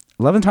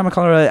Love in the Time of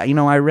Cholera,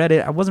 I read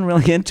it. I wasn't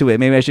really into it.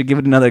 Maybe I should give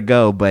it another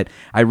go, but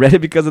I read it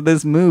because of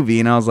this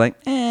movie, and I was like,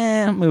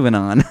 moving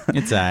on.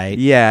 It's all right.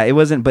 Yeah, it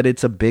wasn't, but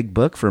it's a big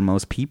book for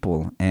most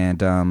people,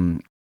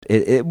 and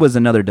it was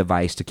another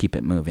device to keep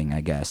it moving,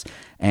 I guess.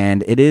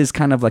 And it is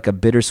kind of like a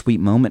bittersweet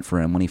moment for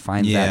him when he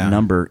finds that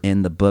number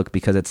in the book,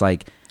 because it's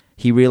like,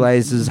 he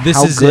realizes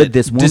how good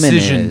this woman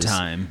decision is.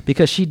 Time.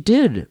 Because she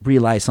did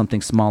realize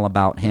something small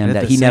about him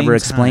that he never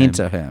explained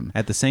to him.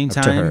 At the same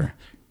time, to her.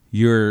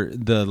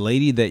 the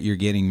lady that you're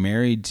getting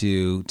married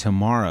to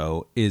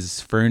tomorrow is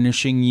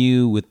furnishing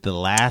you with the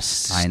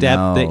last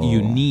step that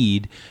you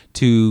need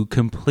to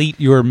complete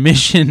your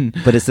mission.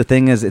 But it's the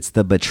thing is, it's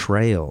the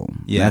betrayal.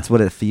 Yeah. That's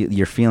what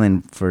you're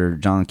feeling for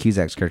John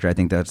Cusack's character. I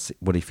think that's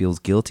what he feels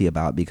guilty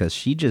about, because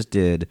she just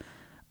did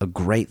a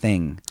great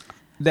thing.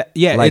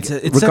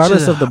 It's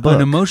regardless such of the book,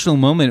 an emotional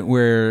moment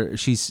where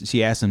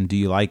she asks him, "Do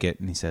you like it?"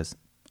 And he says,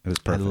 "It was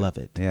perfect. I love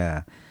it."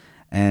 Yeah.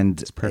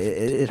 And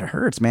it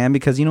hurts, man,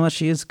 because you know what?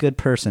 She is a good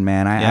person,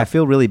 man. I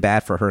feel really bad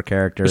for her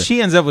character. But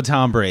she ends up with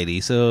Tom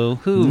Brady, so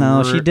who?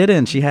 No, she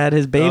didn't. She had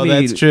his baby.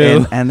 Oh, that's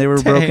true. And they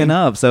were broken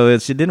up, so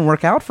she didn't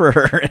work out for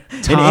her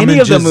in Tom any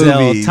and of the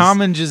Giselle. movies.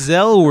 Tom and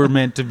Giselle were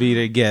meant to be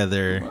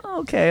together.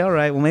 Okay, all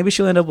right. Well, maybe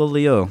she'll end up with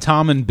Leo.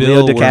 Tom and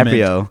Bill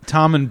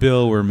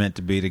were meant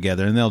to be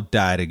together, and they'll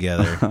die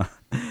together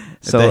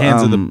so, at the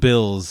hands of the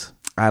Bills.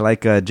 I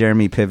like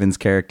Jeremy Piven's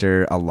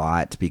character a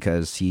lot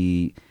because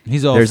he's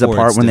all there's a for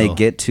part it when they still.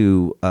 get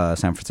to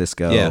San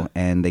Francisco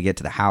and they get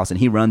to the house and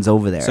he runs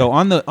over there. So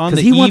on the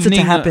he wants it to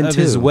evening happen of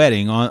too. his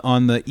wedding,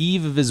 on the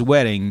eve of his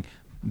wedding,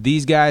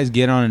 these guys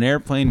get on an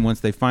airplane once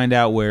they find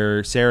out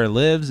where Sarah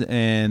lives,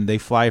 and they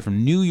fly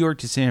from New York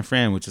to San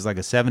Fran, which is like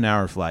a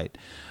 7-hour flight.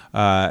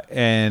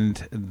 And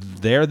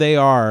there they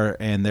are,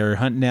 and they're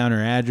hunting down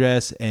her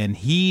address, and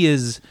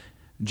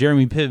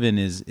Jeremy Piven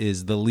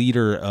is the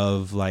leader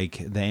of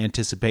like the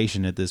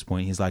anticipation at this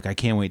point. He's like, I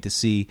can't wait to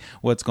see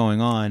what's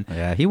going on.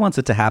 Yeah, he wants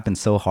it to happen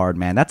so hard,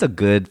 man. That's a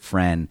good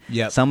friend.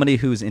 Yep. Somebody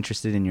who's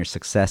interested in your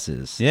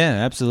successes. Yeah,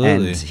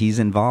 absolutely. And he's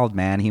involved,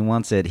 man. He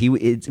wants it.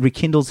 It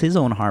rekindles his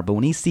own heart. But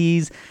when he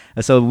sees,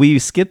 so we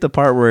skip the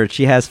part where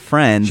she has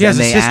friends. She has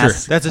and a they sister.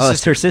 ask, That's a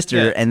it's her sister,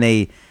 Yeah. and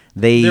they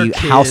They're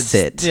house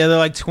kids. sit. Yeah, they're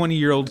like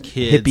 20-year-old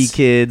kids, hippie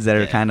kids that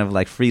are kind of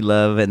like free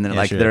love, and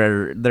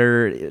they're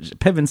they're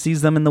Piven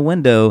sees them in the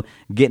window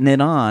getting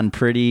it on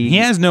pretty. He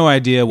has no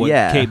idea what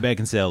Kate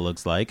Beckinsale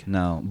looks like.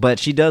 No, but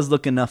she does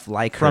look enough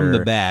like from her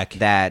the back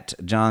that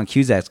John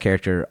Cusack's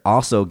character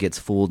also gets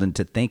fooled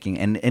into thinking,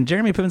 and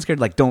Jeremy Piven's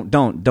character like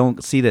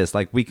don't see this,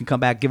 like we can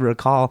come back, give her a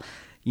call.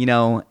 You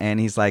know, and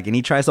he's like, and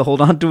he tries to hold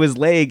on to his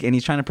leg, and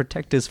he's trying to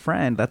protect his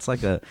friend. That's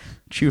like a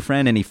true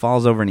friend, and he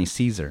falls over and he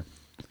sees her.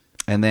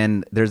 And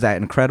then there's that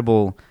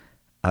incredible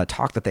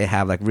talk that they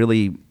have, like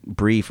really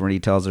brief, where he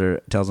tells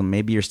him,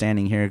 maybe you're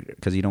standing here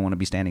because you don't want to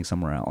be standing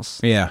somewhere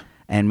else. Yeah.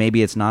 And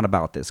maybe it's not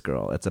about this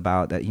girl. It's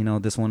about that, you know,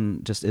 this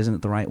one just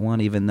isn't the right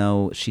one, even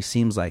though she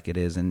seems like it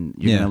is. And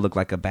you're going to look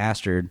like a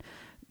bastard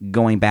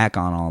going back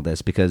on all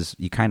this, because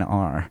you kind of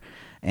are.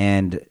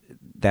 And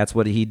that's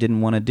what he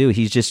didn't want to do.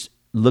 He's just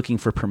looking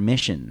for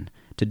permission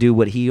to do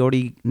what he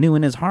already knew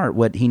in his heart,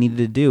 what he needed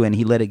to do, and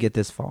he let it get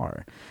this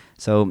far.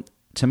 So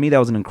to me, that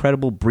was an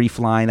incredible brief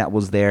line that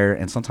was there,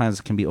 and sometimes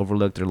it can be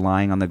overlooked. They're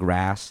lying on the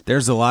grass.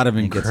 There's a lot of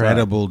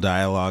incredible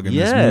dialogue in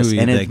this movie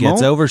and that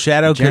gets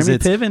overshadowed because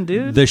Piven,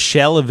 dude. The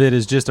shell of it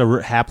is just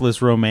a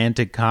hapless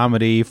romantic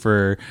comedy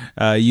for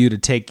you to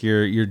take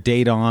your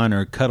date on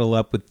or cuddle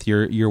up with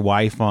your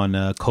wife on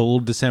a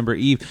cold December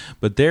Eve.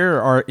 But there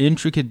are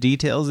intricate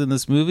details in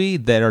this movie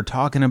that are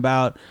talking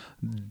about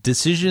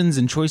decisions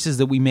and choices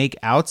that we make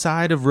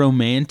outside of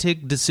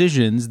romantic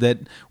decisions that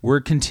we're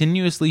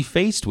continuously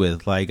faced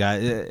with, like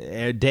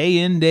day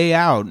in, day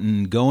out,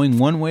 and going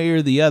one way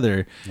or the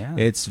other. Yeah.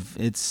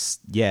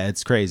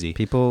 It's crazy.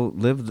 People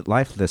live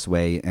life this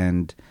way,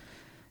 and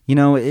you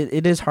know,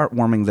 it is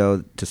heartwarming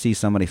though to see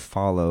somebody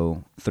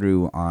follow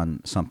through on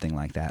something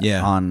like that.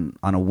 Yeah. On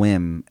a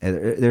whim.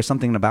 There's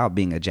something about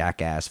being a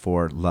jackass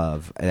for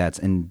love that's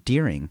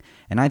endearing.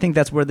 And I think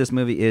that's where this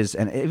movie is.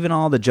 And even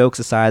all the jokes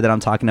aside that I'm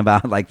talking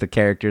about, like the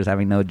characters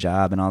having no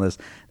job and all this,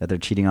 that they're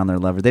cheating on their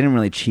lovers. They didn't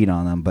really cheat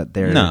on them, but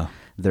there's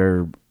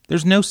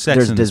no sex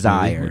there's in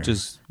desire,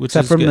 this movie,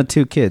 except is from good. the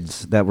two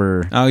kids that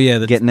were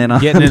getting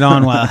it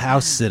on while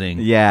house sitting.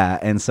 Yeah,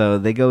 and so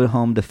they go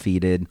home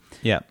defeated.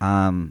 Yeah.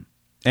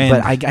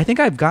 But I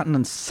think I've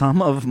gotten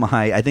some of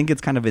my, I think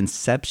it's kind of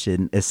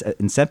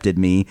incepted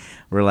me,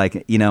 where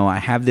like, you know, I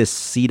have this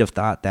seed of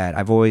thought that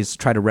I've always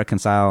tried to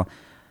reconcile.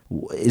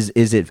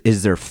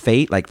 Is there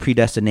fate, like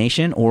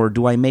predestination, or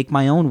do I make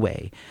my own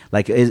way?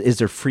 Like, is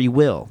there free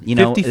will? You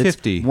know,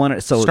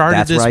 50-50. So started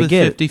that's this where I with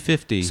get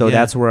 50-50. So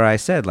that's where I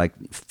said, like,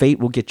 fate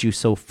will get you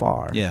so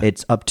far. Yeah.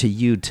 It's up to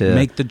you to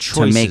make the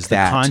choices, to make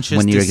that the conscious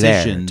when you're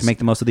decisions, there, to make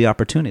the most of the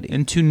opportunity,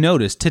 and to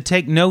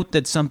take note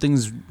that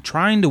something's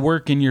trying to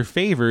work in your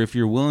favor if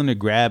you're willing to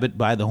grab it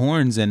by the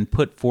horns and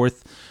put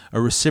forth a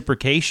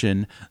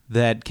reciprocation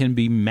that can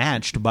be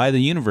matched by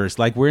the universe.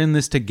 Like, we're in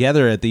this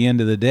together at the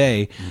end of the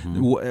day.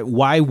 Mm-hmm.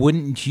 Why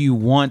wouldn't you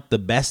want the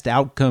best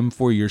outcome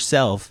for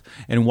yourself?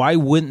 And why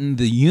wouldn't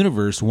the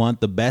universe want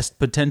the best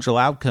potential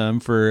outcome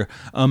for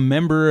a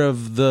member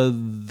of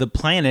the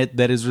planet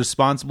that is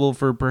responsible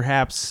for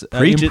perhaps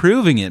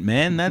improving it,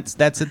 man? That's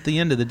at the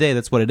end of the day,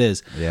 that's what it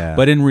is. Yeah.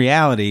 But in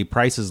reality,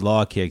 Price's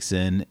Law kicks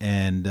in,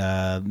 and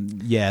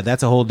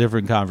that's a whole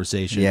different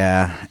conversation.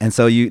 Yeah. And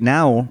so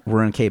now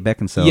we're in Kate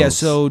Beckinsale. Yeah,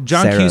 so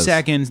John Sarah's.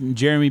 Cusack and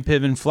Jeremy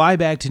Piven fly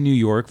back to New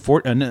York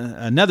for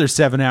another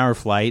 7-hour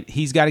flight.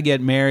 He's got to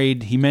get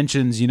married. He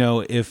mentions,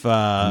 if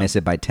I miss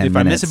it by 10 if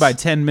minutes. I miss it by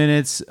 10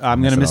 minutes,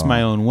 I'm going to miss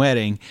my own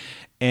wedding.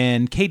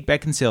 And Kate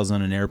Beckinsale's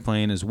on an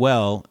airplane as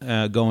well,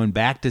 going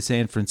back to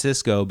San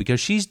Francisco because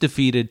she's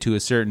defeated to a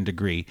certain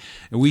degree.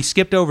 And we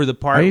skipped over the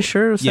part. Are you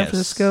sure it was San Yes.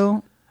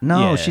 Francisco?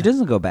 No, Yeah. she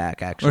doesn't go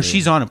back, actually. Or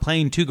she's on a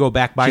plane to go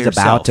back by She's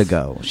herself. about to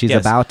go. She's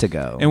Yes. about to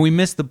go. And we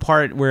missed the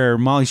part where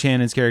Molly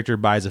Shannon's character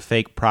buys a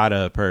fake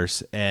Prada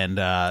purse, and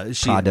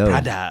Prado.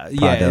 Prada. Yeah,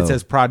 Prado. it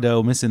says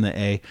Prado, missing the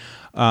A.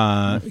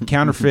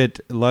 Counterfeit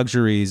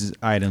luxuries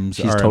items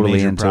She's are totally a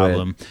major into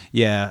problem.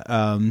 Yeah.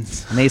 And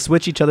they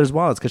switch each other's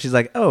wallets because she's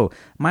like, oh,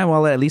 my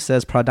wallet at least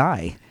says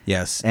Prada.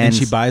 Yes, And and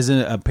she buys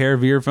a pair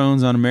of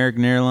earphones on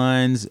American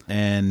Airlines,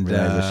 and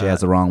Realizes she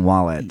has the wrong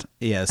wallet.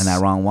 yes, And that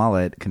wrong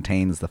wallet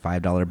contains the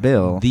 $5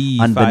 bill, The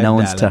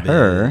unbeknownst to $5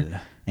 her. bill.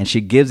 And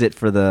she gives it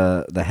for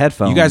the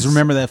headphones. You guys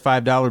remember that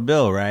 $5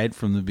 bill, right,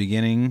 from the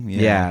beginning?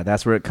 Yeah,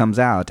 that's where it comes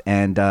out.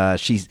 And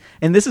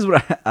and this is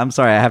what I'm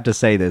sorry, I have to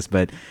say this,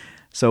 but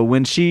so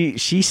when she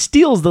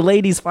steals the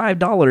lady's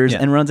 $5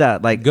 and runs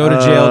out, like Go to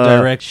jail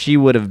direct. she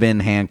would have been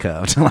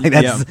handcuffed. Like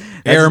that's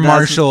Air that's-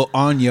 Marshal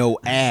on your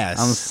ass.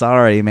 I'm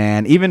sorry,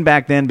 man. Even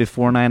back then,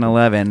 before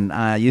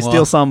 9/11, you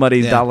steal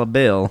somebody's dollar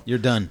bill. You're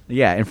done.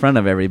 Yeah, in front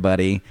of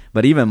everybody,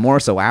 but even more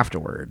so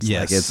afterwards.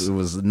 Yes. Like it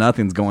was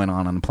nothing's going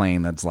on the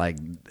plane that's like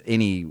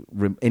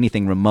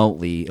anything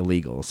remotely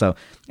illegal. So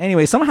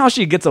anyway, somehow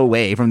she gets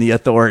away from the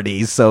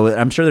authorities. So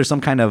I'm sure there's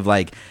some kind of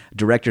like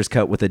director's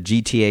cut with a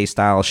GTA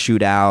style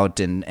shootout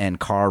and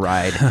car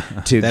ride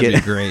to That'd get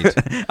be great.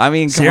 I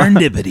mean, come on.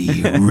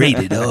 Serendipity,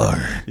 rated R.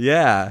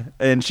 Yeah,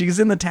 and she's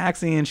in the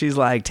taxi and she's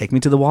like, "Take me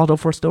to the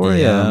Waldorf Astoria."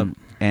 Yeah.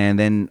 And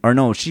then, or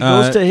no, she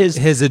goes to his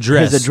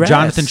address, His address.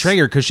 Jonathan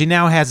Traeger, because she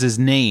now has his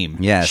name.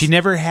 Yes. She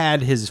never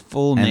had his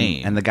full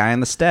name. And the guy on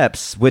the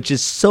steps, which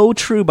is so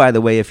true, by the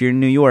way. If you're in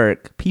New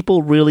York,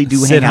 people really do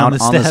Sit hang out on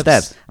the on the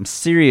steps. steps. I'm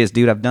serious,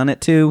 dude. I've done it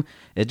too.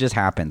 It just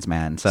happens,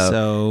 man.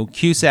 So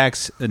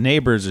Cusack's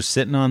neighbors are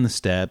sitting on the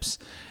steps,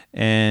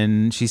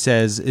 and she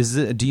says,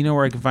 do you know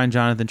where I can find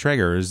Jonathan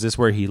Traeger? Or is this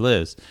where he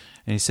lives?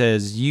 And he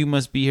says, you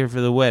must be here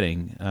for the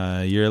wedding.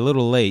 You're a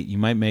little late. You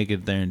might make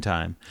it there in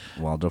time.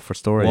 Waldorf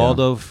Astoria.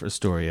 Waldorf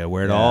Astoria,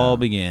 where it all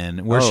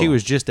began, where she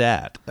was just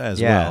at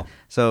as well.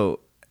 So,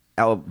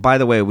 by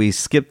the way, we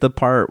skipped the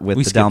part with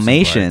We the skipped some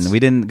Dalmatian. parts. We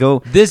didn't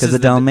go This to is the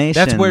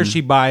Dalmatian. That's where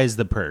she buys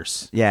the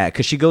purse. Yeah,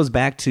 because she goes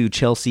back to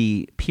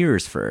Chelsea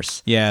Piers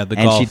first. Yeah, the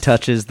and golf. she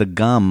touches the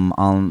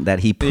gum that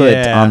he put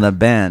Yeah. on the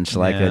bench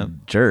like Yeah. a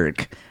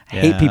jerk. I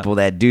hate Yeah. people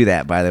that do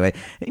that, by the way.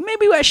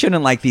 Maybe I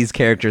shouldn't like these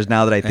characters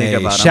now that I think Hey,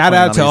 about it. shout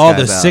out to all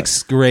the 6th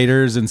 6th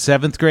graders and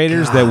 7th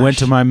graders that went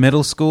to my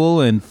middle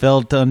school and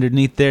felt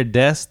underneath their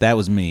desk. That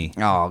was me.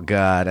 Oh,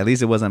 God. At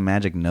least it wasn't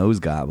magic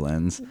nose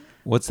goblins.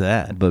 What's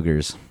that?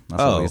 Boogers.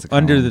 That's what we used to call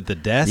under them. the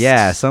desk?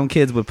 Yeah, some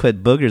kids would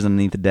put boogers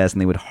underneath the desk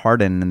and they would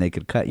harden and they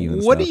could cut you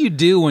and What stuff. do you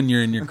do when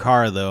you're in your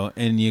car, though,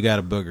 and you got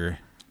a booger?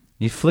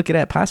 You flick it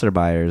at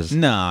passerbyers.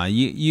 Nah,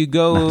 you No,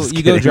 go I'm just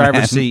you go kidding, driver's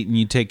man. seat and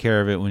you take care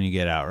of it when you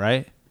get out,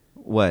 right?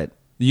 What?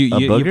 You A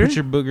booger? put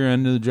your booger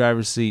under the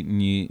driver's seat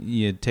and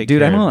you take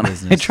Dude, care I of don't.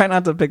 business. I try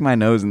not to pick my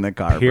nose in the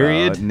car,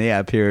 Period? bro.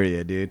 Yeah,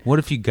 period, dude. What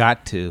if you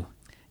got to?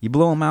 You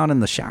blow them out in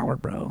the shower,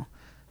 bro.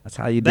 That's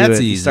how you do That's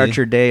it. You easy. start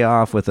your day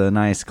off with a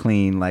nice,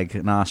 clean, like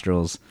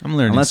nostrils. I'm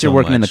learning Unless so you're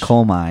working in the much.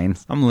 coal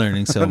mines. I'm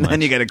learning so And much.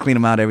 then you got to clean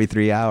them out every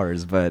 3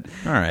 hours. But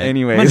All right.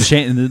 anyways,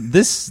 I'm gonna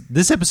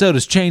this episode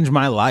has changed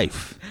my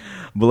life.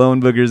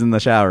 blowing boogers in the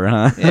shower,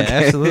 huh? Yeah,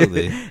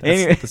 absolutely.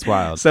 Anyway, That's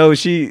wild. So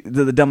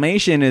the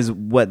Dalmatian is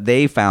what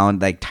they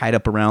found, like tied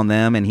up around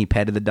them, and he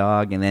petted the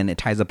dog, and then it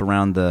ties up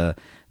around the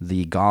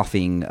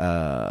golfing.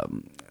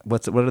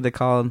 What are they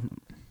called?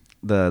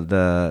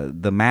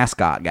 The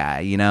mascot guy,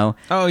 you know?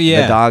 Oh,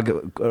 yeah. The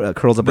dog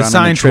curls up The around him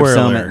sign and trips him,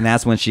 twirler. and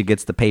that's when she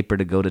gets the paper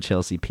to go to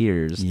Chelsea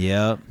Piers.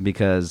 Yep.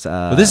 Because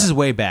Well, this is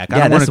way back. I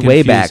yeah, don't that's wanna way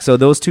confuse- back. So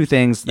those two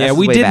things. Yeah, that's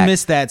we way did back.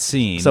 miss that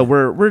scene. So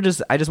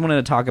I just wanted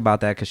to talk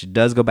about that because she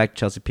does go back to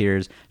Chelsea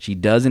Piers. She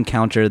does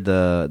encounter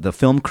the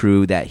film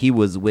crew that he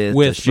was with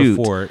to shoot.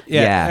 before.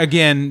 Yeah.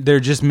 Again, they're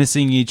just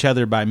missing each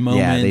other by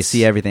moments. Yeah, they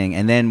see everything.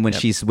 And then when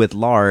she's with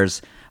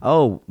Lars,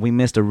 we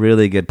missed a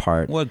really good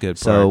part. What good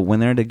So part? when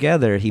they're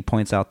together, he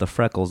points out the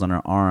freckles on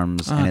her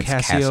arms, Oh, and it's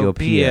Cassiopeia.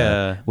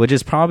 Cassiopeia, which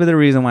is probably the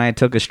reason why I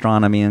took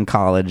astronomy in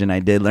college, and I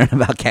did learn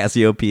about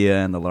Cassiopeia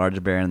and the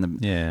large bear and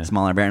the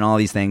smaller bear and all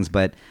these things.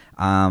 But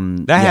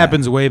that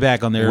happens way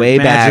back on their way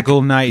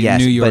magical back, night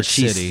yes, in New York but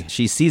City.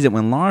 She sees it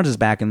when Lars is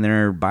back and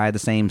they're by the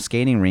same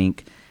skating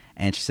rink,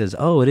 and she says,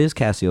 "Oh, it is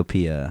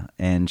Cassiopeia,"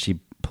 and she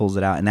pulls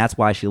it out, and that's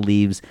why she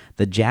leaves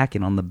the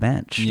jacket on the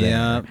bench.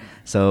 Yeah.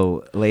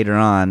 So later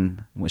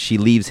on, she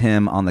leaves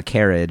him on the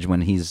carriage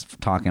when he's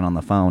talking on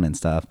the phone and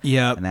stuff.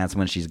 Yeah. And that's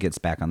when she gets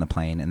back on the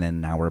plane, and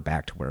then now we're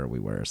back to where we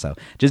were. So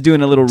just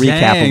doing a little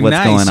recap of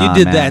what's going on.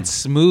 You did that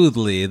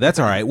smoothly. That's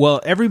all right. Well,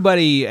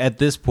 everybody at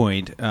this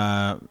point,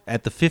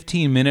 at the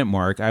 15-minute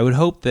mark, I would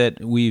hope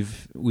that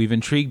we've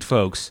intrigued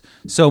folks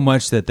so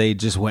much that they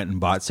just went and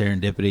bought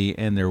Serendipity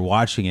and they're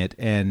watching it,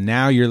 and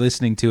now you're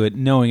listening to it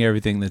knowing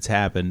everything that's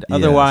happened. Yes.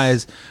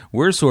 Otherwise,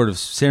 we're sort of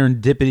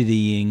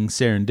serendipitying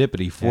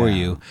serendipity for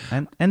you.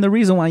 And the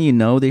reason why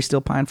they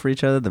still pine for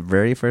each other, the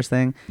very first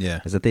thing,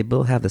 is that they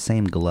both have the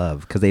same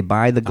glove, because they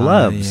buy the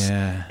gloves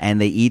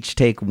and they each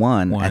take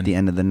one at the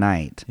end of the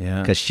night.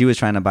 Yeah, because she was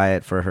trying to buy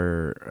it for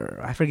her.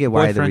 I forget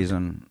why the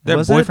reason.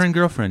 Their boyfriend,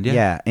 girlfriend.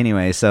 Yeah.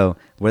 Anyway, so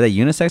were they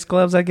unisex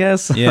gloves? I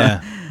guess.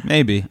 Yeah,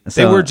 maybe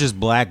they were just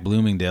black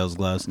Bloomingdale's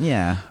gloves.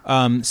 Yeah.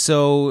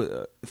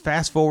 So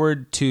fast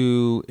forward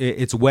to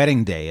it's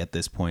wedding day at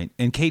this point,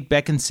 and Kate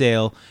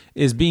Beckinsale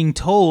is being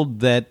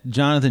told that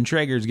Jonathan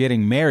Traeger is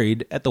getting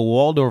married at the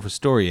Waldorf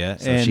Astoria.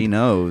 So she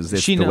knows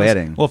it's the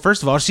wedding. Well,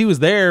 first of all, she was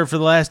there for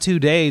the last 2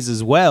 days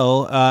as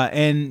well,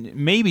 and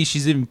maybe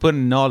she's even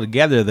putting it all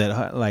together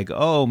that, like,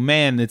 oh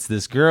man, it's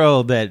this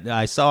girl that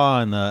I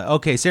saw in the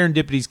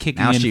Serendipity's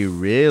kicking now in she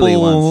really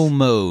full wants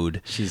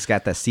mode. She's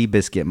got that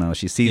Seabiscuit mode.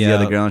 She sees the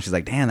other girl and she's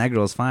like, damn, that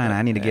girl's fine.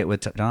 I need to get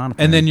with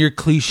Jonathan. And then your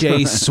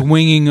cliche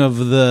swinging of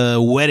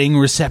the wedding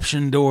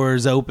reception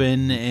doors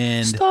open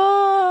and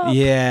stop.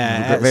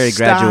 Yeah, very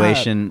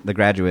graduation. The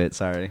Graduate.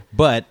 Sorry,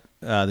 but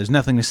there's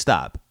nothing to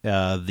stop.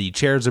 The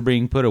chairs are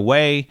being put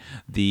away.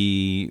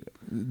 The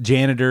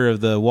janitor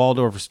of the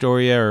Waldorf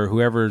Astoria, or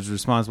whoever is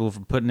responsible for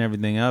putting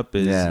everything up,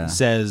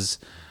 says,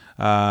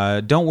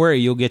 "Don't worry,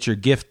 you'll get your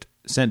gift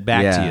sent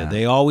back to you.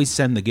 They always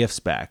send the gifts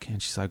back."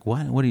 And she's like,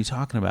 "What? What are you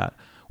talking about?"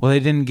 Well,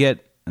 they didn't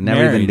get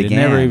married. It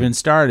never even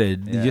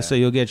started. Just so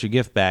you'll get your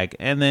gift back,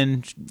 and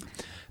then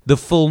the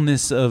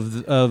fullness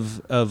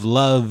of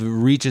love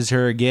reaches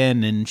her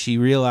again, and she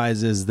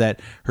realizes that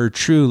her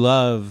true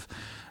love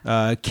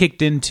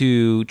kicked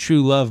into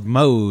true love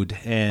mode.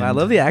 And I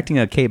love the acting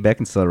of Kate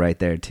Beckinsale right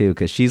there too,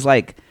 because she's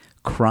like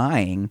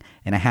crying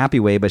in a happy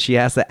way, but she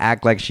has to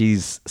act like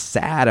she's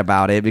sad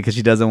about it because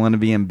she doesn't want to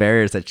be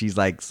embarrassed that she's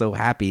like so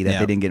happy that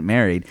they didn't get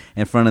married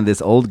in front of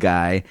this old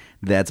guy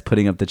that's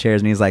putting up the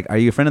chairs, and he's like, "Are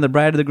you a friend of the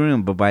bride or the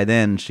groom?" But by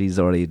then she's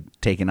already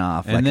taken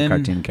off like a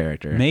cartoon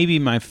character. Maybe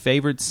my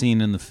favorite scene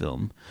in the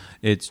film,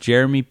 it's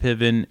Jeremy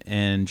Piven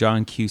and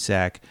John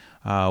Cusack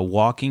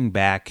walking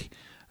back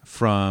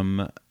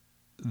from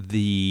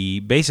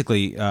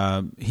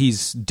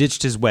he's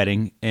ditched his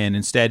wedding, and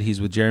instead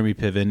he's with Jeremy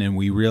Piven, and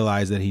we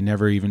realize that he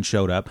never even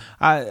showed up.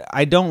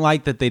 I don't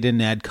like that they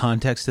didn't add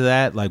context to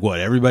that. Like,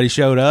 what, everybody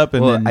showed up?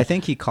 And then I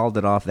think he called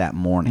it off that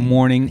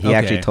morning. He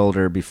actually told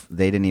her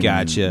they didn't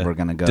even we're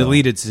gonna go.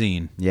 Deleted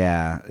scene.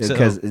 Yeah,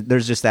 because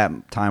there's just that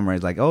time where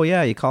he's like, "Oh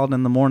yeah, he called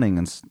in the morning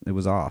and it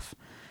was off."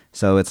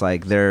 So it's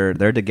like they're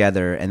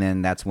together, and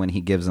then that's when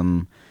he gives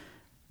them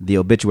the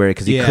obituary,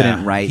 because he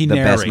couldn't write the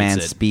best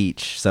man's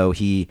speech, so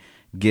he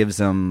gives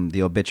him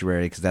the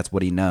obituary because that's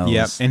what he knows.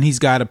 Yep, and he's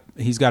got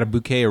a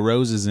bouquet of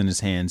roses in his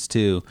hands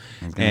too.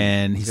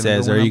 And he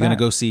says, "Are you going to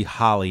go see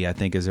Holly?" I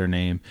think is her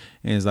name.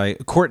 And he's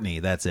like, "Courtney,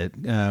 that's it."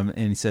 And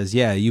he says,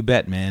 "Yeah, you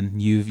bet, man.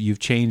 You've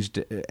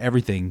changed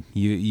everything.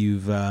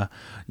 You've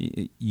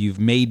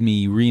made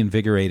me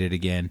reinvigorated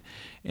again."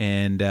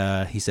 And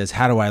he says,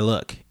 "How do I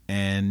look?"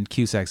 And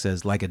Cusack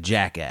says, "Like a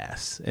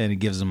jackass," and he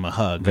gives him a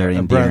hug, very a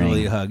endearing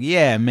brotherly hug.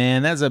 Yeah,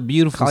 man, that's a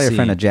beautiful Call your scene.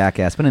 friend a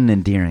jackass, but in an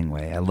endearing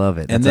way. I love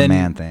it. That's a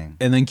man thing.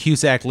 And then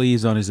Cusack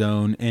leaves on his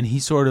own, and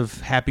he's sort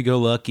of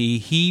happy-go-lucky.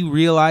 He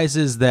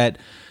realizes that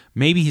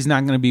maybe he's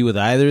not going to be with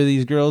either of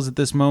these girls at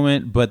this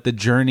moment, but the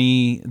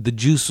journey, the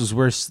juice was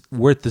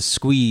worth the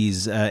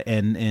squeeze,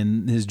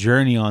 and his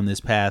journey on this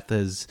path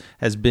has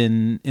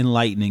been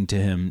enlightening to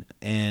him.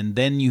 And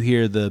then you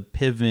hear the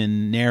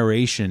Piven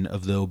narration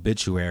of the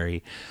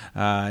obituary.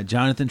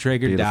 Jonathan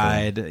Traeger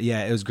died.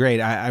 Yeah, it was great.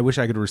 I wish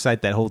I could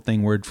recite that whole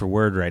thing word for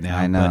word right now.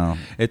 I know.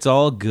 But it's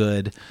all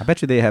good. I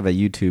bet you they have a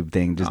YouTube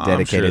thing just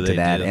dedicated to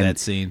that. And that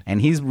scene.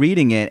 And he's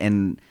reading it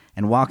and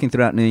walking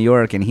throughout New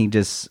York, and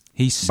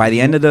by the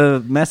end of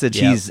the message,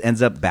 he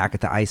ends up back at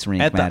the ice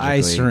rink. At magically. the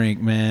ice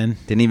rink, man.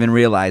 Didn't even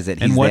realize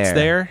it. And what's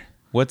there?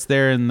 What's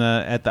there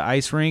at the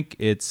ice rink?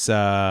 It's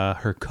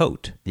her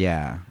coat.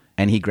 Yeah,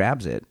 and he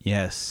grabs it.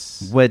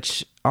 Yes,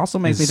 which also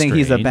makes me think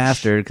he's a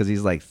bastard because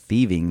he's like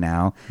thieving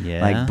now.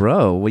 Yeah, like,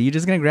 bro, were you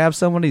just gonna grab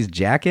somebody's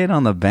jacket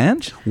on the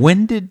bench?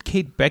 When did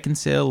Kate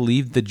Beckinsale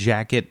leave the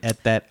jacket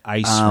at that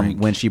ice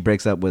rink? When she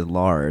breaks up with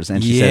Lars,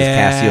 and she says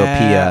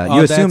Cassiopeia.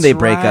 You assume they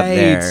break up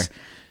there.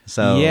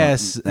 So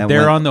yes,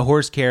 they're on the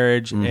horse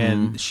carriage,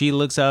 and she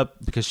looks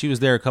up because she was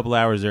there a couple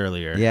hours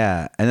earlier.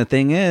 Yeah, and the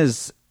thing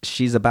is,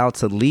 she's about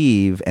to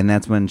leave, and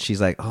that's when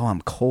she's like, "Oh,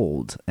 I'm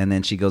cold," and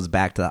then she goes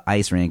back to the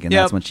ice rink, and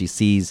that's when she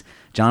sees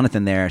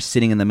Jonathan there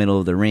sitting in the middle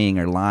of the ring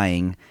or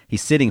lying.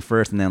 He's sitting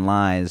first and then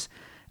lies.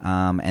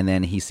 And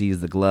then he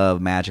sees the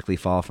glove magically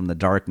fall from the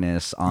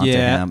darkness onto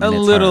him. A and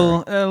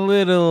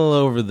little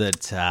over the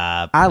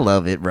top. I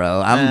love it,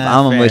 bro.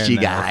 I'm a mushy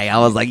enough. guy. I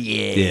was like,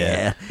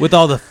 yeah. With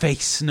all the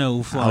fake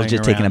snow flying I was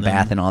just taking a around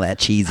bath them. in all that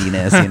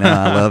cheesiness.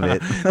 I love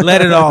it.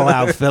 Let it all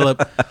out,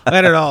 Philip.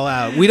 Let it all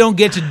out. We don't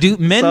get to do.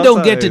 Men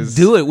don't get to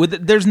do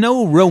it. There's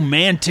no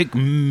romantic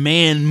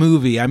man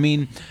movie. I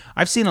mean,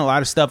 I've seen a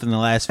lot of stuff in the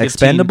last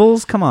 15.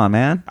 Expendables? Come on,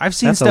 man. I've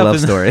seen That's stuff a love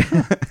in story.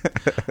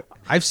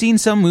 I've seen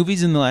some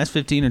movies in the last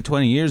 15 or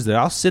 20 years that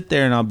I'll sit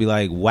there and I'll be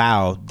like,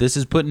 wow, this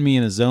is putting me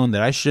in a zone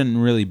that I shouldn't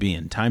really be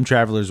in. Time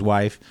Traveler's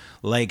Wife,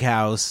 Lake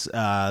House.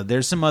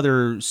 There's some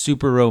other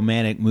super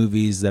romantic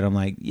movies that I'm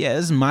like, yeah,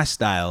 this is my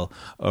style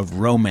of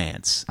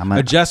romance.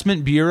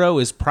 Adjustment Bureau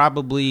is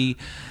probably,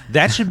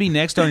 that should be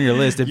next on your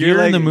list. If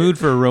you're in the mood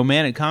for a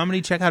romantic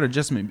comedy, check out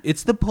Adjustment.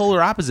 It's the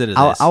polar opposite of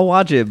this. I'll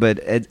watch it, but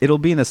it'll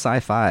be in the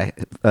sci-fi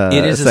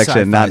it is section, a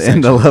sci-fi not section.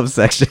 in the love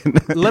section.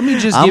 Let me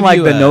just I'm give like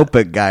you the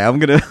Notebook guy. I'm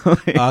going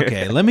to...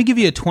 Okay, let me give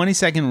you a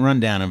 20-second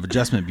rundown of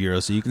Adjustment Bureau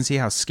so you can see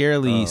how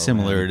scarily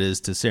similar it is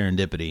to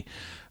Serendipity.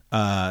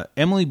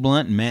 Emily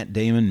Blunt and Matt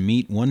Damon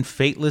meet one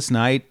fateless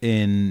night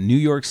in New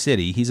York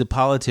City. He's a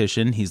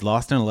politician. He's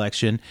lost an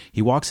election.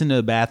 He walks into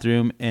a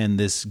bathroom, and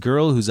this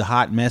girl who's a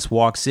hot mess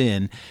walks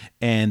in,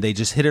 and they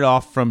just hit it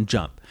off from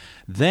jump.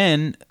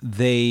 Then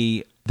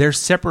they're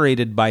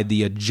separated by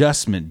the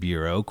Adjustment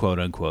Bureau, quote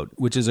unquote,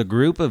 which is a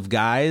group of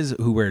guys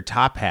who wear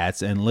top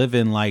hats and live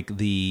in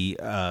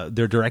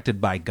they're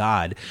directed by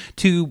God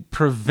to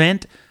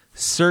prevent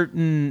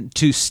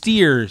to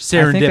steer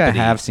serendipity. I think I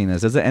have seen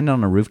this. Does it end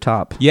on a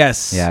rooftop?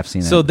 Yes. Yeah, I've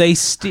seen it. So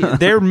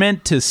they're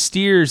meant to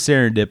steer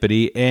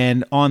serendipity,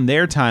 and on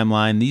their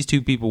timeline, these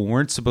two people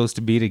weren't supposed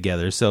to be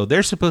together. So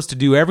they're supposed to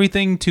do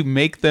everything to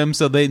make them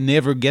so they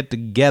never get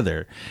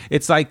together.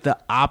 It's like the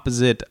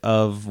opposite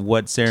of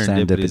what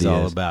serendipity is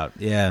all about.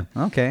 Yeah.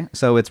 Okay.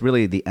 So it's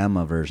really the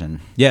Emma version.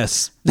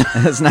 Yes.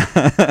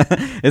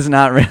 It's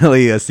not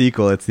really a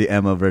sequel. It's the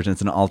Emma version.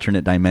 It's an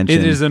alternate dimension.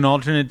 It is an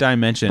alternate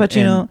dimension. But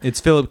it's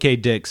Philip K.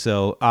 Dick,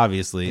 so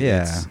obviously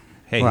yeah.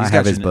 Hey, well, he's I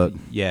have got his book.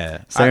 Yeah.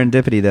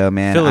 Serendipity, though,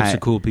 man. Phillips are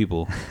cool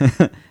people.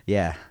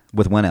 Yeah.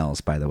 With one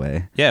L's, by the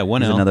way. Yeah,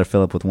 one There's L. another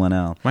Philip with one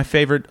L. My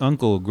favorite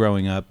uncle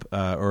growing up,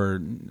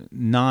 or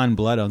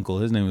non-blood uncle,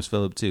 his name was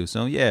Philip, too.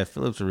 So, yeah,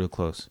 Phillips are real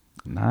close.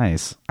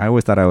 Nice. I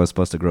always thought I was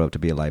supposed to grow up to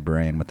be a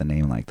librarian with a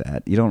name like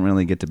that. You don't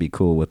really get to be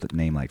cool with a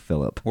name like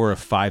Philip. Or a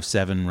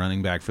 5'7"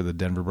 running back for the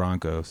Denver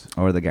Broncos.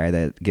 Or the guy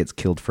that gets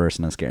killed first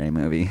in a scary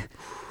movie.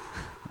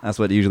 That's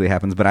what usually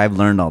happens, but I've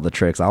learned all the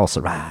tricks. I'll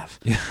survive.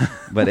 Yeah.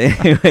 But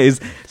anyways,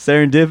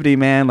 Serendipity,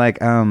 man, but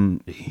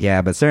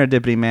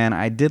Serendipity, man,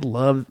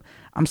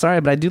 I'm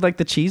sorry, but I do like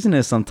the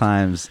cheesiness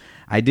sometimes.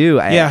 I do.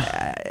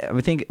 I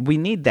think we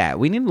need that.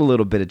 We need a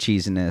little bit of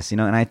cheesiness,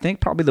 and I think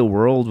probably the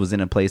world was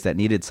in a place that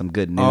needed some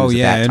good news at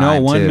that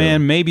time, one too.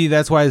 man, maybe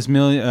that's why this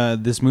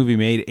movie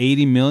made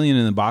 $80 million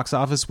in the box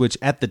office, which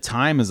at the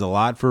time is a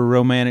lot for a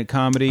romantic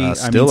comedy.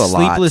 Still a lot.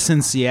 Sleepless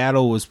in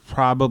Seattle was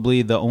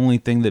probably the only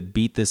thing that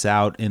beat this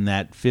out in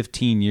that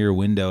 15-year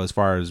window as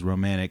far as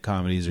romantic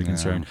comedies are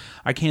concerned.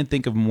 I can't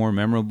think of a more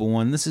memorable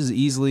one. This is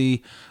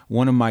easily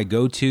one of my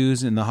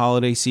go-tos in the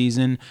holiday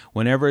season.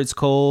 Whenever it's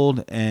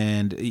cold,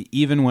 and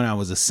even when I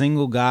was a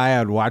single guy,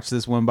 I'd watch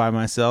this one by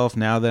myself.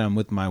 Now that I'm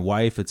with my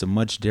wife, it's a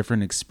much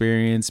different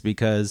experience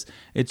because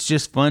it's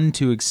just fun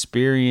to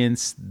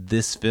experience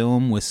this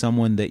film with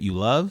someone that you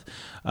love.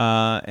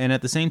 And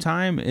at the same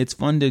time, it's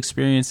fun to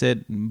experience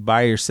it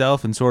by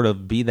yourself and sort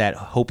of be that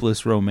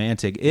hopeless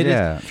romantic.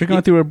 If you're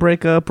going through a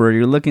breakup or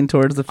you're looking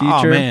towards the future,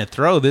 oh man,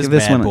 throw this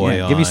bad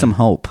boy on. Give you some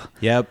hope.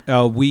 Yep.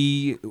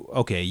 We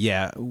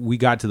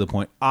got to the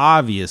point.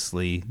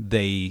 Obviously,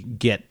 they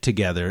get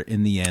together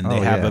in the end. They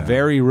have a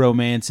very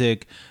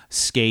romantic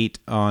skate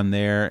on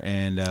there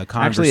and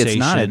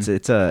conversation. Actually,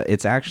 it's not.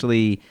 It's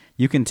actually.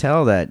 You can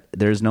tell that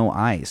there's no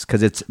ice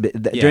because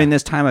during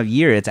this time of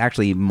year. It's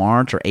actually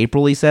March or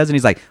April, he says, and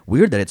he's like,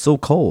 weird that it's so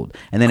cold,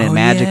 and then it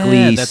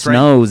magically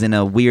snows in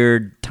a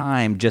weird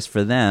time just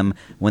for them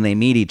when they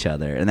meet each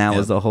other, and that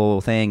was the whole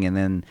thing. And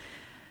then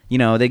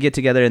they get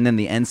together, and then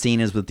the end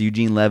scene is with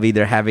Eugene Levy.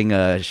 They're having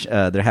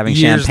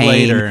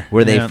champagne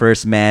where they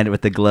first met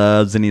with the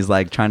gloves, and he's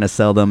like trying to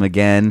sell them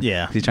again.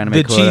 Yeah, he's trying to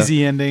make the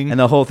cheesy ending, and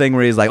the whole thing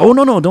where he's like, "Oh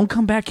no, don't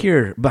come back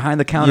here behind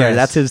the counter." Yes.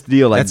 That's his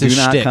deal. Like, do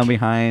not come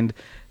behind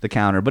the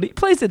counter. But he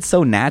plays it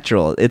so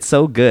natural. It's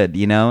so good.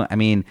 I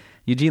mean,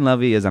 Eugene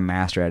Levy is a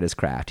master at his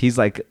craft. He's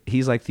like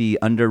the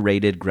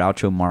underrated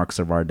Groucho Marx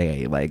of our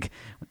day. Like,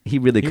 he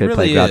really could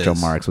play Groucho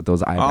Marx with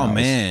those eyebrows. Oh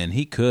man,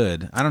 he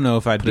could. I don't know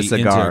if I'd be into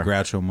a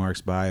Groucho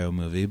Marx bio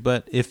movie,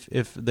 but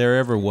if there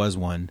ever was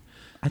one,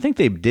 I think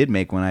they did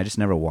make one. I just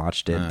never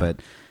watched it, but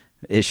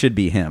it should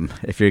be him.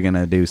 If you're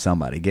gonna do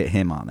somebody, get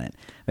him on it.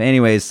 But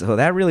anyways, so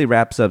that really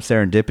wraps up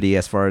Serendipity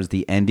as far as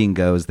the ending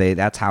goes.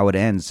 That's how it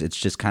ends. It's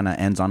just kind of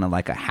ends on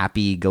a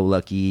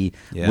happy-go-lucky,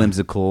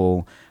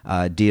 whimsical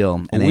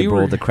deal, and they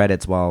roll the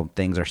credits while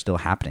things are still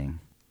happening.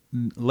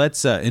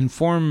 let's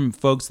inform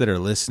folks that are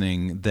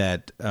listening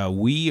that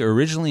we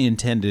originally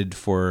intended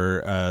for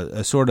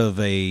a sort of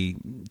a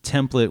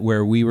template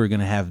where we were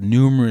going to have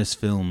numerous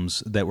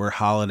films that were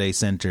holiday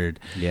centered.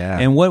 Yeah.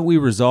 And what we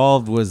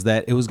resolved was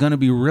that it was going to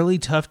be really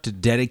tough to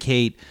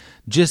dedicate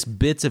just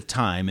bits of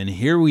time, and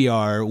here we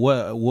are.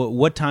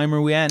 What time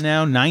are we at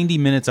now? 90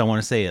 minutes, I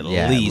want to say at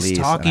least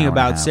talking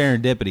about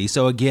Serendipity.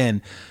 So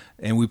again,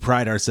 and we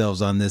pride ourselves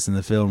on this in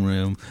the film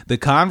room, the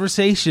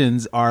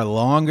conversations are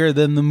longer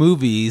than the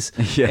movies,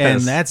 yes.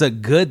 And that's a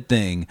good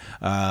thing.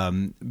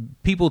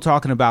 People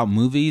talking about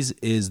movies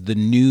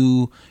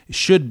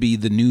should be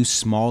the new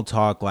small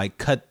talk, like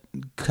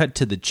cut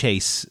to the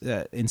chase.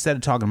 Instead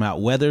of talking about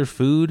weather,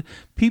 food,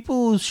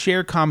 people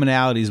share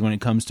commonalities when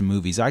it comes to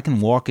movies. I can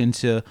walk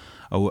into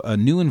a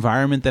new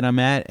environment that I'm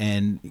at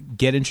and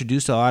get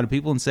introduced to a lot of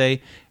people and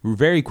say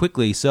very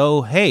quickly,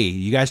 so, hey,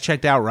 you guys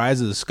checked out Rise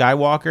of the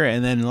Skywalker?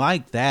 And then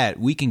like that,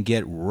 we can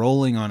get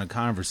rolling on a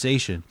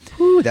conversation.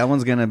 Whew, that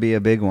one's going to be a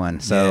big one.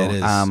 So,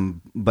 yeah, it is.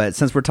 But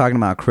since we're talking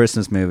about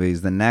Christmas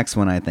movies, the next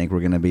one I think we're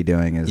going to be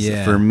doing is,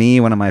 for me,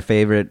 one of my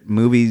favorite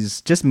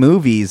movies, just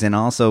movies, and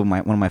also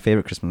one of my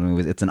favorite Christmas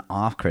movies. It's an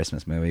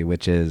off-Christmas movie,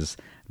 which is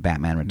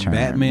Batman Returns.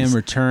 Batman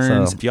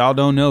Returns. So, if y'all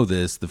don't know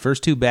this, the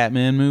first two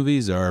Batman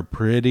movies are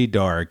pretty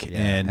dark. Yeah,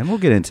 and we'll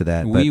get into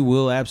that. We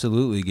will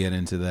absolutely get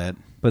into that.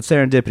 But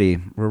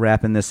Serendipity, we're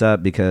wrapping this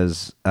up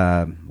because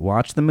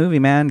watch the movie,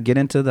 man. Get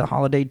into the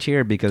holiday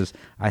cheer because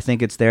I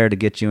think it's there to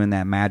get you in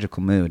that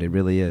magical mood. It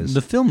really is.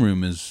 The film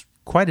room is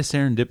quite a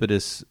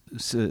serendipitous.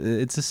 It's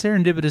a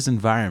serendipitous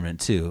environment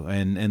too,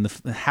 and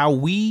how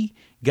we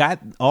got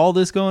all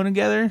this going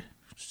together.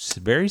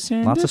 Very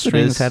serendipitous. Lots of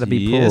strings had to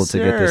be pulled to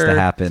get this to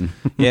happen.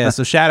 Yeah,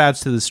 so shout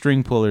outs to the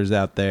string pullers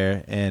out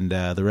there and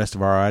the rest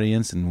of our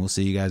audience, and we'll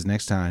see you guys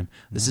next time.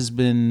 This has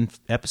been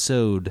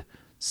episode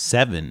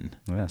 7.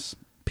 Yes.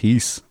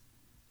 Peace.